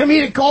kind of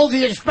comedic gold do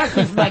you expect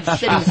from that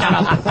shitty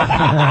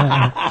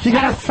setup? You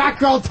got a fat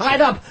girl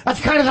tied up. That's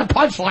kind of the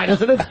punchline,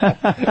 isn't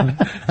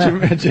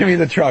it? Jimmy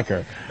the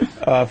Trucker.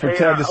 For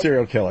Ted the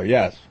serial killer,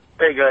 yes.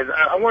 Hey, guys,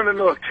 I want to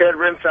know if Ted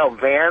rents out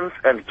vans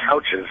and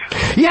couches.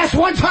 Yes,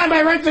 one time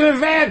I rented a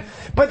van,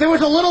 but there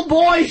was a little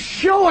boy's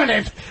shoe in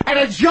it, and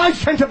a judge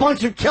sent a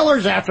bunch of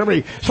killers after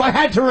me, so I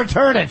had to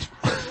return it.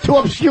 Too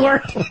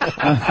obscure.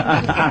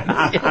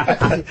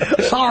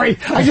 Sorry,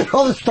 I just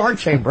called the Star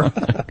Chamber.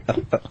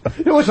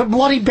 It was a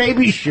bloody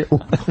baby shoe.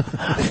 Dude,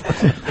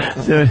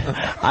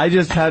 I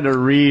just had to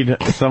read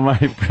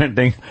somebody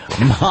printing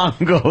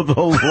Mongo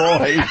the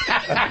Lloyd.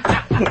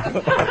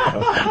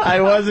 I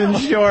wasn't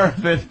sure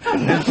of it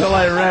until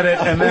I read it,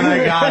 and then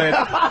I got it.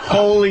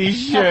 Holy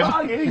shit.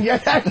 You didn't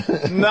get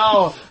that?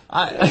 No.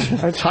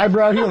 That's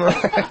highbrow humor.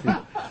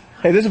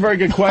 Hey, this is a very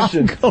good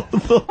question.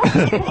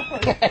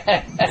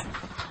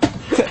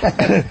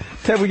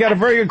 Ted, we got a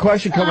very good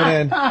question coming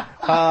in.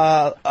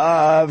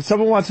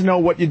 Someone wants to know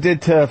what you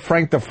did to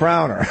Frank the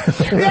Frowner.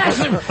 Yes,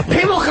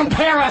 people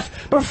compare us,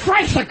 but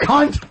Frank's a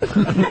cunt.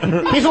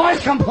 He's always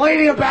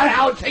complaining about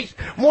how it takes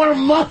more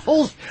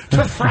muscles to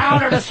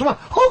Frowner to swallow.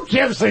 Who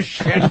gives a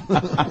shit?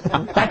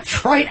 That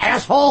trite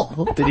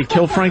asshole. Did you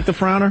kill Frank the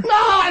Frowner? No,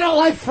 I don't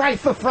like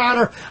Frank the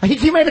Frowner.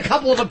 He made a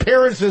couple of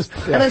appearances,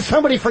 and then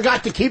somebody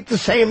forgot to keep the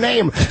same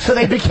name, so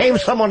they became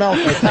someone else.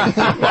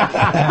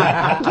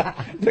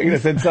 Taking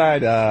us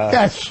inside.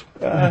 Yes.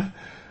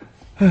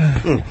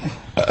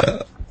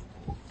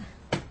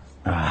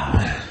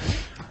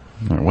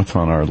 What's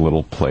on our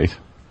little plate?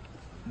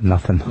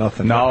 Nothing. No,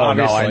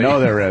 I know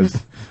there is.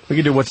 We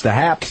can do what's the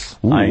haps.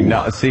 Ooh. I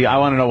know. See, I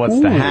want to know what's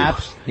the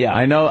haps. Yeah.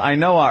 I know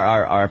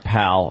our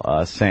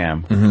pal,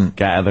 Sam,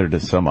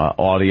 gathered some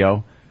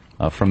audio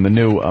from the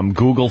new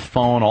Google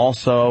phone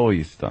also.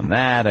 He's done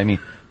that. I mean,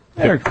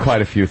 there are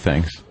quite a few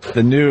things.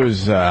 The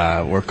news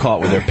were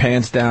caught with their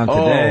pants down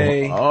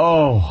today.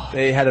 Oh.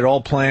 They had it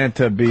all planned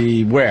to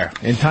be where?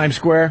 In Times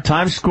Square?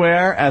 Times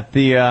Square at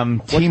the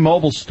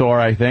T-Mobile store,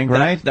 I think,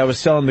 right? That was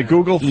selling the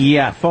Google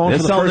phone for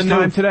the first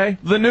time today?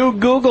 The new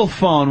Google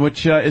phone,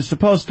 which is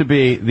supposed to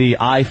be the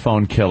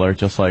iPhone killer,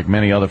 just like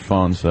many other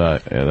phones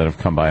that have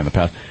come by in the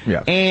past.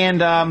 Yeah.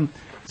 And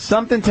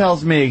something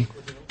tells me,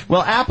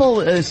 well,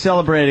 Apple is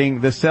celebrating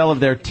the sale of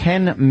their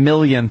 10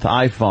 millionth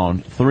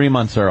iPhone 3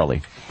 months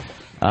early.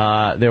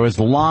 There was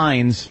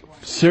lines.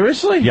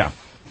 Seriously? Yeah.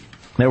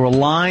 There were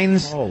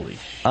lines. Holy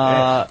shit.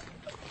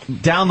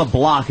 Down the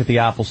block at the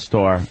Apple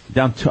store,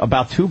 down to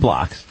about 2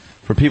 blocks,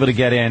 for people to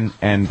get in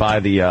and buy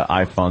the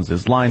iPhones.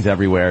 There's lines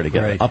everywhere to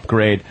get an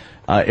upgrade.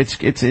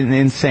 It's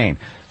insane.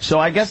 So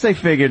I guess they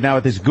figured now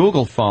with this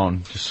Google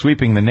phone just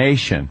sweeping the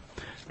nation,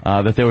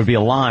 that there would be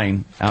a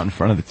line out in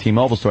front of the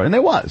T-Mobile store. And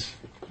there was.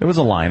 There was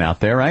a line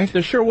out there, right?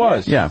 There sure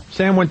was. Yeah.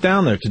 Sam went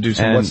down there to do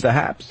some what's the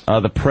haps.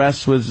 The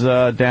press was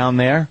down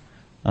there.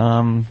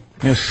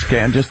 Just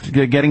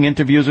getting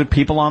interviews with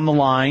people on the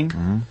line.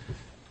 Mm-hmm.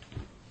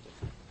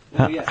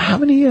 How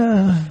many?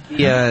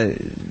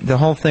 The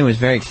whole thing was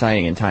very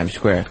exciting in Times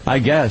Square. I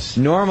guess.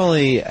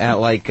 Normally at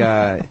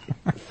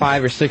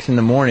 5 or 6 in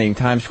the morning,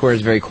 Times Square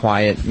is very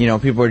quiet. You know,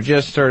 people are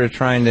just sort of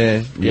trying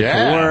to get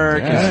to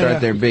work and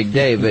start their big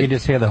day. But you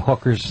just hear the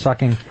hookers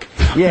sucking.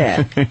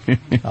 Yeah.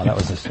 Oh, that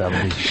was the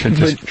 70s.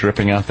 Just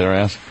dripping out their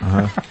ass.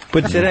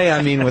 But today,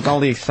 I mean, with all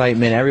the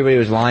excitement, everybody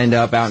was lined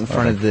up out in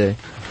front of the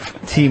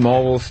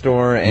T-Mobile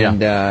store,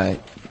 and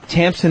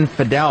Tamsin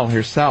Fadal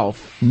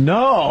herself.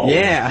 No.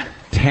 Yeah.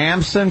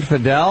 Tamsin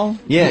Fidel?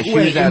 Yeah, she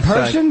was in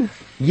outside. person?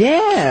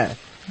 Yeah.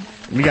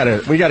 We got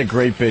a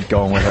great bit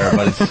going with her,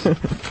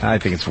 but I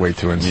think it's way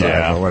too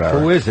inside or whatever.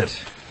 Who is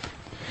it?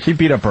 She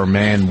beat up her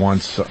man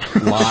once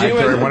live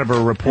during one of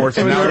her reports.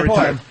 And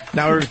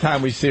now every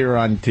time we see her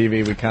on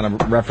TV, we kind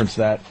of reference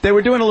that. They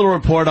were doing a little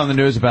report on the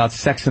news about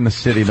Sex and the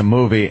City, the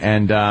movie,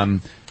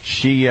 and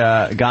she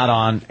got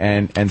on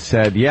and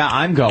said, "Yeah,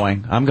 I'm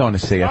going to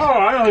see it." Oh,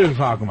 I know what you're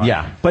talking about.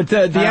 Yeah, but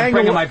the angle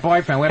bringing my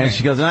boyfriend with me. and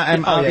she goes,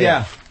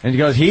 yeah. And she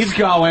goes, he's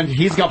going,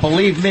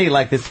 believe me,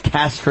 like this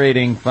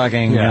castrating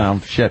fucking,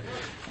 shit.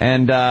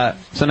 And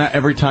so now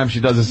every time she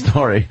does a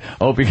story,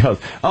 Opie goes,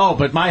 "Oh,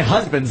 but my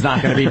husband's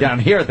not going to be down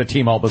here at the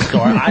T-Mobile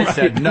store." I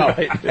said no.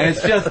 And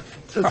it's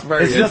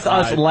just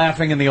us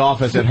laughing in the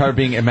office at her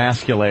being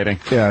emasculating.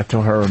 Yeah,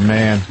 to her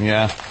man.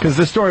 Yeah. Because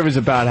the story was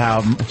about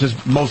how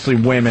just mostly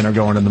women are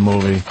going to the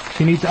movie.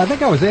 I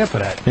think I was there for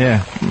that.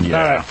 Yeah. All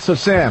right, so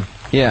Sam.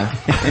 Yeah.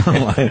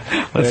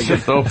 Let's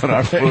just open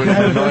our food and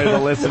annoy the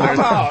listeners.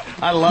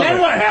 I love Then it.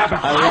 what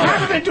happened? I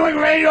haven't been doing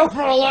radio for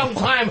a long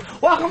time.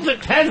 Welcome to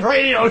Ted's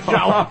radio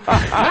show.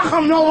 How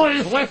come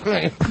nobody's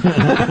listening?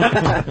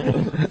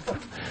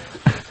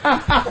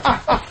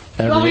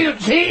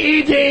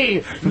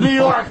 WTED, New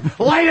York,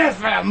 Light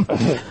FM.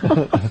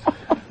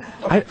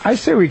 I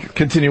say we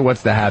continue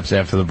What's the Haps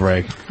after the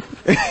break.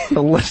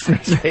 The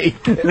listeners hate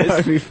it.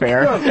 Let's be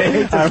fair. They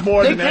hate this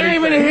more than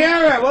anything. They can't even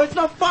hear it. What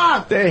the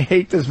fuck? They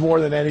hate this more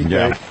than anything.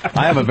 Yeah.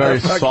 I have a very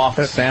soft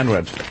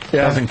sandwich.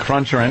 Yeah. Doesn't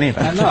crunch or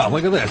anything. I know.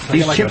 Look at this.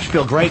 These chips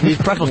feel great. These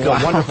pretzels feel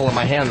wonderful in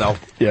my hand, though.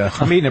 Yeah.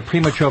 I'm eating a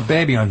premature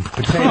baby on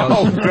potatoes.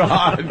 Oh,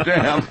 God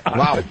damn.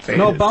 Wow.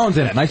 No bones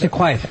in it. Nice and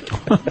quiet.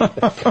 How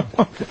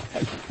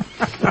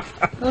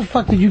the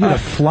fuck did you get a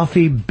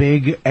fluffy,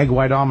 big egg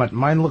white omelet?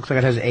 Mine looks like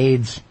it has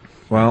AIDS.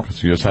 Well,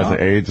 so yours has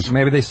the AIDS.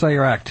 Maybe they sell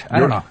your act. I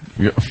don't know.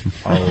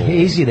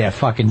 Easy there,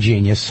 fucking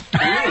genius.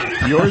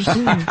 Yours,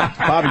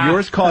 Bobby,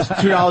 yours cost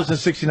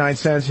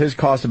 $2.69. His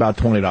cost about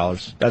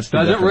 $20. That's the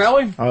Does it difference.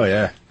 really? Oh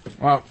yeah.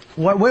 Well,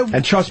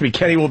 and trust me,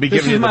 Kenny will be this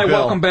giving you is the my bill.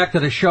 welcome back to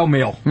the show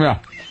meal. Yeah.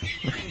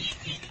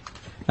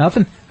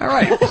 Nothing? All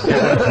right. Bring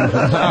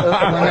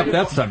up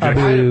that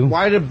subject.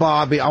 Why did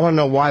Bobby, I want to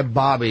know why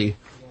Bobby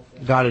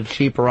got a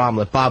cheaper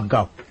omelet. Bob,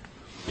 go.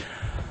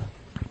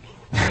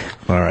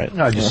 All right.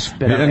 No, just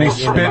spit it. And he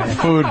spit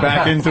food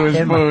back into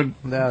his food.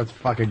 That's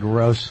fucking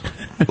gross.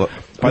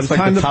 That's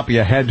like the top of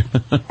your head.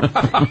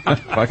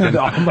 Fucking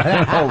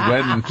all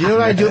red. Do you know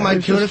what I do with my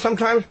tuna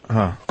sometimes?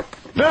 Huh.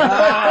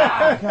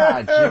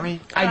 God,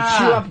 Jimmy. I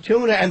chew up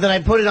tuna and then I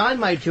put it on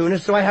my tuna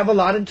so I have a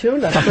lot of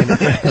tuna.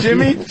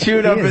 Jimmy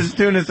chewed up his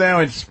tuna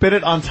sandwich, spit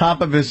it on top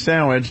of his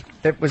sandwich,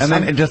 and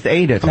then it just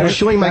ate it. I was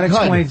chewing my That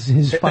cud. explains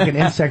his fucking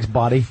insect's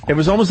body. It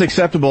was almost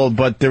acceptable,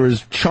 but there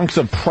was chunks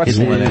of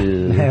pretzel in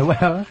it. Yeah,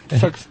 well,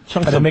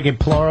 Chunks to make it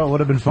plural would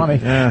have been funny.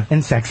 Yeah.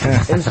 Insects.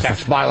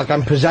 Insects body, like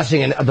I'm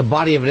possessing the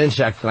body of an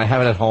insect and I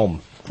have it at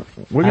home.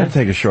 We're going to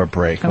take a short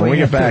break. When we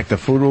get back, the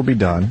food will be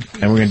done,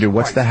 and we're going to do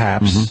What's the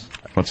Haps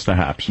What's the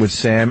haps? with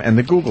Sam and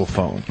the Google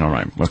phone. All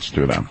right, let's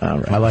do that. All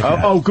right. I like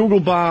that. Oh, Google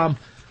Bomb.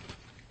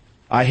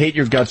 I hate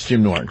your guts,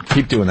 Jim Norton.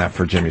 Keep doing that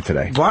for Jimmy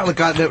today. Bartlett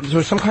got, there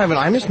was some kind of an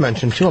Imus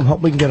mention too. I'm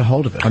hoping we can get a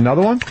hold of it.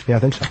 Another one? Yeah, I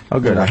think so. Oh,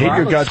 good. I hate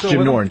your guts, Jim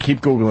with Norton.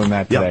 Keep Googling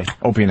that today.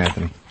 Opie and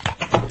Anthony.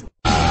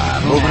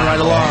 Moving right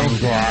along.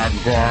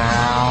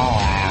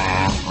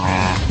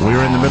 We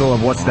were in the middle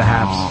of What's the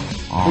Haps.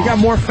 We got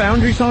more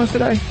Foundry songs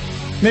today?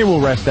 Maybe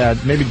we'll rest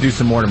that. Maybe do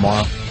some more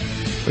tomorrow.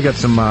 We got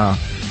some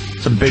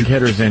big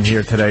hitters in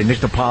here today. Nick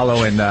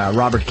DiPaolo and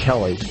Robert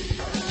Kelly.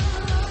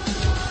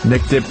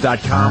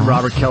 NickDip.com,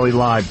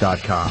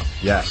 RobertKellyLive.com.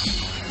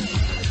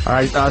 Yes. All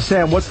right,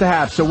 Sam, what's the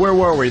Haps? So where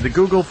were we? The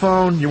Google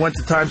phone? You went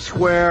to Times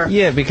Square?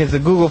 Yeah, because the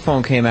Google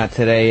phone came out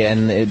today,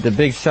 and the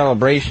big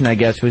celebration, I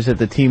guess, was at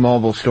the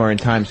T-Mobile store in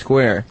Times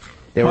Square.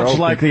 They were Much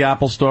like the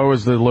Apple Store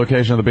was the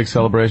location of the big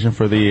celebration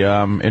for the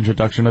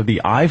introduction of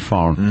the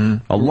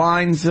iPhone.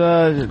 Lines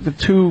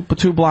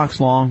two blocks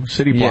long,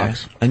 city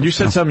blocks. And you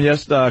said something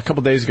a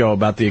couple days ago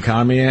about the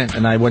economy,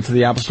 and I went to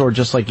the Apple Store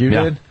just like you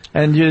did.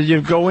 And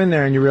you go in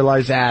there and you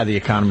realize, the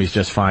economy's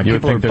just fine. You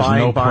People think are there's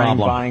buying, no buying,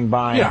 problem.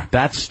 buying. Yeah,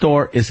 that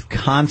store is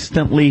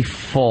constantly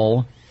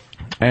full.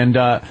 And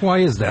why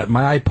is that?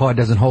 My iPod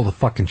doesn't hold a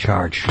fucking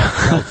charge.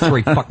 That was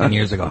 3 fucking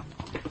years ago.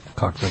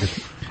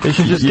 Cocksuckers. They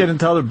should just get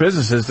into other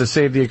businesses to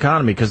save the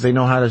economy because they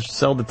know how to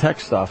sell the tech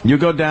stuff. You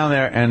go down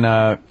there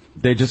and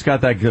they just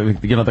got that,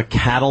 the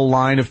cattle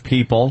line of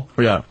people.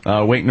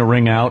 Waiting to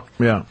ring out.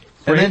 Yeah.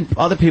 And then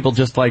other people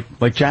just like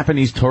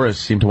Japanese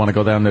tourists seem to want to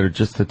go down there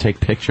just to take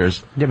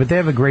pictures. Yeah, but they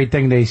have a great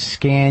thing. They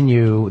scan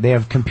you. They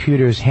have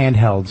computers,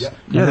 handhelds.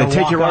 Yeah, they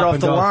take you right off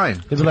the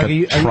line. It's like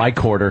a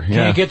tricorder.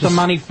 Can't get the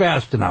money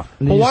fast enough.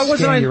 Well, why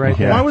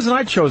wasn't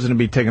I chosen to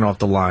be taken off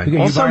the line?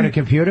 Because you buying a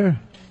computer?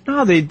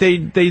 No, they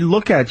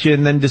look at you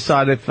and then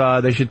decide if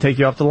they should take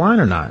you off the line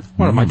or not.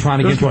 What, am I trying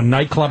to get into a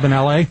nightclub in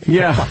L.A.?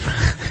 Yeah.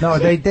 No,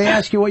 they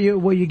ask you what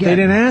you get. They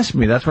didn't ask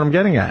me. That's what I'm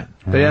getting at.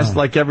 They asked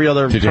like every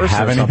other person. Did you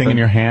have anything in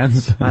your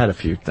hands? I had a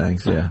few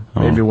things, yeah.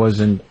 Maybe I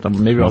wasn't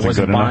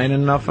buying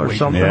enough or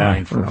something.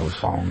 Yeah. For no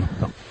phone.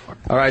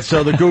 All right,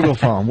 so the Google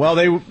phone.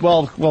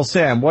 Well,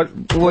 Sam,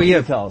 what do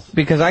you tell us?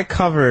 Because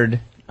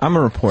I'm a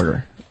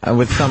reporter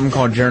with something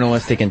called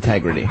journalistic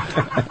integrity.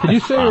 Did you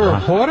say you're a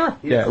reporter?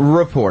 Yeah,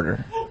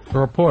 reporter. A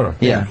reporter?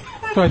 Yeah.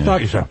 So I thought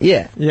you said.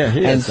 Yeah. Yeah,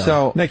 he and is.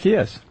 So, Nick, he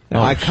is.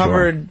 I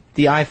covered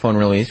the iPhone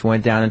release,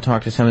 went down and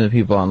talked to some of the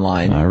people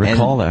online. I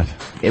recall that.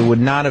 It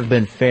would not have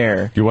been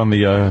fair. You won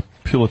the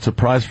Pulitzer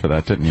Prize for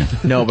that, didn't you?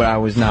 No, but I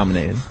was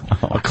nominated.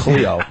 A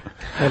Clio.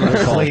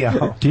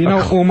 Cleo. Do you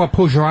know Uma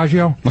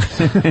Pujaraggio?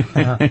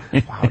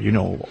 Wow, you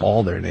know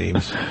all their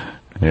names.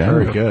 Yeah.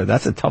 Very good.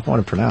 That's a tough one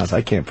to pronounce.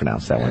 I can't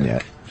pronounce that one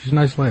yet. She's a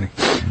nice lady.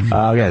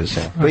 Okay,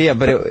 Sam. But yeah,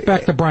 but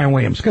Back to Brian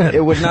Williams. Go ahead.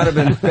 It would not have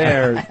been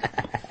fair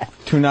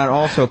to not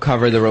also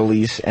cover the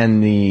release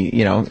and the,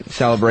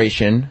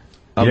 celebration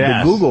of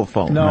the Google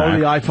phone. No,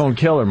 the iPhone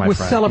killer, my We're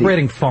friend.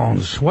 celebrating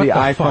phones. What the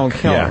iPhone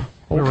fuck? killer. Yeah.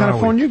 What kind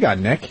of phone you got,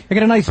 Nick? I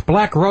got a nice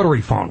black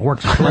rotary phone.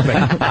 Works terrific.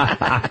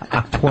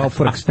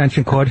 12-foot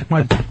extension cord.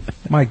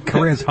 My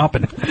career's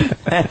hopping.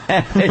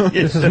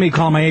 This is me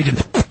calling my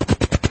agent.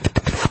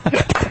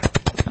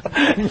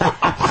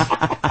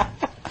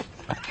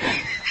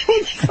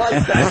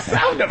 That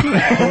sound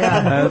effect.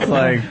 That's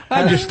like...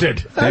 I just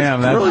did.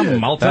 Damn, that's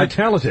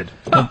multi-talented.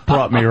 That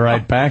brought me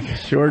right back.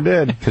 Sure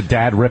did. To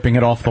Dad ripping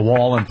it off the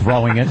wall and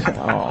throwing it.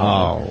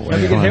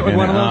 Have you get hit with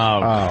one of those?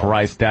 Oh,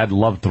 Christ. Dad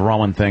loved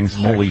throwing things.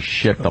 Holy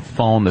shit. The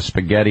phone, the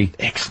spaghetti.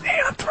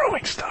 Ixnay on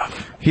throwing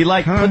stuff. He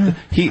put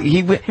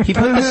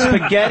the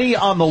spaghetti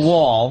on the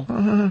wall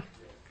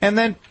and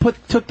then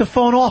took the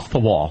phone off the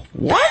wall.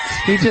 What?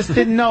 He just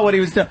didn't know what he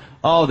was doing.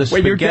 Oh, the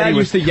spaghetti Wait, your dad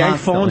used to yank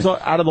phones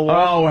constantly out of the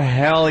wall? Oh,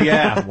 hell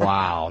yeah.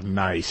 Wow,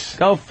 nice.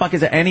 Oh, fuck,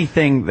 is there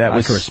anything that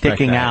was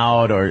sticking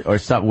out or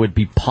something would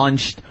be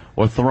punched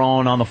or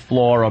thrown on the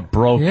floor or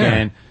broken?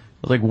 Yeah. It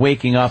was like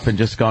waking up and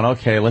just going,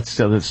 okay, let's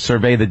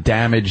survey the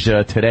damage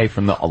today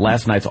from the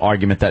last night's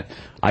argument that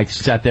I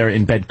sat there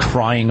in bed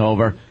crying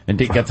over and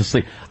didn't get to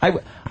sleep.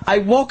 I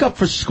woke up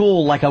for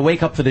school like I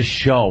wake up for this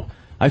show.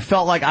 I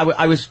felt like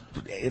I was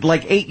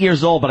like 8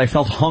 years old, but I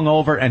felt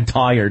hungover and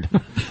tired.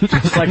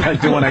 Just like I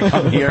do when I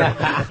come here.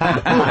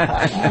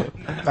 I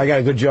got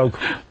a good joke.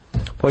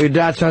 Well, your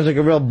dad sounds like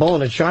a real bull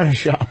in a china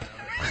shop.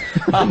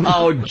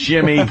 Oh,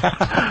 Jimmy.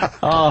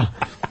 Oh,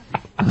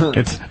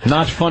 it's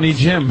not funny,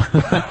 Jim. New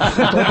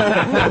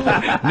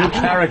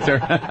character.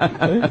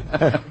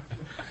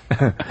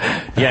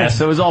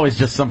 Yes, it was always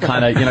just some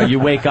kind of,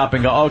 you wake up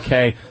and go,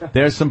 okay,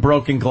 there's some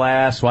broken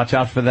glass. Watch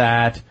out for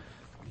that.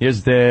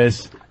 Here's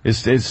this.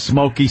 Is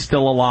Smokey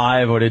still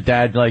alive, or did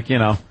Dad,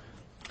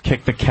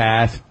 kick the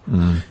cat?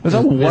 There's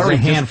a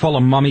handful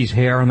of Mummy's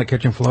hair on the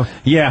kitchen floor.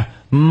 Yeah,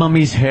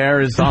 Mummy's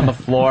hair is on the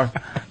floor.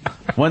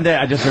 One day,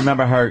 I just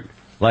remember her,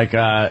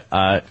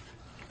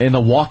 in the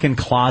walk-in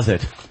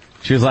closet.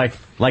 She was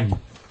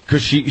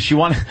because she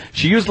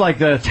used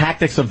the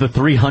tactics of the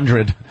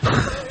 300.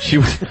 She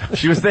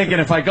was thinking,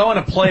 if I go in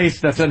a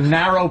place that's a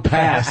narrow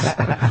pass,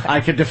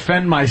 I could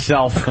defend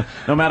myself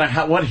no matter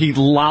what he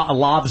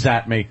lobs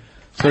at me.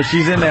 So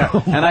she's in there,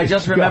 and I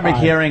just remember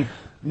hearing,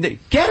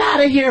 "Get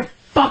out of here,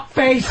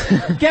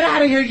 fuckface! Get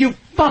out of here, you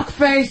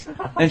fuckface!"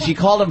 And she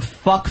called him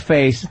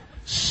fuckface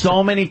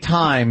so many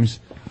times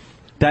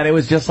that it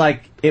was just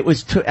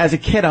as a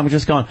kid, I'm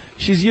just going,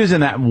 she's using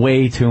that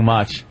way too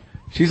much.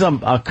 She's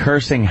a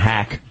cursing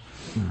hack.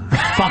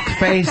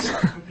 Fuckface.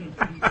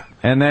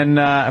 And then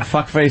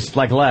fuckface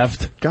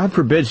left. God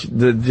forbid, she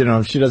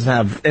doesn't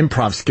have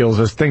improv skills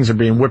as things are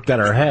being whipped at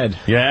her head.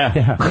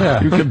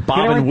 Yeah. You can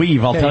bob and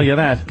weave, I'll tell you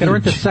that. Get her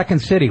into Second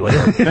City, will you?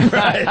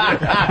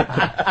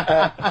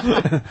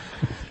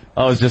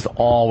 Oh, it's just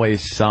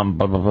always some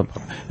blah, blah,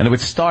 blah. And it would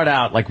start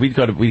out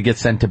we'd get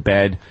sent to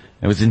bed.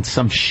 It was in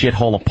some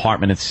shithole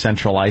apartment in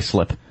Central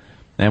Islip.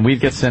 And we'd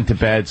get sent to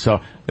bed,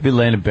 so I'd be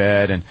laying in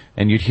bed,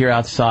 and you'd hear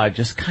outside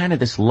just kind of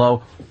this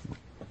low...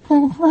 Yeah,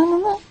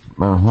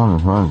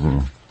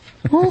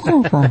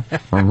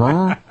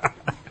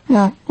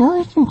 you're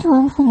listening to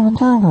everything I'm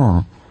talking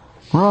about.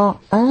 Well,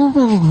 I don't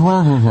think it's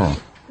working here.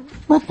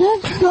 But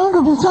that's not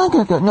going to talk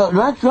about. No,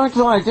 that's not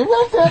right.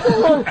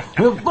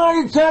 You're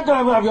fucking talking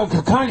about your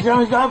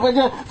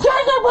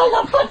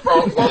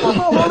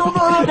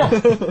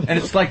and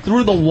it's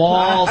through the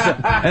walls,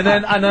 and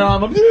then I'm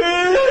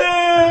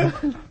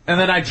and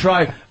then I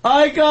try,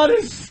 I got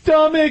a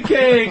stomach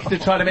ache to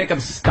try to make him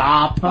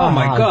stop. Oh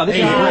my God, this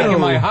is breaking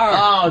my heart.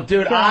 Oh,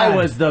 dude, God. I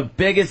was the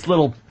biggest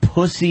little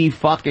pussy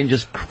fucking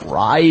just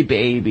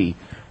crybaby.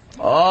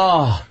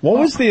 Oh, what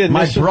was the initial...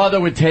 My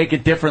brother would take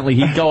it differently.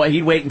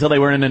 He'd wait until they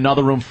were in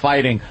another room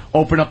fighting,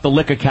 open up the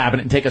liquor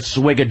cabinet, and take a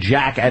swig of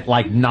Jack at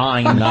 9.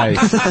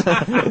 Nice.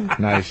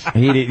 Nice.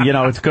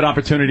 It's a good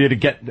opportunity to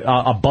get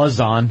a buzz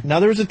on.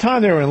 Now, there was a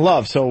time they were in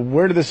love, so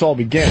where did this all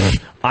begin?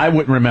 I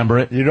wouldn't remember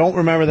it. You don't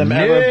remember them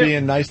ever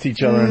being nice to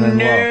each other and in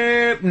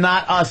love?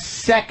 Not a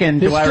second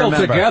do I remember.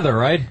 They're still together,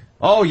 right?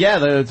 Oh, yeah,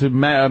 the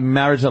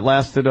marriage that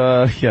lasted,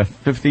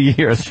 50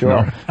 years.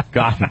 Sure. No,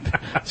 God,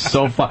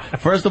 so fun.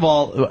 First of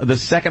all, the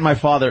second my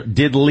father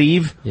did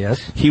leave, yes,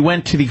 he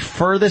went to the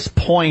furthest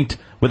point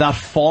without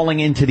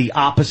falling into the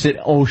opposite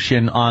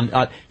ocean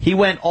on, he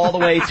went all the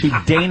way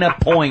to Dana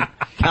Point,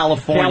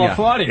 California.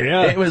 California,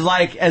 yeah. It was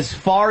like as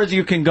far as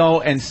you can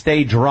go and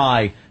stay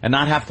dry and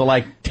not have to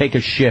like take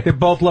a ship. They're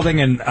both living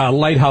in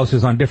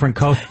lighthouses on different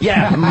coasts.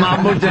 Yeah,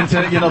 Mom moved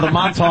into, the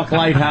Montauk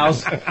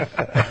Lighthouse.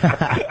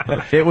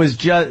 There was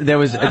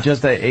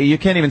just you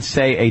can't even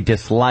say a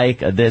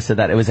dislike, a this or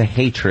that. It was a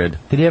hatred.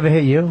 Did he ever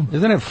hit you?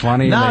 Isn't it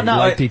funny? No, they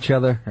liked each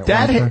other.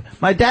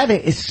 My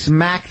dad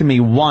smacked me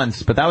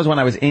once, but that was when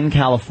I was in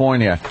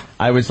California.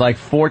 I was like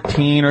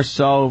 14 or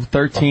so,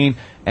 13,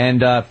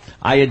 and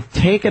I had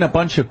taken a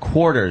bunch of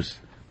quarters.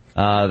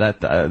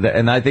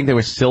 And I think they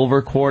were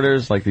silver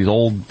quarters, like these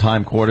old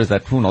time quarters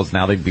that, who knows,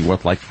 now they'd be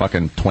worth like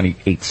fucking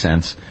 28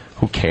 cents.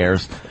 Who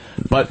cares?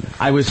 But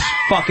I was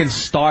fucking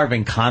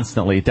starving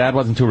constantly. Dad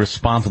wasn't too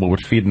responsible with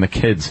feeding the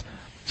kids.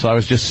 So I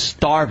was just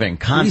starving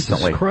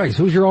constantly. Jesus Christ,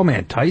 who's your old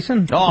man,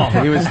 Tyson? Oh,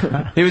 he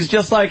was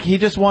just like, he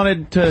just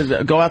wanted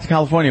to go out to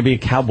California and be a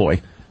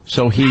cowboy.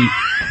 So he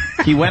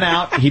went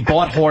out, he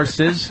bought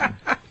horses,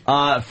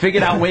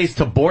 figured out ways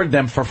to board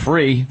them for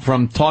free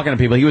from talking to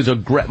people. He was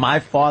my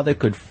father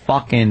could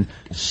fucking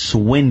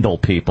swindle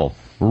people.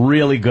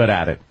 Really good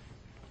at it.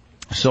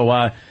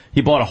 So,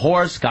 he bought a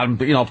horse, got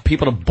him,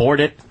 people to board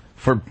it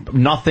for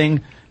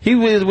nothing. He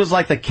was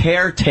like the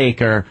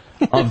caretaker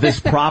of this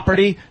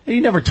property. He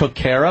never took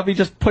care of. He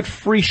just put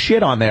free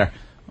shit on there.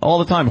 All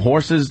the time.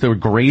 Horses, they were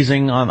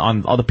grazing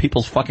on other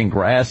people's fucking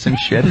grass and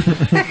shit.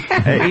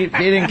 He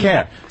didn't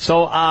care.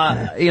 So,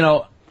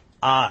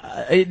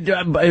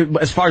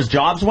 as far as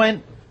jobs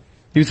went,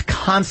 he was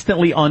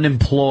constantly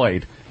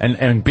unemployed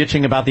and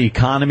bitching about the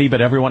economy,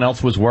 but everyone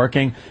else was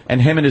working. And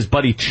him and his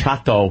buddy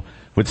Chato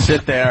would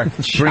sit there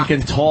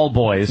drinking tall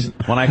boys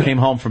when I came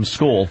home from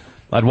school.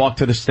 I'd walk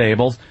to the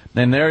stables,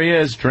 and there he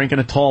is, drinking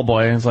a tall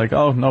boy, and it's like,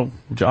 oh, no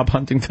job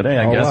hunting today,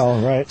 I guess.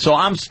 Well, right. So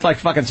I'm like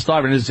fucking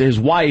starving. His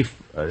wife,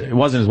 it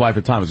wasn't his wife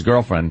at the time, it was his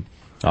girlfriend,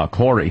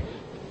 Corey.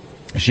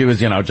 She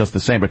was, just the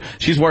same, but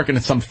she's working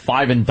at some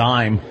five and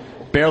dime,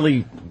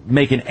 barely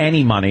making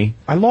any money.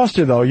 I lost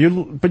her,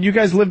 though. But you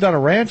guys lived on a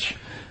ranch?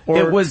 Or?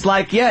 It was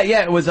like,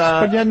 it was,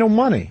 but you had no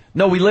money.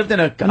 No, we lived in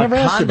a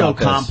condo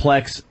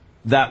complex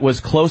that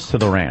was close to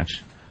the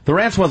ranch. The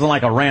ranch wasn't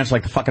like a ranch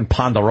like the fucking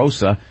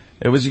Ponderosa.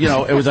 It was,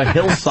 it was a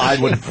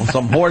hillside with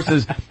some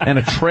horses and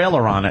a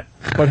trailer on it.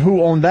 But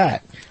who owned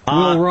that?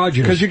 Will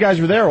Rogers. Because you guys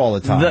were there all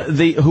the time.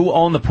 Who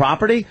owned the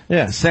property?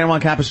 Yeah. San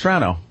Juan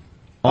Capistrano.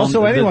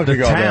 Also, anyone could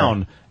go town.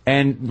 there.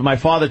 And my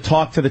father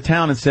talked to the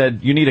town and said,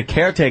 you need a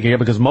caretaker here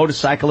because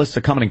motorcyclists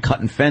are coming and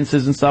cutting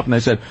fences and stuff. And they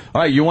said,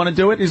 all right, you want to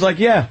do it? He's like,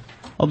 yeah,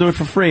 I'll do it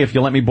for free if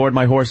you let me board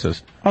my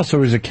horses. Oh, so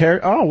he was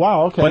a oh,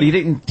 wow, okay. But he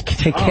didn't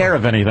take care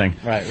of anything.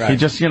 Right. He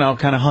just, kind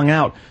of hung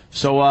out.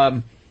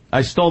 So,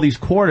 I stole these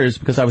quarters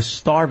because I was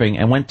starving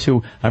and I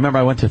remember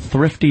I went to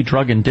Thrifty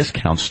Drug and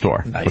Discount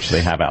Store, which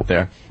they have out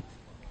there,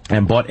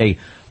 and bought a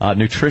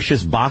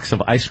nutritious box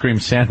of ice cream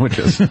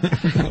sandwiches. and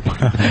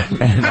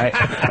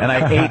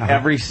I ate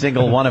every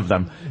single one of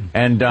them.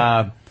 And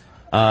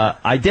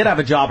I did have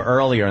a job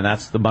earlier, and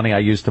that's the money I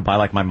used to buy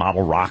like my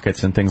model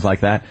rockets and things like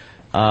that.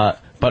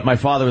 But my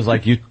father was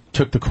like, you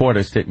took the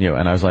quarters, didn't you?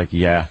 And I was like,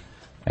 yeah.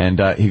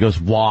 And he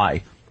goes,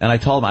 why? And I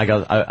told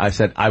him, I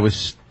said, I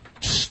was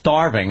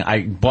starving.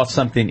 I bought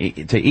something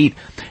to eat,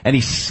 and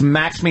he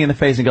smacks me in the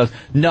face and goes,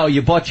 no,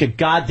 you bought your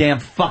goddamn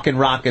fucking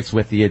rockets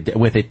with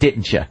it,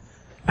 didn't you?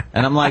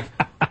 And I'm like,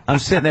 I'm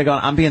sitting there going,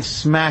 I'm being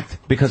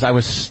smacked because I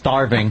was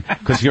starving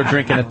because you're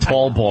drinking a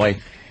tall boy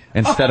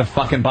instead of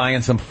fucking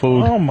buying some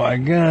food. Oh my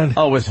God.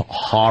 Oh, it was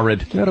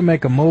horrid. You gotta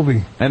make a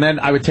movie. And then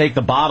I would take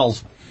the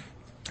bottles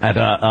at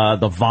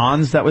the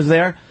Vons that was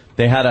there.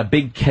 They had a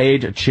big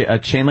cage, a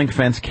chain link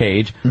fence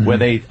cage, where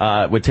they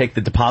would take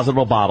the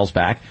depositable bottles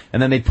back,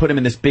 and then they'd put them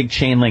in this big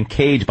chain link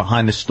cage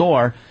behind the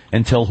store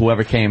until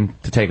whoever came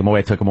to take them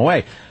away took them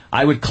away.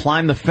 I would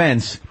climb the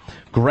fence,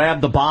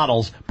 grab the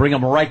bottles, bring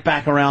them right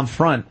back around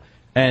front,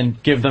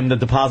 and give them the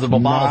depositable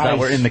bottles that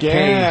were in the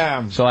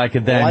cage, so I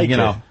could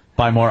then,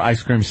 buy more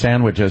ice cream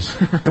sandwiches.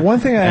 The one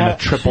thing a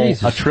triple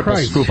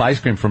scoop ice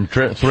cream from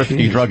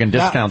Thrifty Drug and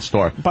Discount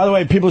Store. By the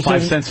way, people say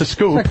 5 cents a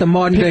scoop. It's like the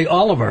modern day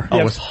Oliver. Oh,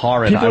 it was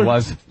horrid.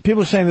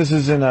 People are saying this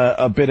isn't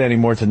a bit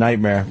anymore. It's a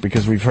nightmare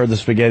because we've heard the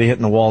spaghetti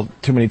hitting the wall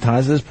too many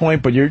times at this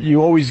point. But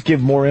you always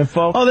give more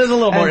info. Oh, there's a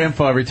little more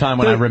info every time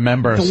when I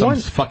remember some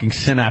fucking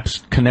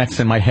synapse connects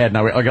in my head, and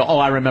I go, oh,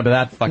 I remember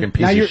that fucking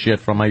piece of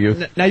shit from my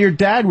youth. Now your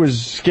dad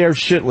was scared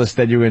shitless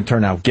that you were going to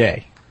turn out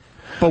gay.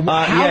 But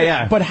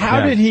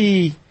how did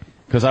he?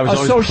 Because I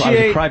was always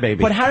a crybaby.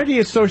 But how did he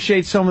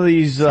associate some of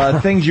these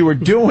things you were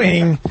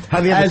doing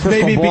as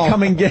maybe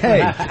becoming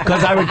gay?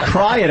 Because I would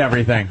cry at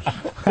everything.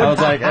 I was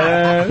like,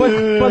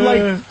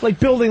 but like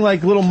building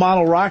like little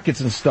model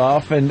rockets and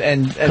stuff,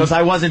 and because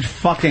I wasn't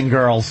fucking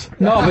girls.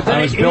 No, but then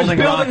I was he was building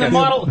building the rockets.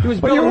 model. He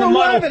was But building you the were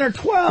model. 11 or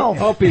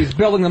 12. Opie, he's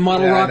building the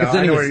model rockets,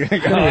 and he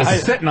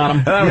was sitting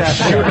on them. I was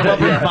shooting up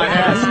with my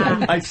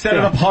ass. I'd set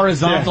it up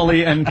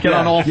horizontally and get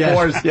on all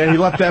fours. Yeah, he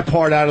left that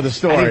part out of the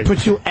story. And he put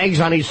 2 eggs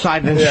on each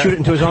side and then shoot it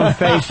into his own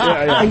face.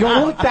 And go,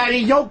 look, Daddy,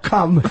 you'll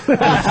come.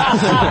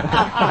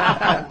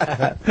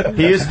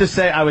 He used to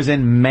say I was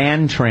in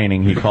man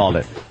training, he called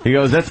it. He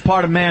goes, that's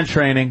part of man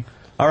training.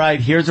 All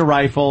right, here's a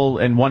rifle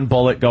and 1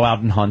 bullet, go out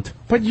and hunt.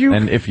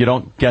 And if you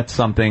don't get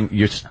something,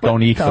 you just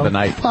don't eat for the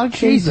night. Fuck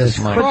Jesus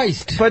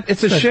Christ. But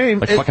it's a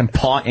shame. Like fucking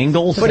Paw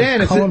Ingalls. But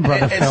Ann,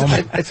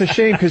 it's a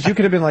shame because you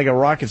could have been like a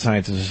rocket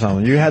scientist or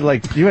something. You had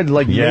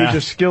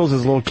major skills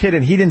as a little kid,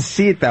 and he didn't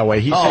see it that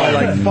way. He saw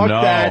like, fuck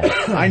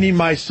that. I need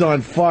my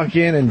son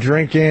fucking and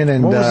drinking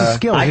and. What was the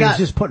skill? He was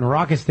just putting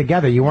rockets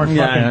together. You weren't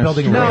fucking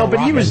building. No, but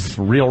rockets. he was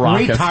real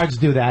rockets. Retards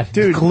do that,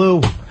 dude.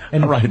 Glue.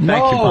 And right, thank you,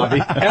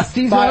 Bobby.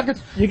 Estes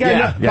rockets? You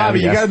gotta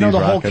Bobby, you gotta know the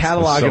whole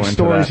catalog of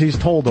stories he's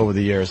told over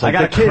the years. Like,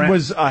 the kid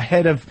was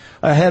ahead of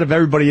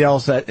everybody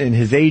else in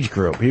his age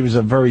group. He was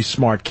a very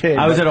smart kid.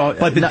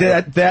 But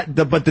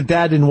the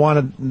dad didn't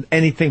want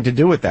anything to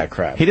do with that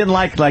crap. He didn't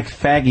like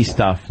faggy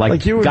stuff.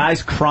 Like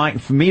guys crying.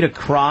 For me to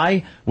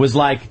cry was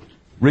like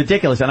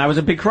ridiculous, and I was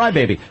a big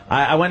crybaby.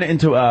 I went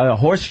into a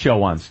horse show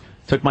once.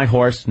 Took my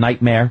horse,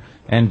 Nightmare,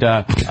 and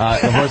the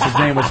horse's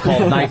name was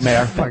called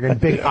Nightmare. Fucking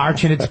big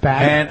arch in its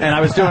back. And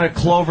I was doing a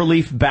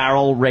cloverleaf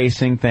barrel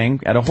racing thing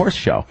at a horse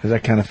show. Is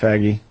that kind of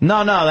faggy?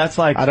 No, that's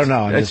like... I don't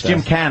know. It's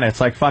Gymkhana.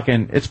 It's like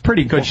fucking... It's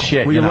pretty good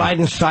shit. Were you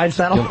riding side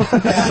saddle?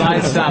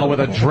 Side saddle with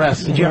a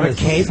dress. Did you have a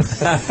cape?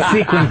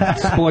 Sequin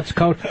sports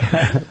coat?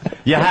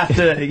 You have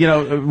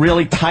to,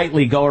 really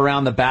tightly go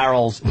around the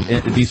barrels,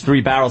 these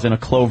 3 barrels in a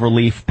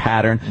cloverleaf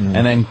pattern,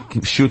 and then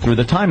shoot through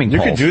the timing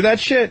poles. You could do that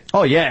shit?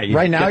 Oh, yeah.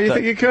 Right now, you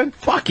think you could?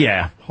 Fuck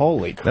yeah.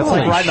 Holy crap. That's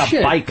like riding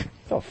a bike.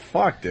 What the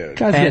fuck, dude?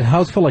 Guys get a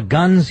house full of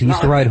guns. He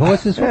used to ride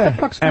horses. What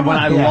the fuck's going And when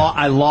on?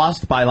 I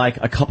lost by like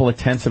a couple of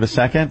tenths of a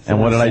second,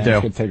 and what did I do?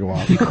 It's gonna take a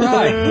while. You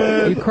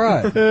cried. You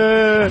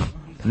cried.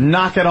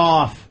 Knock it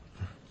off.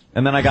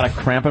 And then I got a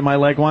cramp in my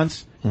leg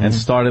once, and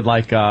started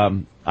like,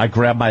 I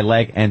grabbed my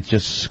leg and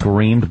just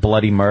screamed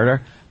bloody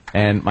murder.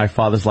 And my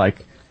father's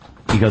like,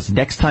 he goes,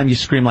 next time you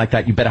scream like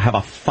that, you better have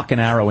a fucking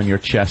arrow in your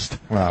chest.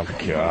 Oh,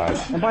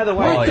 God. And by the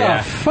way... What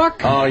the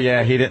fuck? Oh,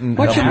 yeah, he didn't...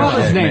 What's your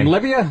mother's name,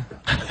 Livia?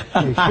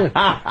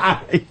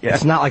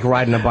 It's not like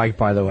riding a bike,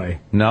 by the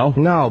way. No?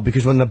 No,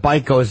 because when the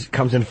bike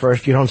comes in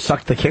first, you don't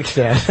suck the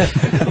kickstand.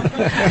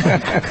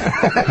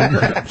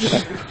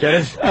 Get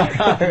it?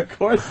 Of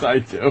course I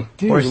do.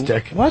 Or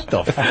stick. What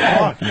the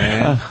fuck,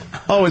 man?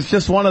 It's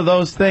just one of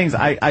those things.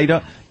 I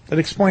don't... It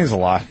explains a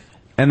lot.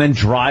 And then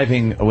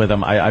driving with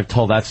him, I've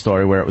told that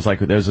story where it was like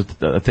there's a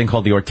thing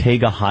called the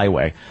Ortega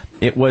Highway.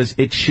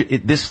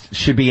 This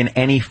should be in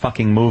any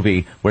fucking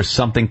movie where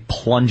something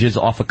plunges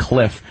off a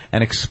cliff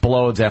and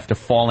explodes after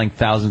falling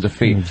thousands of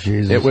feet. Oh,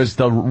 Jesus. It was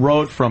the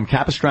road from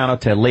Capistrano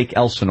to Lake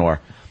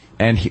Elsinore,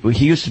 and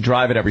he used to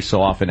drive it every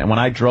so often. And when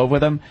I drove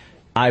with him,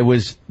 I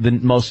was the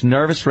most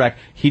nervous wreck.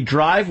 He'd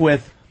drive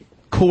with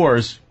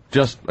Coors,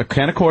 just a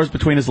can of Coors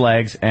between his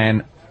legs,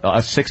 and a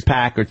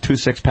 6-pack or 2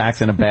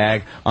 6-packs in a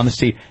bag on the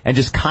seat, and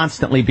just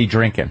constantly be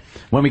drinking.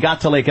 When we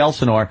got to Lake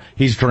Elsinore,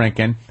 he's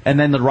drinking, and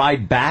then the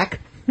ride back,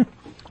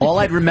 all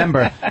I'd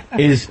remember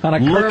is on a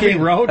curvy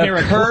road,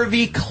 a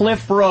curvy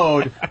cliff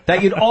road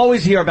that you'd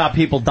always hear about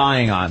people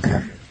dying on.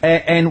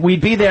 And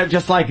we'd be there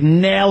just like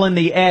nailing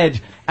the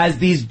edge as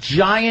these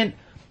giant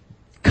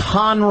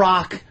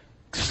Conrock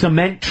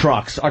cement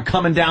trucks are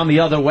coming down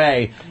the other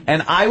way,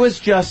 and I was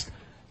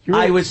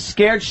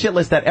scared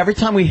shitless that every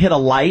time we hit a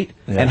light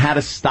and had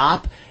to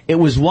stop, it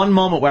was one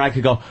moment where I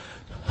could go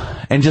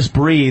and just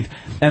breathe.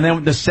 And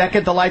then the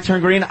second the light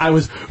turned green, I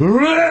was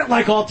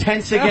like all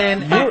tense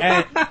again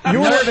and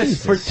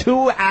nervous for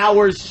 2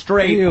 hours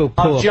straight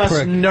of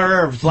just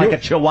nerves like a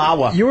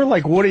chihuahua. You were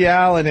like Woody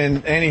Allen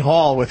and Annie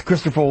Hall with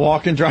Christopher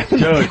Walken driving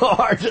the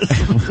car.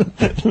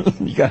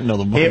 You gotta know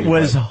the movie. It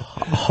was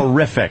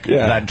horrific,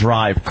 that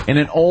drive. In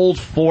an old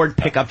Ford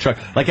pickup truck.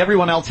 Like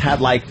everyone else had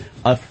like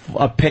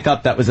a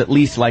pickup that was at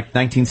least like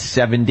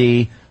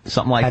 1970,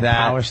 something like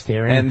that. Power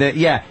steering. And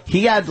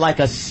he had like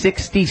a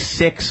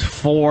 66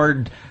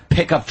 Ford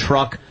pickup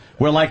truck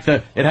where like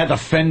it had the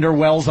fender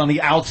wells on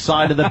the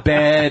outside of the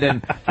bed,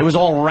 and it was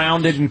all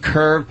rounded and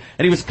curved,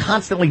 and he was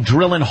constantly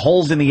drilling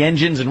holes in the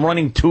engines and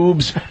running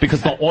tubes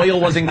because the oil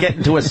wasn't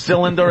getting to a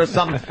cylinder or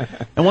something.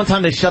 And one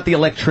time they shut the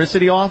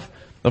electricity off.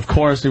 Of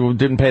course, he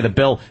didn't pay the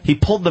bill. He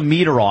pulled the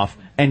meter off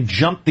and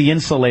jumped the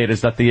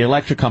insulators that the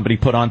electric company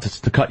put on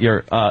to cut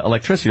your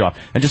electricity off,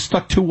 and just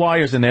stuck 2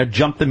 wires in there,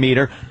 jumped the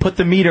meter, put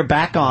the meter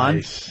back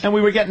on, and we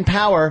were getting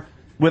power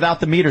without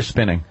the meter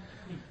spinning.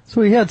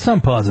 So he had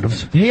some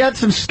positives. He had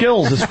some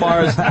skills as far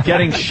as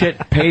getting shit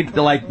paid,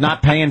 like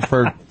not paying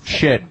for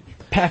shit.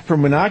 Pat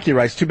from Menachie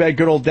writes, too bad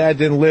good old dad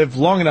didn't live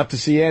long enough to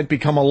see Aunt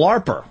become a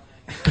LARPer.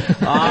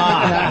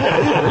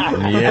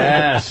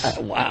 Yes.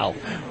 Wow.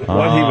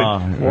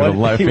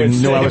 If he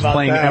knew I was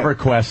playing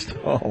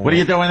EverQuest. What are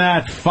you doing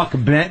that? Fuck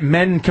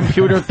men,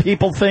 computer,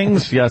 people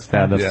things? Yes,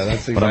 Dad,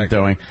 that's what I'm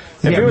doing.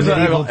 If he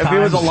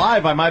was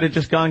alive, I might have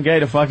just gone gay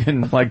to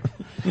fucking, like,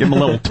 give him a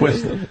little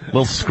twist, a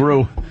little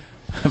screw.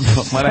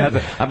 I might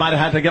have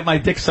had to get my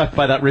dick sucked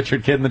by that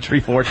Richard kid in the tree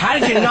fort. How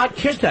did you not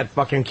kiss that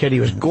fucking kid? He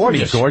was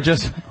gorgeous.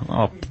 Gorgeous?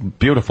 Oh,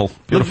 beautiful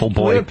boy.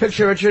 Can we have a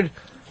picture, Richard,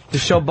 to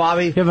show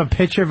Bobby? You have a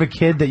picture of a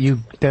kid that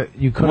you could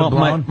have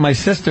blown? My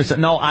sister said,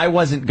 no, I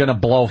wasn't going to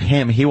blow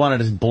him. He wanted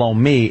to blow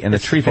me in the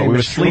tree fort. We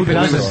were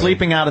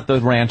sleeping out at the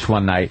ranch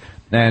one night.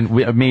 And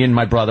me and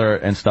my brother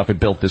and stuff had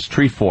built this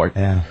tree fort.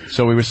 Yeah.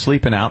 So we were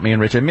sleeping out, me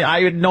and Richard.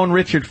 I had known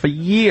Richard for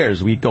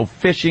years. We'd go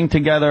fishing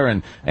together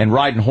and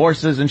riding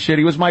horses and shit.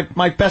 He was my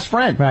best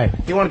friend. Right.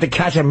 He wanted to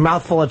catch a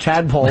mouthful of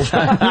tadpoles.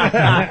 Tommy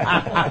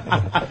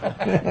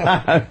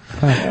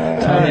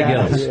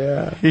Gills.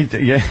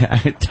 Yeah.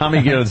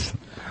 Tommy Gills.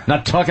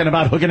 Not talking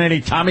about hooking any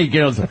Tommy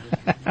Gills.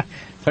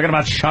 Talking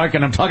about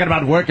sharking. I'm talking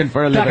about working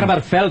for a living. Talking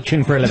about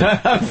felching for a living.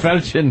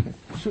 Felching.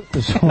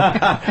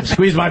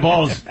 Squeeze my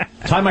balls.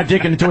 Tie my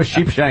dick into a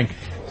sheep shank.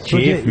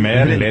 Chief,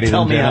 man, ladies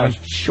tell and me how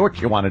gentlemen.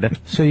 short you wanted it.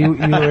 So you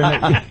were in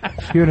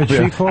a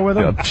tree fort with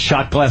him? A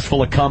shot glass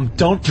full of cum.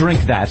 Don't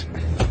drink that.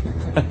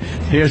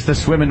 Here's the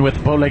swimming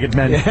with bow-legged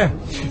men. Yeah.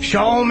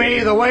 Show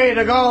me the way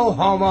to go,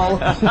 homo.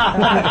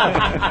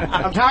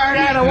 I'm tired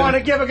and I want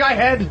to give a guy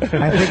head.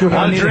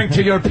 I'll drink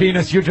to your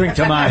penis, you drink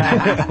to mine.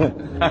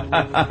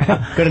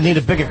 Gonna need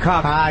a bigger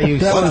cock.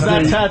 What's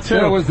that tattoo?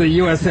 That was the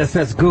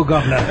USSS Goo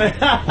Governor.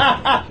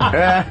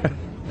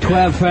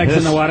 12 fags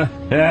in the water.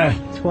 Yeah.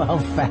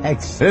 12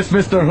 fags. This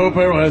Mr.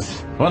 Hooper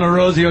was one of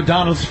Rosie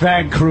O'Donnell's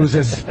fag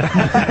cruises.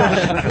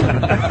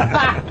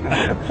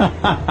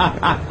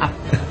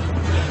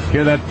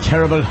 Hear that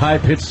terrible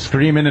high-pitched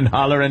screaming and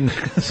hollering.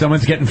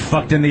 Someone's getting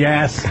fucked in the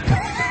ass.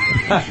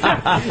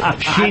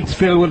 Sheets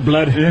filled with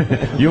blood.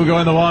 You go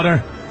in the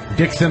water.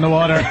 Dick's in the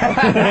water.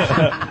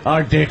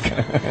 Our dick.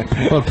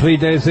 Well, 3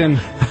 days in,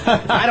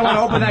 I don't want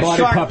to open that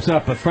body shark. pops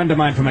up. A friend of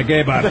mine from a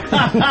gay bar.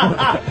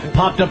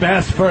 Popped up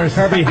ass first.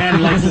 Herbie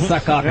Hand likes to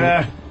suck off.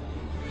 Yeah.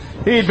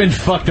 He'd been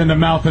fucked in the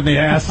mouth and the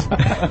ass.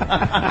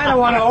 I don't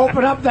want to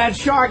open up that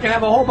shark and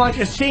have a whole bunch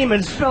of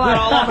semen spill out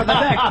all over the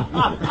deck.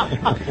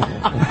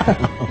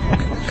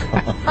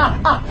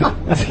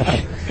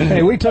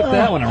 Hey, we took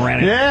that one and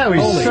ran it. Yeah, we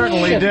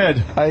certainly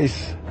did.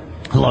 Nice.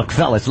 Look,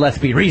 fellas, let's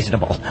be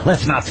reasonable.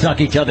 Let's not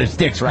suck each other's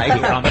dicks right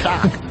here on the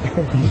dock.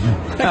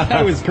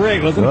 That was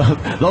great, wasn't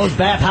it? Those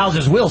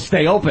bathhouses will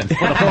stay open for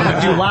the 4th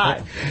of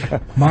July.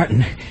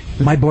 Martin,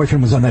 my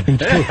boyfriend was on that beach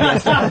too.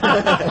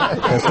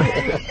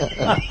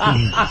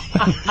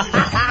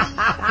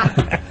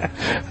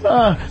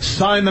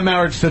 Sign the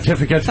marriage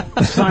certificate.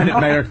 Sign it,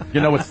 Mayor. You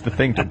know it's the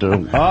thing to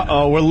do.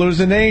 Uh-oh, we're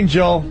losing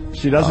Angel.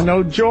 She doesn't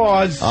know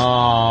Jaws.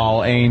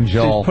 Oh,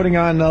 Angel. She's putting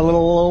on a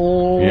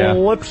little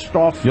lip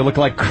stuff. You look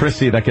like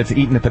Chrissy that gets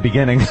eaten at the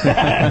beginning.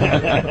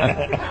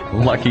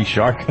 Lucky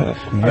Shark.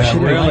 Yeah,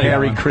 really.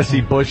 Hairy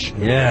Chrissy Bush.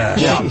 Yeah.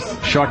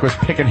 Shark was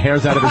picking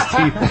hairs out of his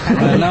teeth.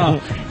 I know.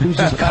 He was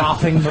just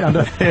coughing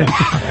under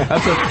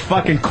That's what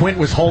fucking Quint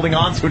was holding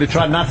on to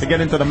try not to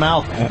get into the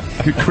mouth.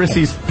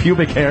 Chrissy's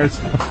pubic hairs.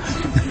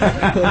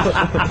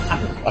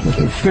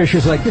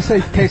 Fisher's like, this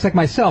tastes like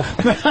myself.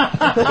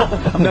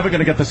 I'm never going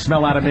to get the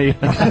smell out of me.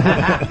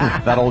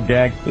 That old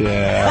gag.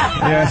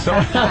 Yeah.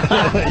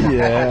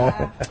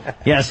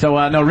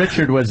 So no,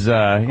 Richard was,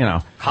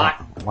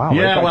 Hot. Wow.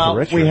 Yeah, right back well, to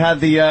Richard. we had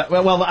the,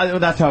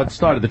 that's how it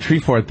started, the tree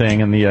fort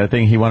thing, and the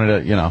thing he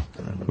wanted to,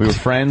 we were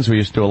friends, we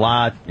used to do a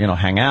lot,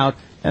 hang out,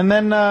 and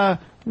then,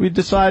 we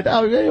decide,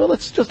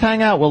 let's just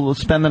hang out, we'll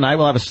spend the night,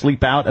 we'll have a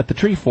sleep out at the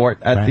tree fort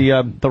at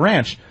the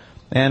ranch.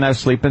 And I was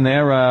sleeping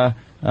there,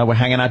 we're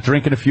hanging out,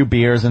 drinking a few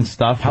beers and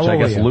stuff, which I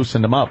guess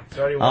loosened him up.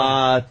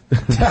 31.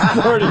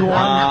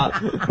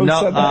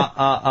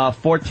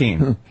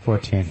 14.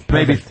 14.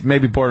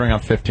 Maybe bordering on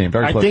 15.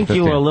 Very I close think to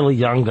 15. you were a little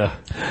younger.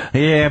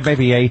 Yeah,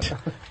 maybe 8.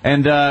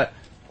 And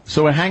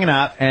so we're hanging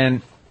out,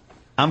 and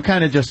I'm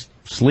kind of just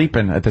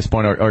sleeping at this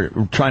point,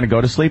 or trying to go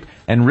to sleep,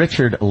 and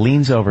Richard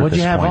leans over at this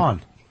point. What'd you have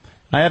on?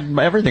 I had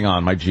everything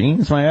on, my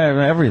jeans,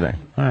 everything.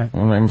 All right.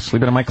 I'm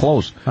sleeping in my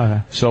clothes.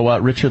 Okay. So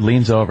Richard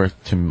leans over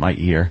to my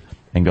ear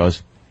and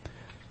goes,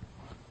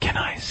 "Can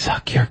I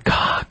suck your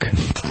cock?"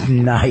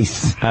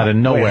 Nice. Out of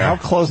nowhere. Wait, how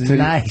close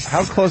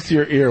to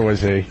your ear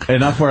was he?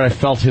 Enough where I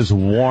felt his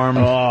warm,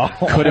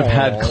 could have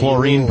had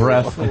chlorine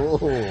breath.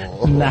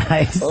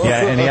 Nice.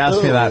 Yeah, and he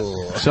asked me that.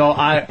 So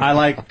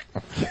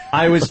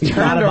I was turned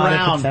about it for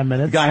around. 10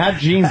 minutes. I had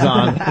jeans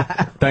on,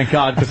 thank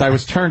God, because I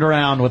was turned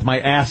around with my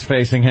ass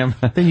facing him.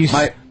 Then you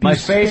my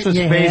face was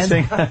your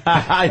facing,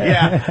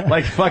 yeah,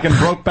 like fucking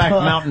Brokeback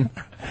Mountain.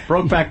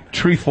 Brokeback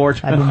Tree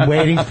Fort. I've been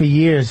waiting for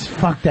years.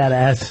 Fuck that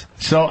ass.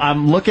 So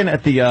I'm looking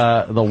at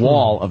the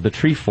wall of the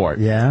tree fort.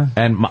 Yeah.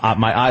 And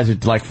my eyes are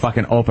like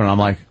fucking open. I'm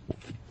like,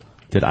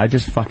 did I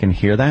just fucking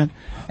hear that?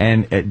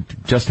 And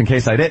just in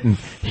case I didn't,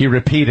 he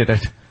repeated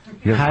it.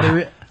 He goes,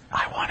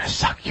 I want to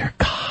suck your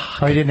cock.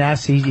 Oh, he didn't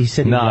ask. He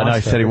said he wants to. No,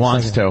 he said he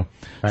wants to.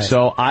 Right.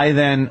 So I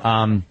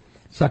then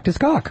sucked his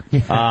cock.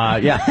 Yeah, I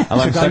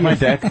let him suck my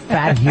dick.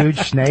 Fat, huge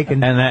snake,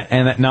 and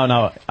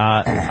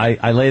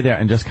I lay there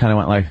and just kind of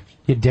went like,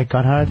 your dick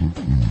got hard.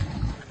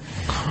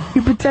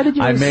 You pretended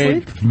you were asleep? I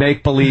made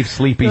make-believe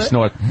sleepy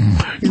snort.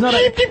 He's not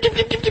a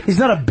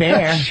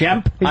bear.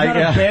 Shemp. He's not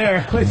a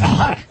bear.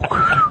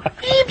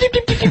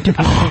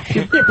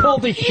 You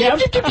pulled the Shemp.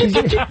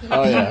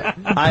 Oh, yeah.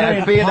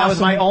 I figured that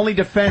was my only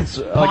defense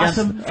against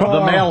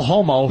the male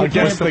homo who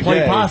Against wanted to the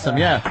play gay. possum.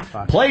 Yeah.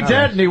 Play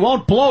dead and he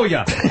won't blow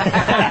you.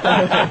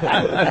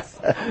 That's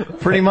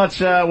pretty much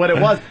what it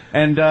was.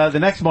 And the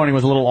next morning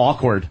was a little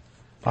awkward.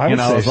 I would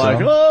say it was so. like,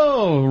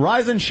 oh,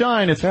 rise and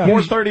shine. It's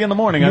 4:30 in the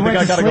morning. I think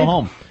I gotta go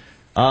home.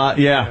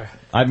 Yeah.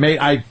 I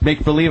made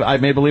believe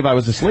I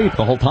was asleep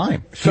the whole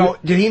time. So,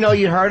 did he know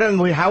you heard him?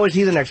 How was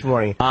he the next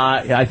morning?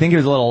 I think he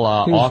was a little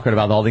awkward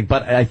about the whole thing,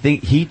 but I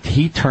think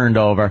he turned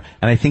over,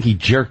 and I think he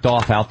jerked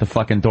off out the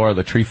fucking door of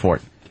the tree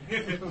fort.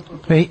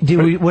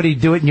 Would he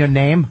do it in your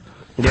name?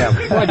 Yeah.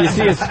 Why do you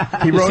see his?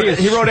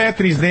 He wrote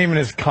Anthony's name in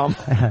his cum.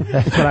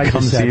 That's what I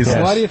just said. Yes.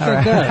 Why do you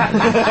think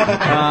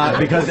that?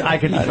 Because I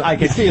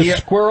could See hear a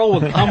squirrel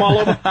with cum all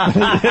over.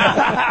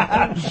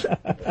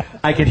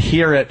 I could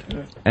hear it,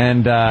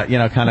 and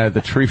kind of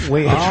the tree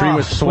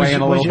was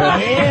swaying a little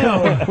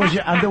bit. Was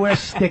your underwear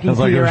sticking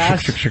to like, your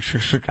ass?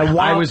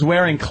 I was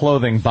wearing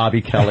clothing,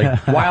 Bobby Kelly.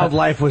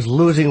 Wildlife was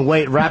losing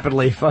weight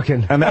rapidly.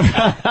 Fucking. And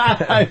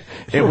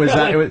it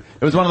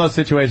was one of those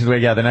situations where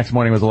the next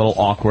morning was a little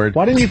awkward.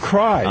 Why didn't you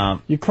cry?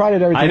 You cried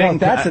at everything else.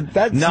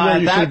 That's where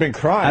you should have been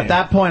crying. At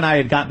that point, I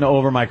had gotten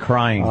over my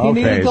crying. He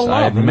needed the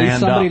love.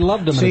 Somebody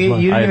loved him. So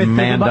you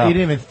didn't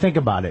even think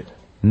about it.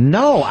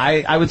 No,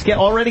 I was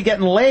already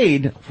getting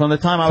laid from the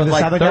time I was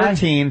like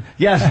 13. Guy?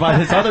 Yes, by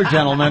this other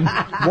gentleman.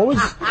 What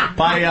was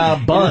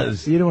by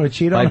Buzz? You didn't want to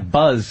cheat on him? By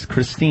Buzz,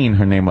 Christine,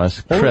 her name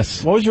was.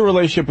 Chris. What was your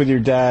relationship with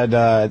your dad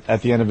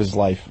at the end of his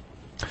life?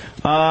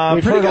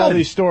 We've heard good. all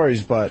these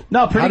stories, but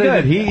no, pretty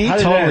good. He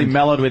totally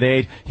mellowed with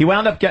age. He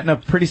wound up getting a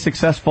pretty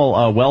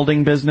successful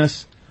welding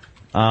business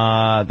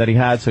that he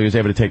had, so he was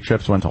able to take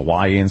trips, went to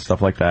Hawaii and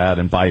stuff like that,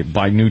 and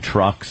buy new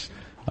trucks.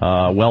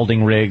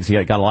 Welding rigs.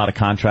 He got a lot of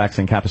contracts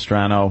in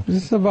Capistrano. He's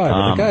a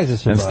survivor. The guy's a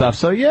survivor. And stuff.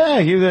 So he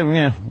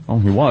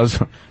was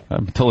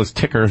until his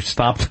ticker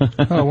stopped.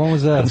 Oh, when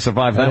was that?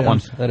 Survived that one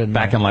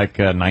back in like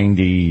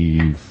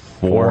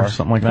 94,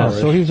 something like that. Oh,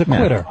 so he was a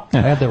quitter.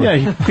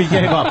 He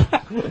gave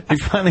up. He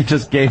finally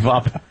just gave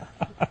up.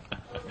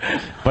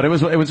 But it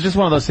was just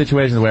one of those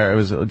situations where it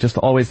was just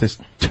always this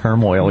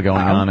turmoil going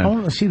on. I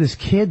want to see this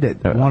kid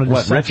that wanted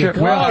to suck Richard?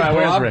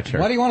 Where's Richard?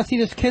 Why do you want to see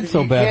this kid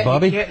so bad,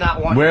 Bobby? You can't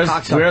not want where's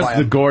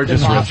the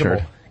gorgeous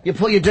Richard? You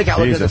pull your dick out,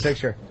 look at the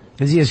picture.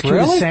 Is he as cute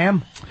as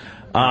Sam?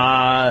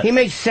 He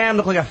makes Sam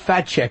look like a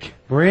fat chick.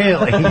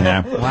 Really?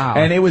 Yeah. Wow.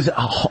 And it was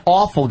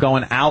awful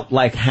going out,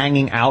 like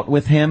hanging out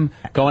with him,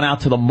 going out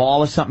to the mall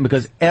or something,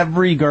 because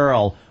every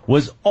girl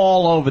was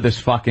all over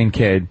this fucking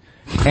kid.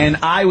 And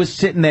I was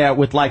sitting there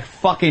with like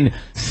fucking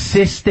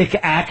cystic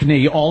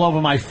acne all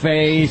over my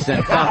face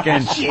and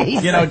fucking,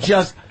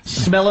 just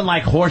smelling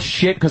like horse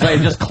shit because I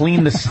had just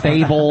cleaned the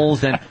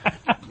stables and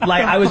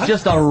like I was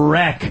just a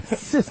wreck.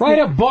 Write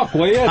a book,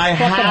 will you? I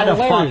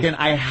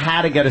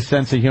had to get a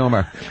sense of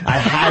humor. I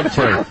had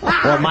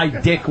to, or my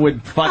dick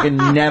would fucking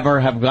never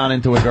have gone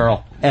into a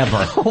girl.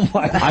 Ever. Oh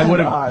my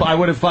God. I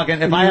would have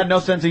fucking, if I had no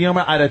sense of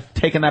humor, I'd have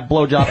taken that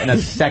blowjob in a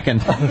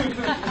second.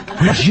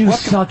 You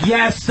suck.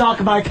 Yes,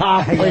 suck my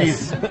cock,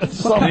 please. I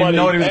didn't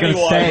know what he was going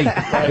to say.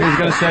 He was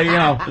going to say,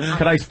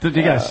 could I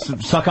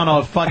suck on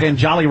a fucking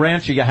Jolly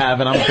Rancher you have?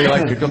 And I'm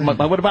going to be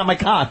like, what about my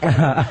cock?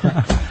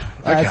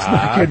 That's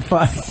not good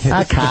fun.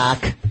 A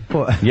cock.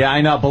 Yeah, I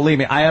know. Believe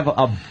me, I have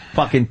a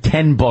fucking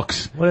 10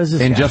 books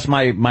in just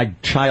my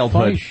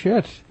childhood. Funny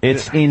shit.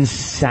 It's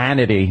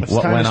insanity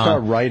what went on.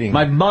 Start writing.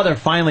 My mother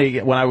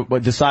finally, when I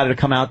decided to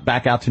come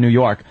back out to New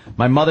York,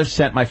 my mother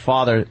sent my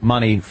father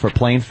money for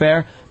plane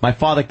fare. My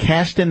father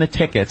cashed in the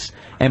tickets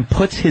and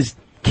puts his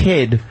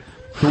kid,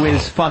 who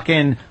is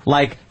fucking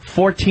like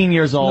 14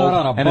 years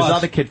old, and his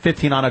other kid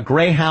 15 on a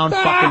Greyhound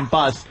fucking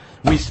bus.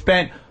 We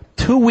spent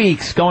 2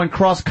 weeks going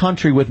cross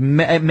country with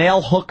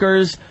male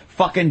hookers,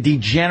 fucking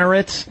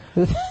degenerates,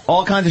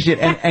 all kinds of shit,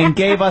 and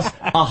gave us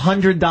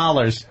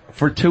 $100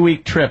 for a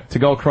 2-week trip to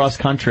go cross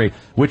country,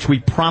 which we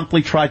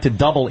promptly tried to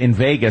double in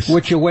Vegas.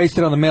 Which you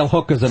wasted on the male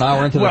hookers an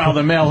hour into the... Well,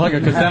 the male hooker,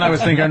 because then I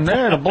was thinking, the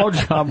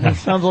blowjob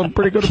sounds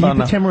pretty good about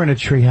that. Keep him in a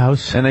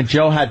treehouse. And then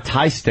Joe had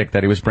Thai stick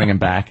that he was bringing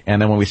back,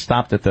 and then when we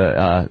stopped at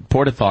the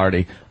Port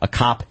Authority, a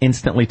cop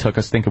instantly took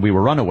us thinking we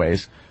were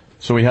runaways.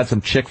 So we had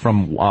some chick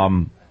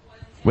from,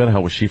 where the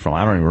hell was she from?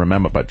 I don't even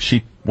remember, but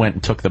she went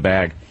and took the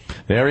bag.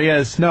 There he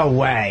is. No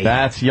way.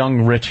 That's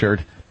young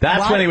Richard.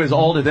 That's when he was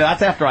older.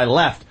 That's after I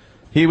left.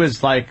 He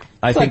was like,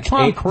 I think,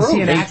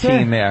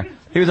 18 there.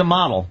 He was a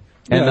model.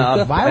 And,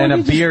 and a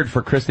beard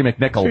for Christy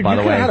McNichol, by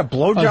the way. You had a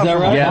blowjob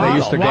from right? Yeah, they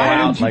used to go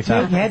out like that. Why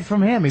didn't you take head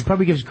from him? He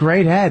probably gives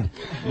great head.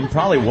 You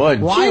probably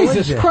would.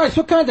 Jesus Christ,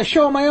 what kind of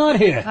show am I on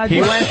here?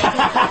 He went,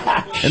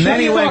 and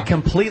then he went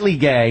completely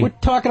gay. We're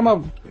talking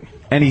about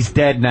And he's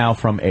dead now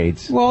from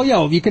AIDS. Well,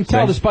 you can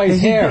tell just by his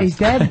hair. He's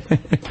dead?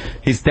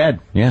 He's dead,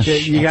 yeah.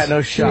 You got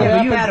no shot. Yeah,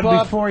 but you had him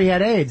before he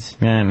had AIDS.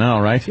 Yeah, I know,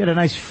 right? You had a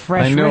nice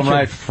fresh I knew him Richard.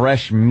 right,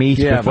 fresh meat.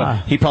 Yeah,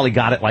 before. He probably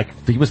got it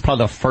he was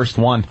probably the first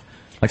one.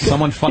 Like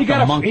someone fucked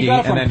a monkey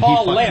and then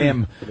Paul he fucked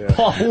him. Yeah.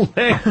 Paul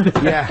Lim.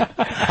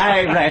 Yeah.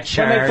 Hey,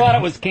 Richard. And they thought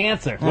it was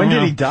cancer. When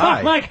did he die?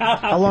 Oh, my God.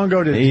 How long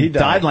ago did he die? He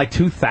died in like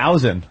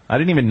 2000. I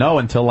didn't even know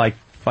until like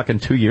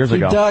fucking 2 years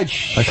ago. He died.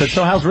 I said,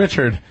 so how's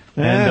Richard?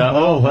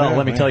 And,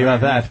 let me tell you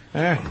about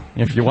that.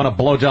 If you want a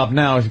blowjob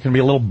now, it's going to be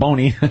a little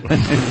bony. It's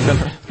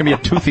going to be a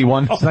toothy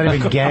one. It's not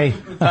even gay.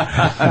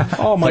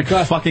 Oh, my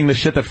God. Fucking the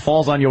shit that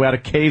falls on you out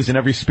of caves in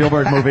every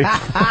Spielberg movie.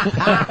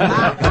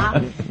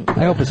 I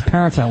hope his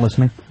parents aren't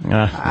listening.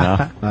 No.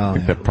 I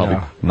think they're probably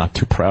not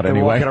too proud They're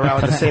anyway. walking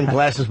around with the same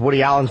glasses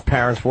Woody Allen's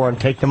parents wore and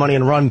take the money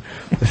and run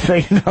with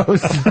fake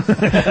nose.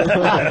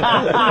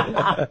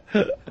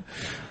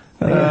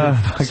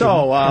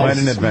 Quite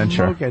an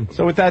adventure.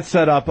 So with that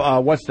set up,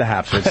 what's the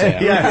haps with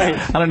Sam?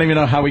 I don't even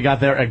know how we got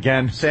there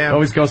again. Sam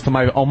always goes to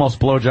my almost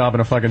blowjob in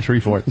a fucking tree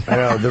fort. I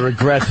know, the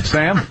regret.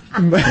 Sam,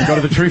 you go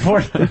to the tree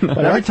fort.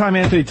 But every time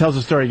Anthony tells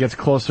a story, he gets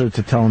closer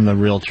to telling the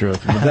real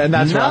truth. And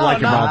that's what I like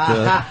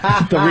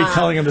about the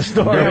retelling of the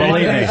story. Yeah,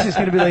 believe me. It's just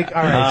going to be like,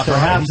 all right, so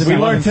perhaps we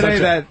learned today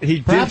that he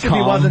did if he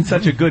wasn't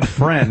such a good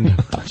friend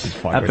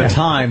at the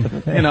time,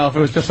 if it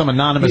was just some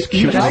anonymous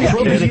cute I little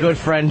proved he's a kid. good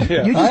friend. You I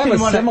just have didn't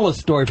a want to... similar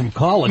story from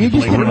college. You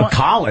just didn't want...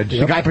 College.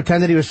 The guy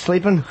pretended he was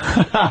sleeping. God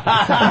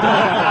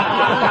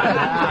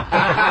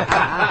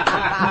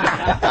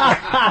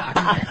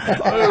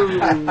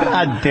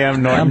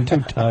damn, Norton. I'm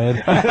too tired.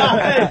 You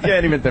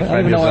can't even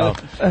defend yourself.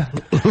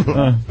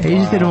 He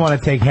just didn't want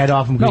to take head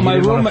off him because No, he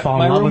didn't want to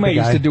fall in love with the roommate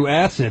used guy. to do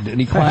acid, and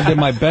he climbed in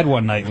my bed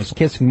one night and was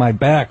kissing my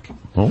back.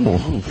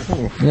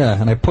 Oh. Yeah,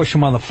 and I pushed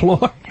him on the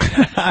floor.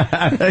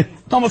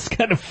 Almost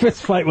got in a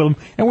fist fight with him,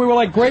 and we were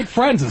like great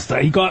friends and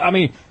stuff.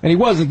 And he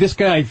wasn't. This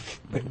guy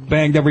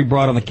banged every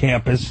broad on the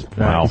campus.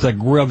 Wow. He's like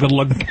real good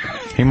looking.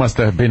 He must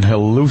have been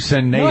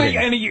hallucinating. No,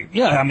 he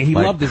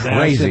Like loved his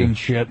crazy. acid and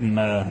shit,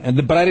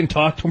 but I didn't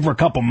talk to him for a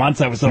couple months.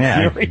 I was so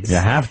furious. You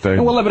have to.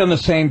 And we're living in the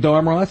same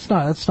dorm room.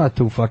 That's not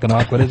too fucking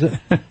awkward, is it?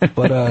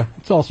 But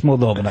it's all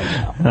smooth over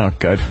now. Oh,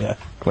 good. Yeah.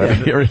 Glad to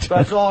hear it.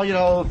 That's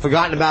all,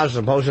 forgotten about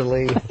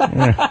supposedly.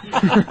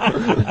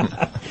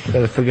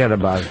 Forget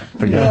about it.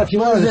 Yeah, if you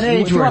want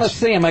to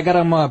see him, I got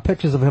him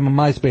pictures of him on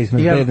MySpace in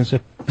his bathing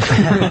suit.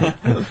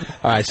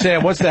 All right,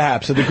 Sam, what's the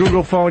haps? So the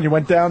Google phone, you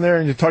went down there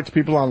and you talked to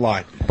people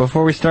online.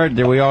 Before we start,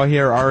 did we all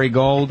hear Ari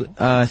Gold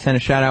send a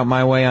shout out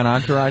my way on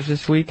Entourage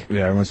this week?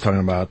 Yeah, everyone's talking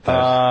about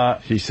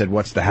that. He said,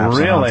 what's the haps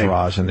on Really?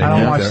 Entourage? And they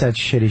I don't watch think that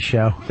shitty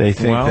show. They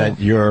think that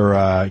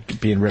you're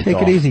being ripped Take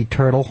off. it easy,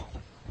 turtle.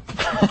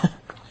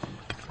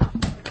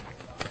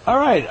 All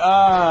right.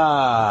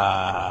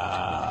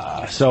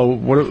 So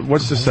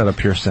what's the setup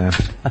here, Sam?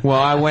 Well,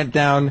 I went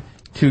down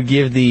to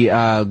give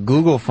the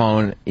Google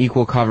phone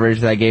equal coverage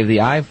that I gave the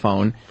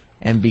iPhone,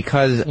 and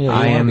because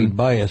I am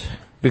biased.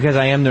 Because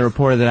I am the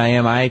reporter that I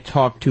am, I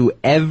talked to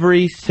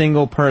every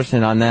single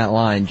person on that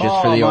line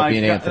just for the Opie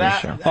and Anthony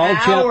show.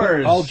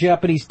 All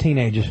Japanese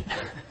teenagers.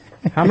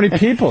 How many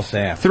people,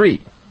 Sam?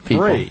 3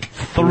 people.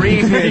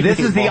 Three. This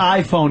is the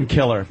iPhone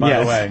killer, by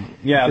the way.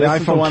 Yeah, the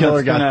this is the iPhone one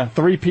killer that's got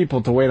 3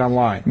 people to wait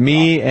online.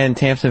 Me and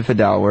Tamsin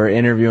Fidel were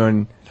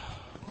interviewing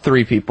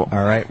 3 people.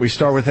 All right, we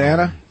start with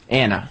Anna.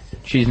 Anna,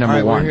 she's number All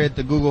right, 1. we're here at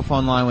the Google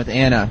phone line with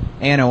Anna.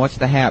 Anna, what's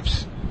the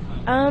haps?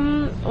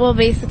 Well,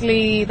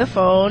 basically the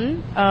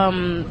phone.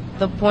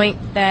 The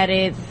point that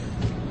it's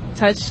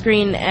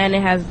touchscreen and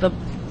it has the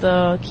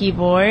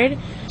keyboard.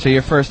 So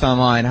you're first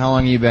online. How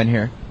long have you been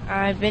here?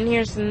 I've been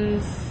here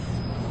since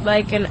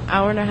like an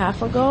hour and a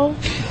half ago.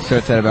 So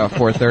it's at about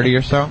 4:30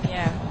 or so?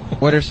 Yeah.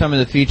 What are some of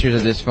the features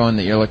of this phone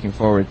that you're looking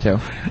forward to?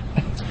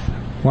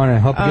 Want to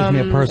hope it gives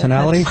me a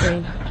personality?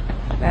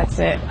 That's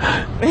it.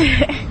 I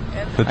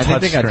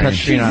think they got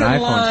touchscreen on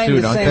iPhones too,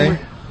 don't they?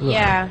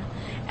 Yeah.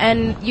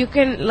 And you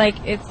can,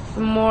 it's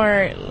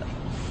more,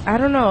 I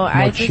don't know,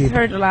 I just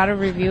heard a lot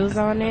of reviews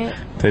on it.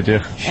 They do.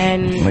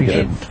 And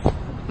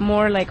it's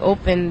more,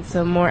 open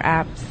to more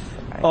apps.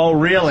 Oh,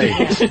 really?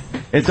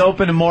 It's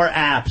open to more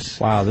apps.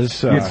 Wow, this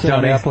phone's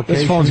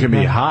going to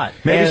be hot.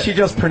 Maybe she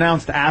just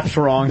pronounced apps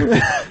wrong.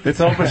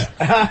 It's open.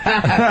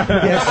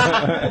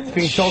 Yes, it's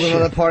being sold in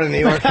another part of New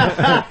York.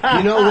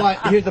 You know what?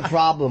 Here's the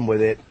problem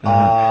with it.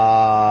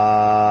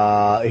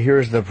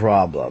 Here's the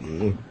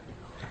problem.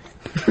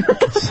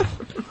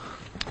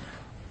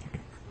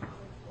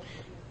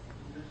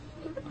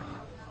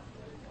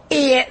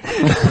 It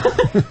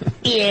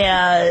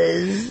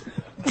is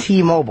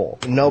T-Mobile.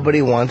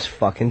 Nobody wants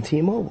fucking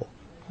T-Mobile.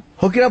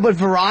 Hook it up with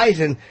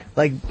Verizon,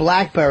 like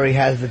BlackBerry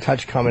has the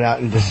touch coming out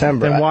in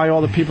December. Then why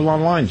all the people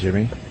online,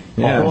 Jimmy?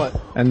 Yeah.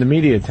 And the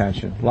media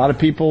attention. A lot of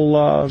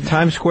people.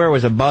 Times Square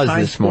was a buzz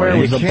this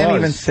morning. You can't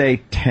even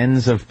say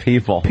tens of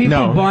people.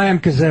 People buy them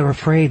because they're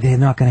afraid they're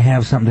not going to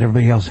have something that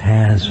everybody else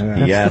has.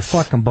 That's the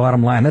fucking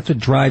bottom line. That's what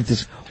drives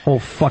this whole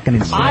fucking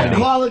insanity. I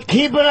call it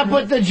keeping up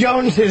with the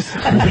Joneses.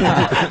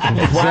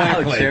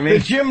 Exactly. Jimmy. The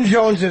Jim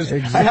Joneses.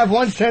 I have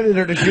one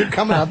senator to shoot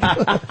coming up.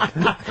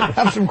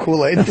 Have some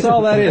Kool-Aid. That's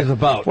all that is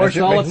about. That's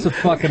all it's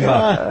fucking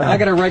about. I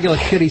got a regular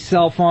shitty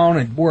cell phone.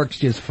 It works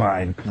just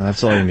fine.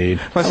 That's all you need.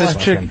 Plus, this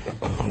chick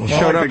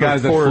showed up. The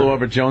guys that flew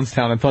over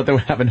Jonestown and thought they were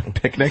having a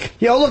picnic.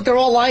 Yo, look, they're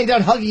all lying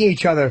down hugging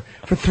each other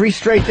for 3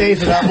 straight days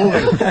without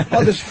moving.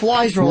 Oh, there's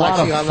flies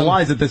relaxing on them. A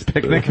lot of flies at this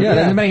picnic. Yeah,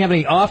 does anybody have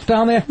any off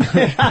down there?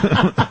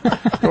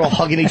 They're all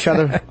hugging each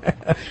other.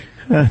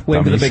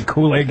 Waiting for the big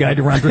Kool-Aid guy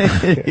to run through.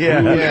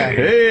 Yeah.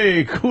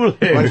 Hey,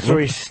 Kool-Aid. Runs through,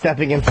 he's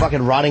stepping in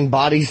fucking rotting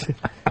bodies.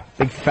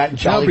 Big fat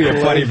jolly That'd be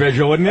Kool-Aid. a funny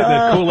visual, wouldn't it?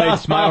 The Kool-Aid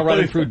smile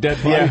running through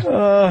dead bodies.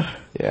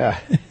 Yeah.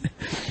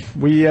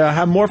 We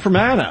have more from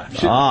Anna.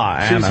 She's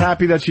Anna.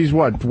 happy that she's,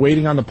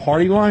 waiting on the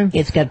party line?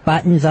 It's got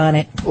buttons on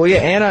it. Well, yeah,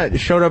 Anna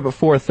showed up at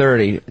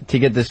 4:30 to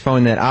get this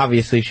phone that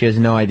obviously she has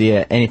no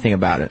idea anything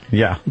about it.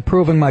 Yeah.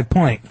 Proving my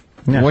point.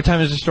 Yeah. What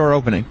time is the store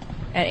opening?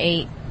 At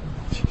 8.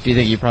 Do you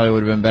think you probably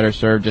would have been better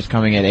served just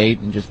coming at 8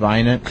 and just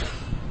buying it?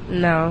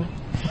 No.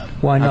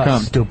 Why How not,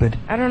 come? stupid?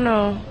 I don't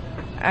know.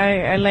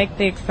 I like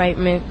the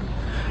excitement.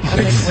 I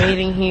like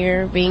waiting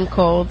here, being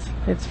cold.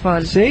 It's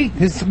fun. See?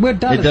 We're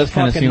done. It does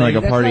kind of seem like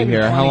a party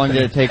here. How long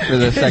did it take for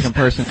the second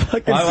person?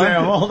 Fucking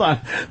Sam, hold on.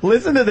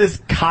 Listen to this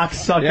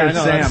cocksucker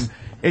Sam.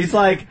 He's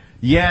like,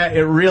 yeah,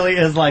 it really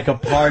is like a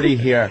party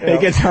here. It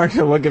gets hard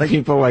to look at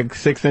people like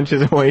 6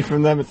 inches away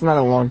from them. It's not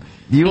a long...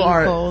 You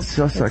are cold.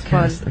 so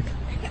sarcastic.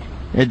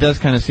 It does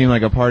kind of seem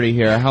like a party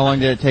here. How long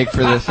did it take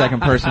for the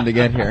second person to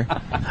get here?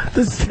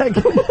 The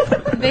second...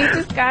 They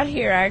just got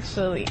here,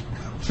 actually.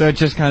 So it's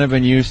just kind of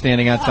been you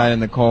standing outside in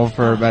the cold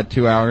for about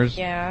 2 hours?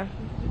 Yeah.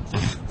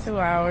 2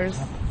 hours.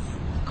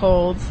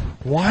 Cold.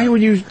 Why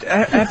would you,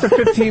 after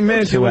 15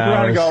 minutes, you look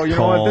around and go, you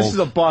know what, this is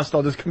a bust,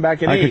 I'll just come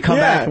back and eat. I could come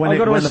back when I'll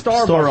go to a the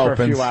Starbucks store for opens.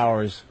 a few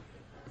hours.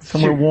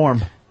 Somewhere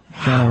warm.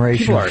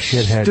 Generation People are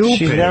shithead. stupid.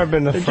 She's never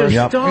been the first.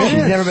 Yep. She's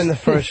never been the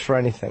first for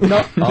anything.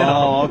 No.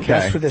 Oh, okay.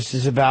 That's what this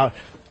is about.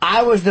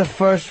 I was the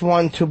first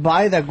one to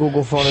buy that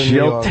Google phone in New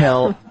She'll York.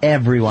 tell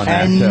everyone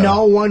and that,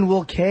 no one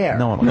will care.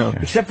 No one will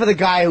care. Except for the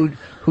guy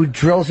who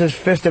drills his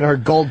fist in her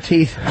gold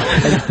teeth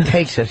and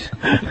takes it.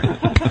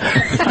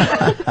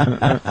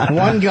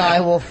 One guy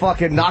will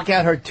fucking knock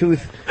out her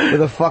tooth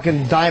with a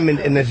fucking diamond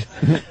in it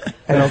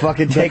and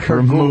fucking take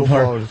her Google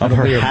phone. Of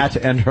her hat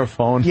and her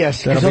phone.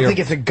 Yes, because they'll think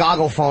it's a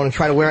goggle phone and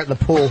try to wear it in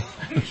the pool.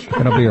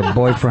 That'll be her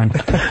boyfriend.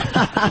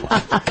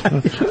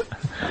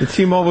 The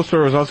T-Mobile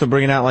store was also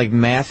bringing out like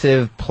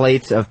massive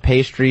plates of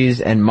pastries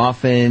and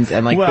muffins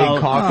and like big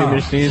coffee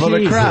machines. For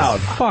the crowd.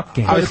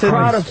 Fucking I was a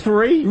crowd of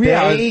 3?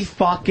 They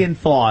fucking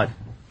thought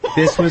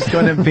this was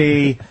going to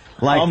be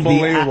like the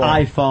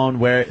iPhone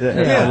where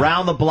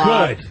around the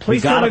block. Good.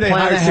 Please tell me they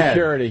hired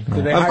security.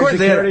 Did they Of hire course,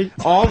 security?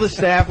 all the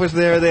staff was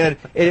there.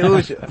 It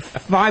was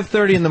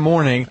 5:30 in the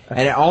morning,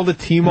 and all the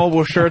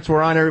T-Mobile shirts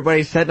were on.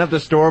 Everybody setting up the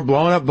store,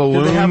 blowing up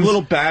balloons. Did they have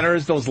little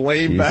banners, those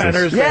lame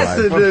banners? Yes,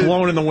 that were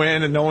blowing in the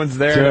wind and no one's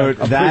there. Dude,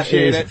 that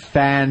is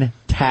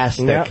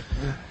fantastic. Yep.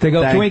 They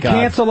go, can we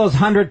cancel those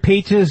 100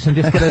 peaches and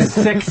just get a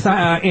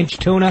 6-inch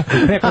tuna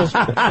with pickles?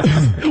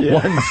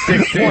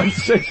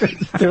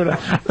 1/6 tuna.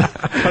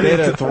 Cut it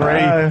to 3.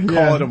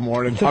 Call it a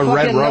morning. A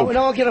red rope.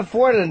 No one can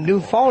afford a new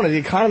phone. The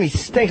economy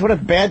stinks. What a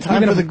bad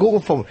time for the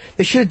Google phone.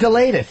 They should have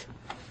delayed it.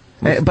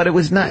 But it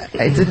was not.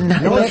 It didn't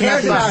have No one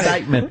cares about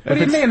excitement. What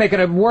do you mean? They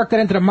could have worked that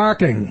into the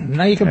marketing.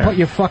 Now you can put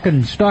your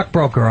fucking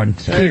stockbroker on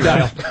speed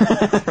dial.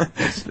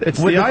 It's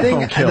the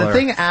iPhone killer. The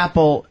thing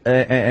Apple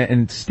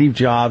and Steve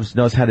Jobs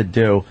knows how to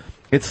do,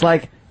 it's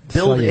like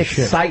build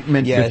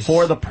excitement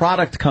before the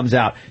product comes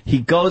out. He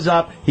goes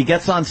up, he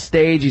gets on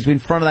stage, he's in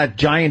front of that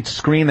giant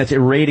screen that's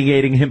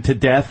irradiating him to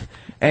death,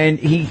 and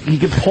he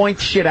can point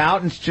shit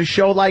out and just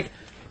show like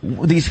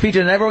these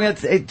features, and everyone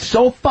gets it's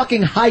so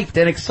fucking hyped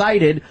and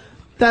excited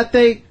that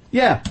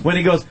when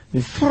he goes,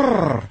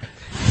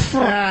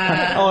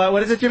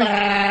 what is it, Jimmy?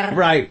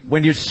 Right,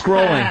 when you're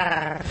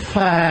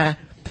scrolling.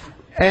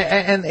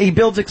 And he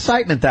builds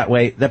excitement that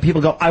way, that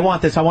people go, I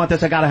want this, I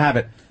gotta have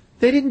it.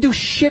 They didn't do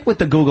shit with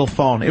the Google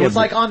phone. It was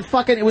like on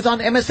it was on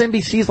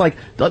MSNBC's, like,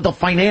 the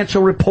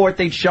financial report,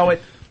 they'd show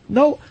it.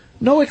 No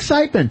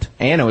excitement.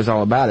 Anna was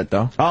all about it,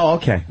 though. Oh,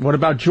 okay. What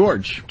about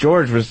George?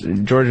 George was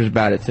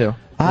about it, too.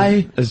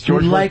 I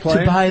would like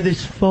to buy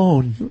this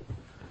phone.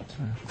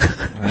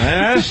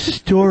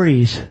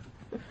 Stories.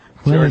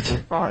 Well, it's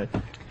a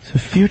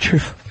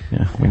future.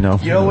 Yeah, we know.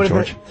 You know what would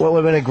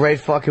have been a great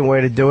fucking way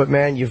to do it,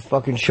 man? You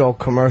fucking show a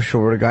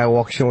commercial where the guy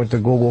walks in with the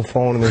Google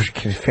phone and there's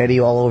confetti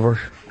all over.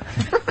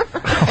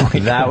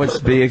 That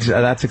would be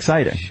that's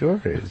exciting. Sure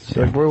it is.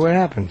 Like, what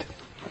happened?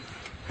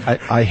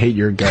 I hate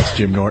your guest,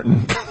 Jim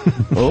Norton.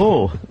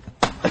 Oh.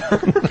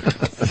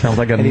 Sounds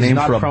like a name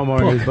for a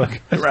promo book.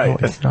 Right.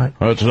 It's not.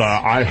 It's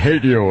I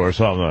hate you or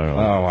something. Oh,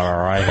 all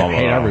right. I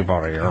hate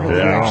everybody.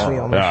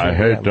 Yeah, I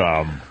hate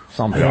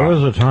something. There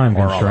was a time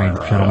constraint,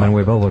 gentlemen.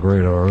 We both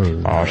agreed.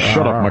 Oh,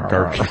 shut up,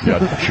 McGurk, you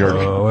jerk.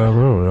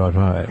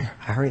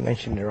 I heard you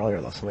mentioned it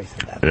earlier, though. Somebody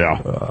said that.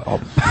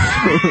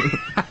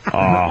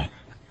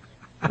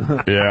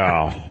 Yeah.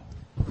 Yeah.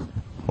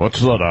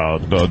 What's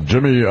that?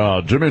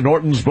 Jimmy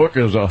Norton's book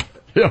is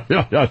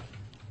yeah,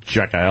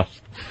 jackass.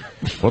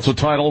 What's the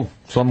title?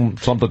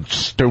 Something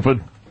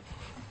stupid.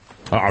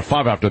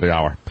 5 after the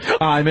hour.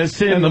 I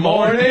miss in the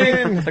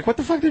morning. Like, what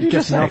the fuck did you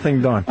just say?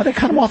 Nothing done. Oh, they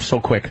cut him off so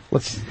quick.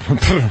 Let's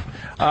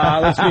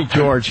meet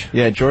George.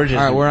 Yeah, George is...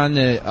 All right, we're on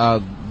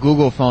the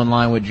Google phone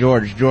line with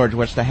George. George,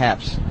 what's the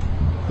haps?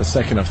 The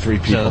second of 3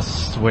 people.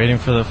 Just waiting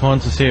for the phone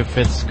to see if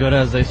it's good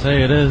as they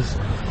say it is.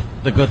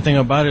 The good thing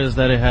about it is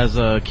that it has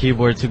a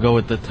keyboard to go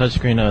with the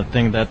touchscreen, a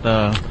thing that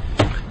the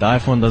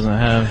iPhone doesn't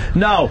have.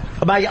 No,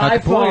 my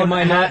iPhone... Boy, am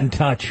I not in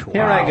touch. Wow.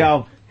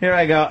 Here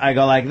I go. I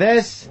go like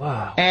this.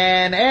 Wow.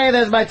 And, hey,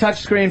 there's my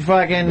touchscreen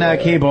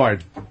fucking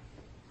keyboard.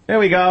 There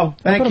we go.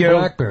 Thank you.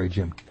 BlackBerry,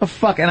 Jim. Oh,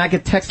 fuck, and I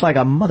could text like a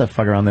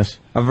motherfucker on this.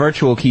 A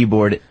virtual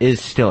keyboard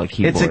is still a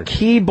keyboard. It's a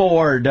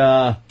keyboard.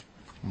 How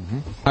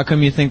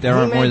come you think there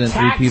aren't more than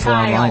 3 people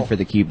online for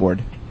the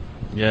keyboard?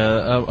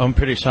 Yeah, I'm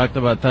pretty shocked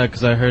about that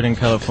because I heard in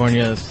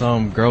California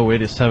some girl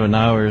waited 7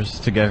 hours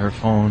to get her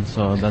phone,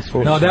 so that's...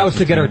 No, that was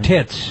to get her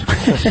tits.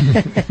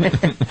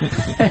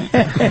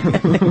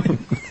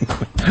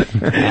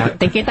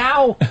 Take it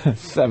out.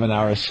 7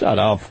 hours. Shut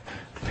up.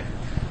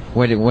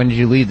 When did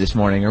you leave this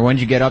morning, or when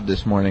did you get up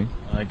this morning?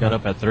 I got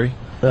up at 3.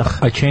 Ugh,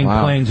 I changed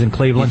planes in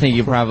Cleveland.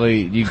 You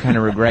think you kind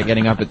of regret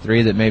getting up at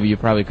 3, that maybe you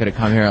probably could have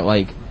come here at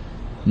like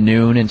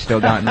noon and still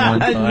gotten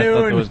one? I thought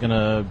there was going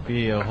to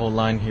be a whole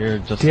line here.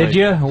 Just Did like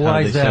you? how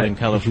Why they is said that? in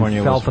California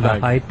You fell was for the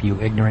packed. hype,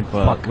 you ignorant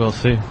But fuck. we'll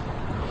see.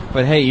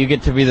 But hey, you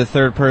get to be the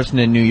 3rd person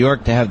in New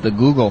York to have the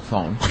Google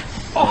phone. So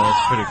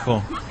that's pretty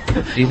cool.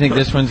 Do you think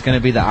this one's going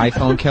to be the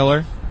iPhone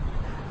killer?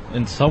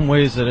 In some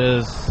ways it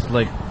is,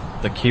 like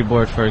the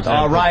keyboard, for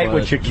example. All right,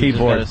 with your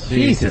keyboard.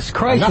 Jesus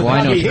Christ. Well,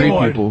 I know 3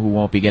 people who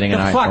won't be getting an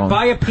The iPhone. fuck,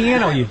 buy a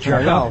piano, you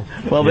jerk.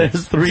 Well,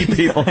 there's 3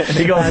 people.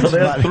 He goes, so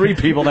there's 3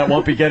 people that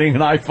won't be getting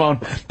an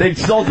iPhone. They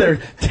sold their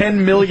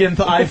 10 millionth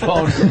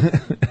iPhone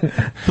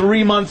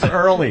 3 months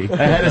early,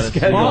 ahead of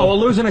schedule. Oh, we're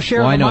losing a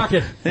share of the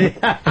market.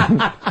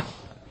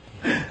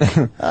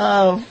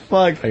 Oh,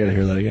 fuck. I gotta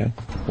hear that again.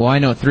 Well, I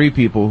know 3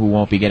 people who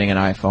won't be getting an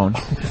iPhone.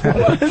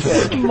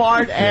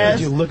 Smart ass.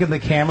 Did you look in the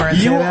camera and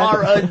You say that?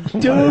 are a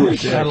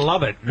douche. I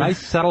love it. Nice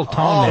settled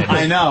tone.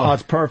 I know. Oh,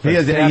 it's perfect. He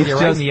is, Stab he's you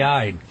right just, in the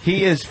eye.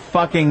 he is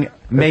fucking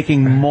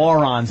making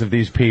morons of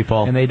these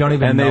people. And they don't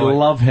even know they it.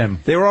 love him.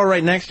 They were all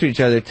right next to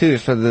each other, too,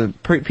 so the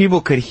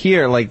people could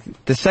hear, like,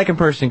 the second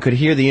person could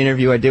hear the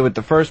interview I did with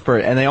the first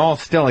person, and they all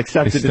still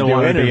accepted They still to do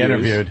wanted to be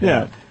interviews. interviewed.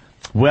 Yeah.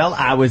 Well,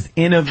 I was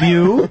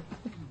interviewed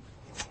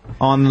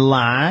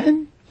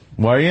online.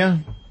 Were you?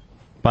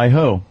 By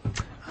who?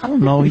 I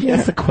don't know. He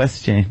asked a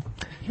question.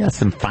 He has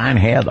some fine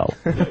hair, though.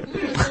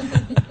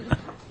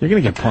 You're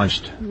gonna get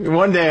punched.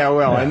 One day I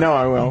will. I know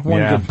I will. One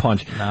good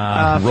punch.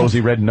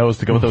 Rosy red nose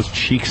to go with those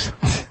cheeks.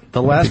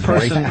 The last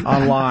person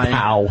online,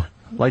 Ow.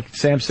 like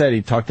Sam said,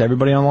 he talked to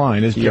everybody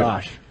online, is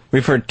Josh.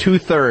 We've heard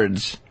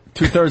 2/3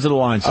 2/3 of the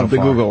line so of the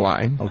far. Google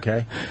line.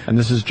 Okay. And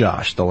this is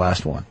Josh, the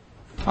last one.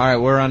 All right,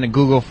 we're on the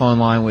Google phone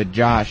line with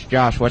Josh.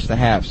 Josh, what's the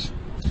haps?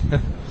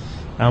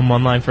 I'm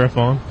online for a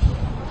phone.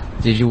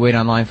 Did you wait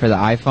online for the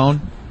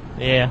iPhone?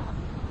 Yeah.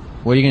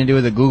 What are you going to do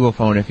with a Google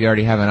phone if you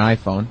already have an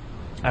iPhone?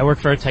 I work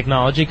for a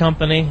technology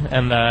company,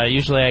 and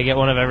usually I get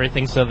one of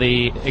everything, so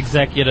the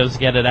executives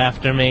get it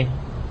after me,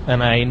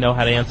 and I know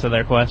how to answer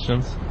their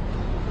questions.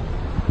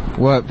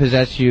 What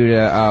possessed you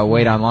to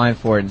wait online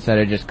for it instead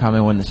of just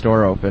coming when the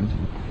store opened?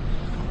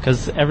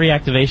 Because every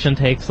activation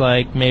takes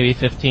like maybe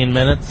 15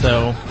 minutes,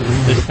 so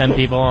there's 10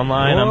 people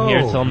online. I'm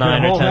here till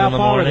 9 or 10 in the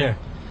morning.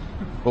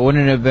 But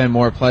wouldn't it have been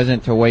more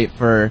pleasant to wait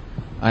for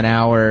an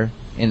hour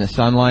in the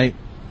sunlight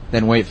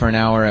than wait for an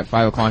hour at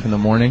 5 o'clock in the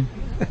morning?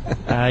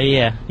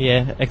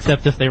 Yeah.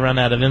 Except if they run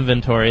out of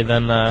inventory,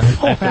 then I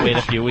have to wait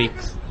a few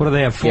weeks. What do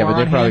they have, 4 Yeah, but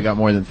they on probably hand? got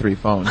more than 3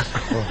 phones.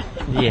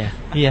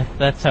 Yeah,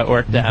 that's how it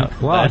worked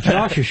out. Wow,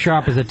 Josh is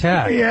sharp as a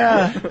tack.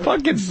 Yeah.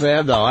 Fucking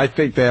Sam, though. I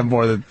think they have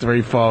more than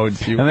 3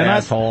 phones, you And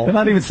asshole. they're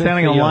not even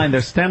standing on line.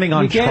 They're standing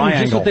on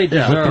triangle. What they With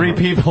deserve. 3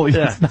 people.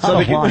 Yeah. It's not So a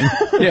they can, line.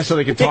 yeah, so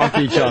they can talk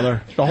to each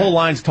other. The whole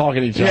line's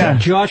talking to each other.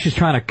 Josh is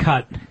trying to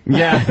cut.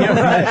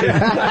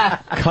 Yeah.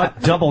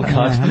 Cut, double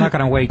cut. I'm not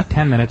going to wait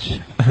 10 minutes.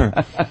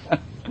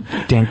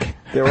 Dink.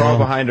 They were all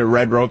behind a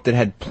red rope that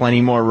had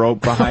plenty more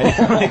rope behind it.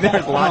 Like,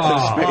 there's lots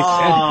of space.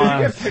 Did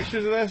you get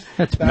pictures of this?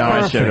 That's No,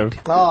 I should have.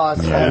 Oh,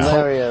 it's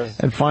hilarious.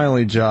 And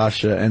finally,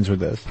 Josh ends with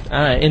this.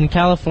 In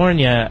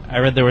California, I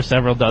read there were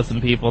several dozen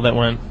people that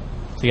went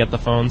to get the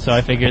phone, so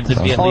I figured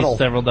there'd be at least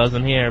several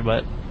dozen here,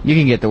 but You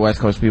can get the West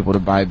Coast people to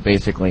buy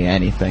basically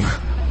anything.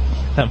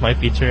 that might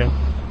be true.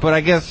 But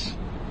I guess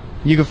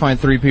you can find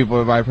 3 people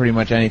to buy pretty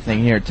much anything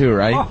here, too,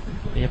 right? Oh,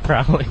 yeah,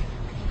 probably.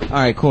 All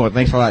right, cool.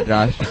 Thanks a lot,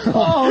 Josh.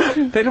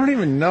 They don't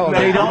even know.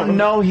 They don't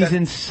know he's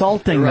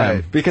insulting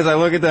them. Because I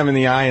look at them in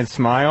the eye and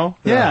smile.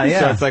 Yeah.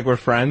 So it's like we're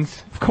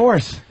friends. Of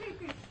course.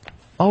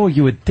 Oh,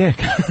 you a dick.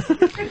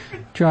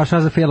 Josh,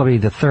 how's it feel to be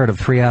the third of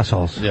three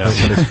assholes? Yeah.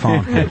 With his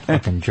phone.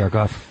 Fucking jerk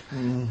off.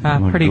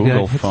 Pretty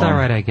Google good. It's phone. all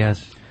right, I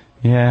guess.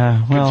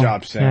 Yeah, well. Good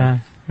job, Sam. Yeah.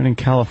 Right in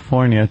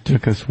California, it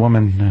took this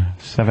woman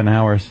 7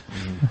 hours.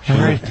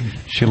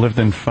 She lived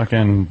in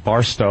fucking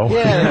Barstow.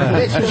 Yeah,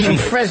 it's from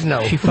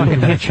Fresno. She fucking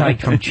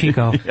hitchhiked from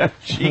Chico. Yeah,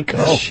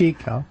 Chico.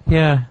 Chico.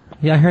 Yeah.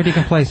 Yeah, I heard you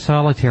can play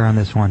solitaire on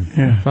this one.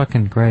 Yeah.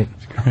 Fucking great.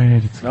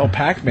 Great. No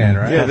Pac-Man,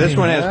 right? Yeah, this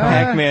one has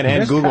Pac-Man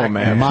and Google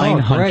Maps.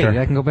 Mine Oh, great. Hunter.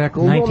 I can go back to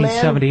Google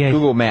 1978.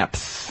 Google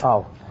Maps.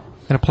 Oh.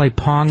 Gonna play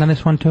Pong on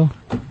this one, too?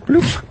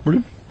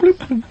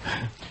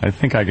 I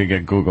think I could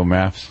get Google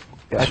Maps.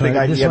 I think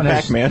I can get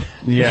Pac-Man.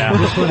 Yeah.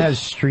 This one has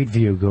Street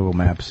View Google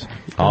Maps.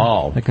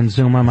 Oh. I can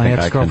zoom on my I think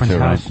I can ex-girlfriend's too,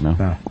 house. right?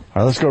 No. All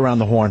right, let's go around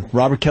the horn.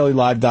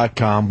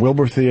 RobertKellyLive.com,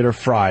 Wilbur Theater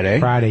Friday.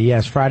 Friday,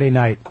 yes, Friday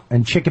night.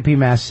 And Chicopee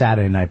Mass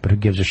Saturday night, but who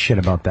gives a shit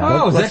about that?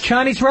 Oh, is that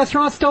Chinese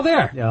restaurant still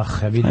there?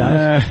 Ugh, have you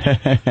done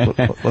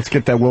it? Let's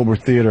get that Wilbur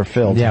Theater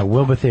filled. Yeah,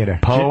 Wilbur Theater.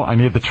 Poe, I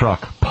need the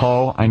truck.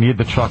 Poe, I need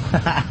the truck.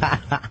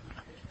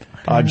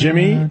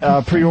 Jimmy,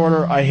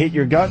 pre-order I Hate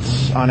Your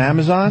Guts on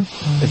Amazon.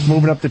 It's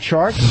moving up the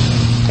charts.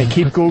 And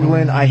keep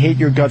Googling I Hate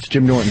Your Guts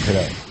Jim Norton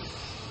today.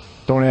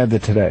 Don't add the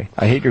today.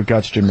 I Hate Your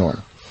Guts Jim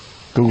Norton.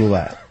 Google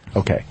that.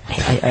 Okay.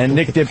 And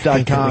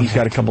NickDip.com's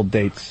got a couple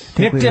dates.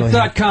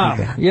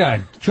 NickDip.com.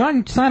 Yeah,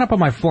 John, sign up on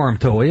my forum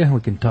too, will you? We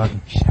can talk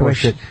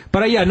shit.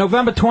 But yeah,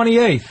 November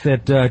 28th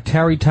at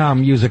Tarrytown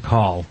Music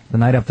Hall, the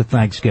night after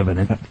Thanksgiving.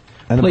 And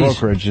the please.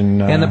 brokerage.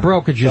 And the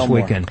brokerage this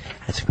Belmore. weekend.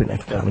 That's a good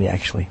night for comedy,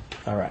 actually.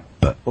 All right.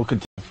 We'll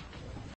continue.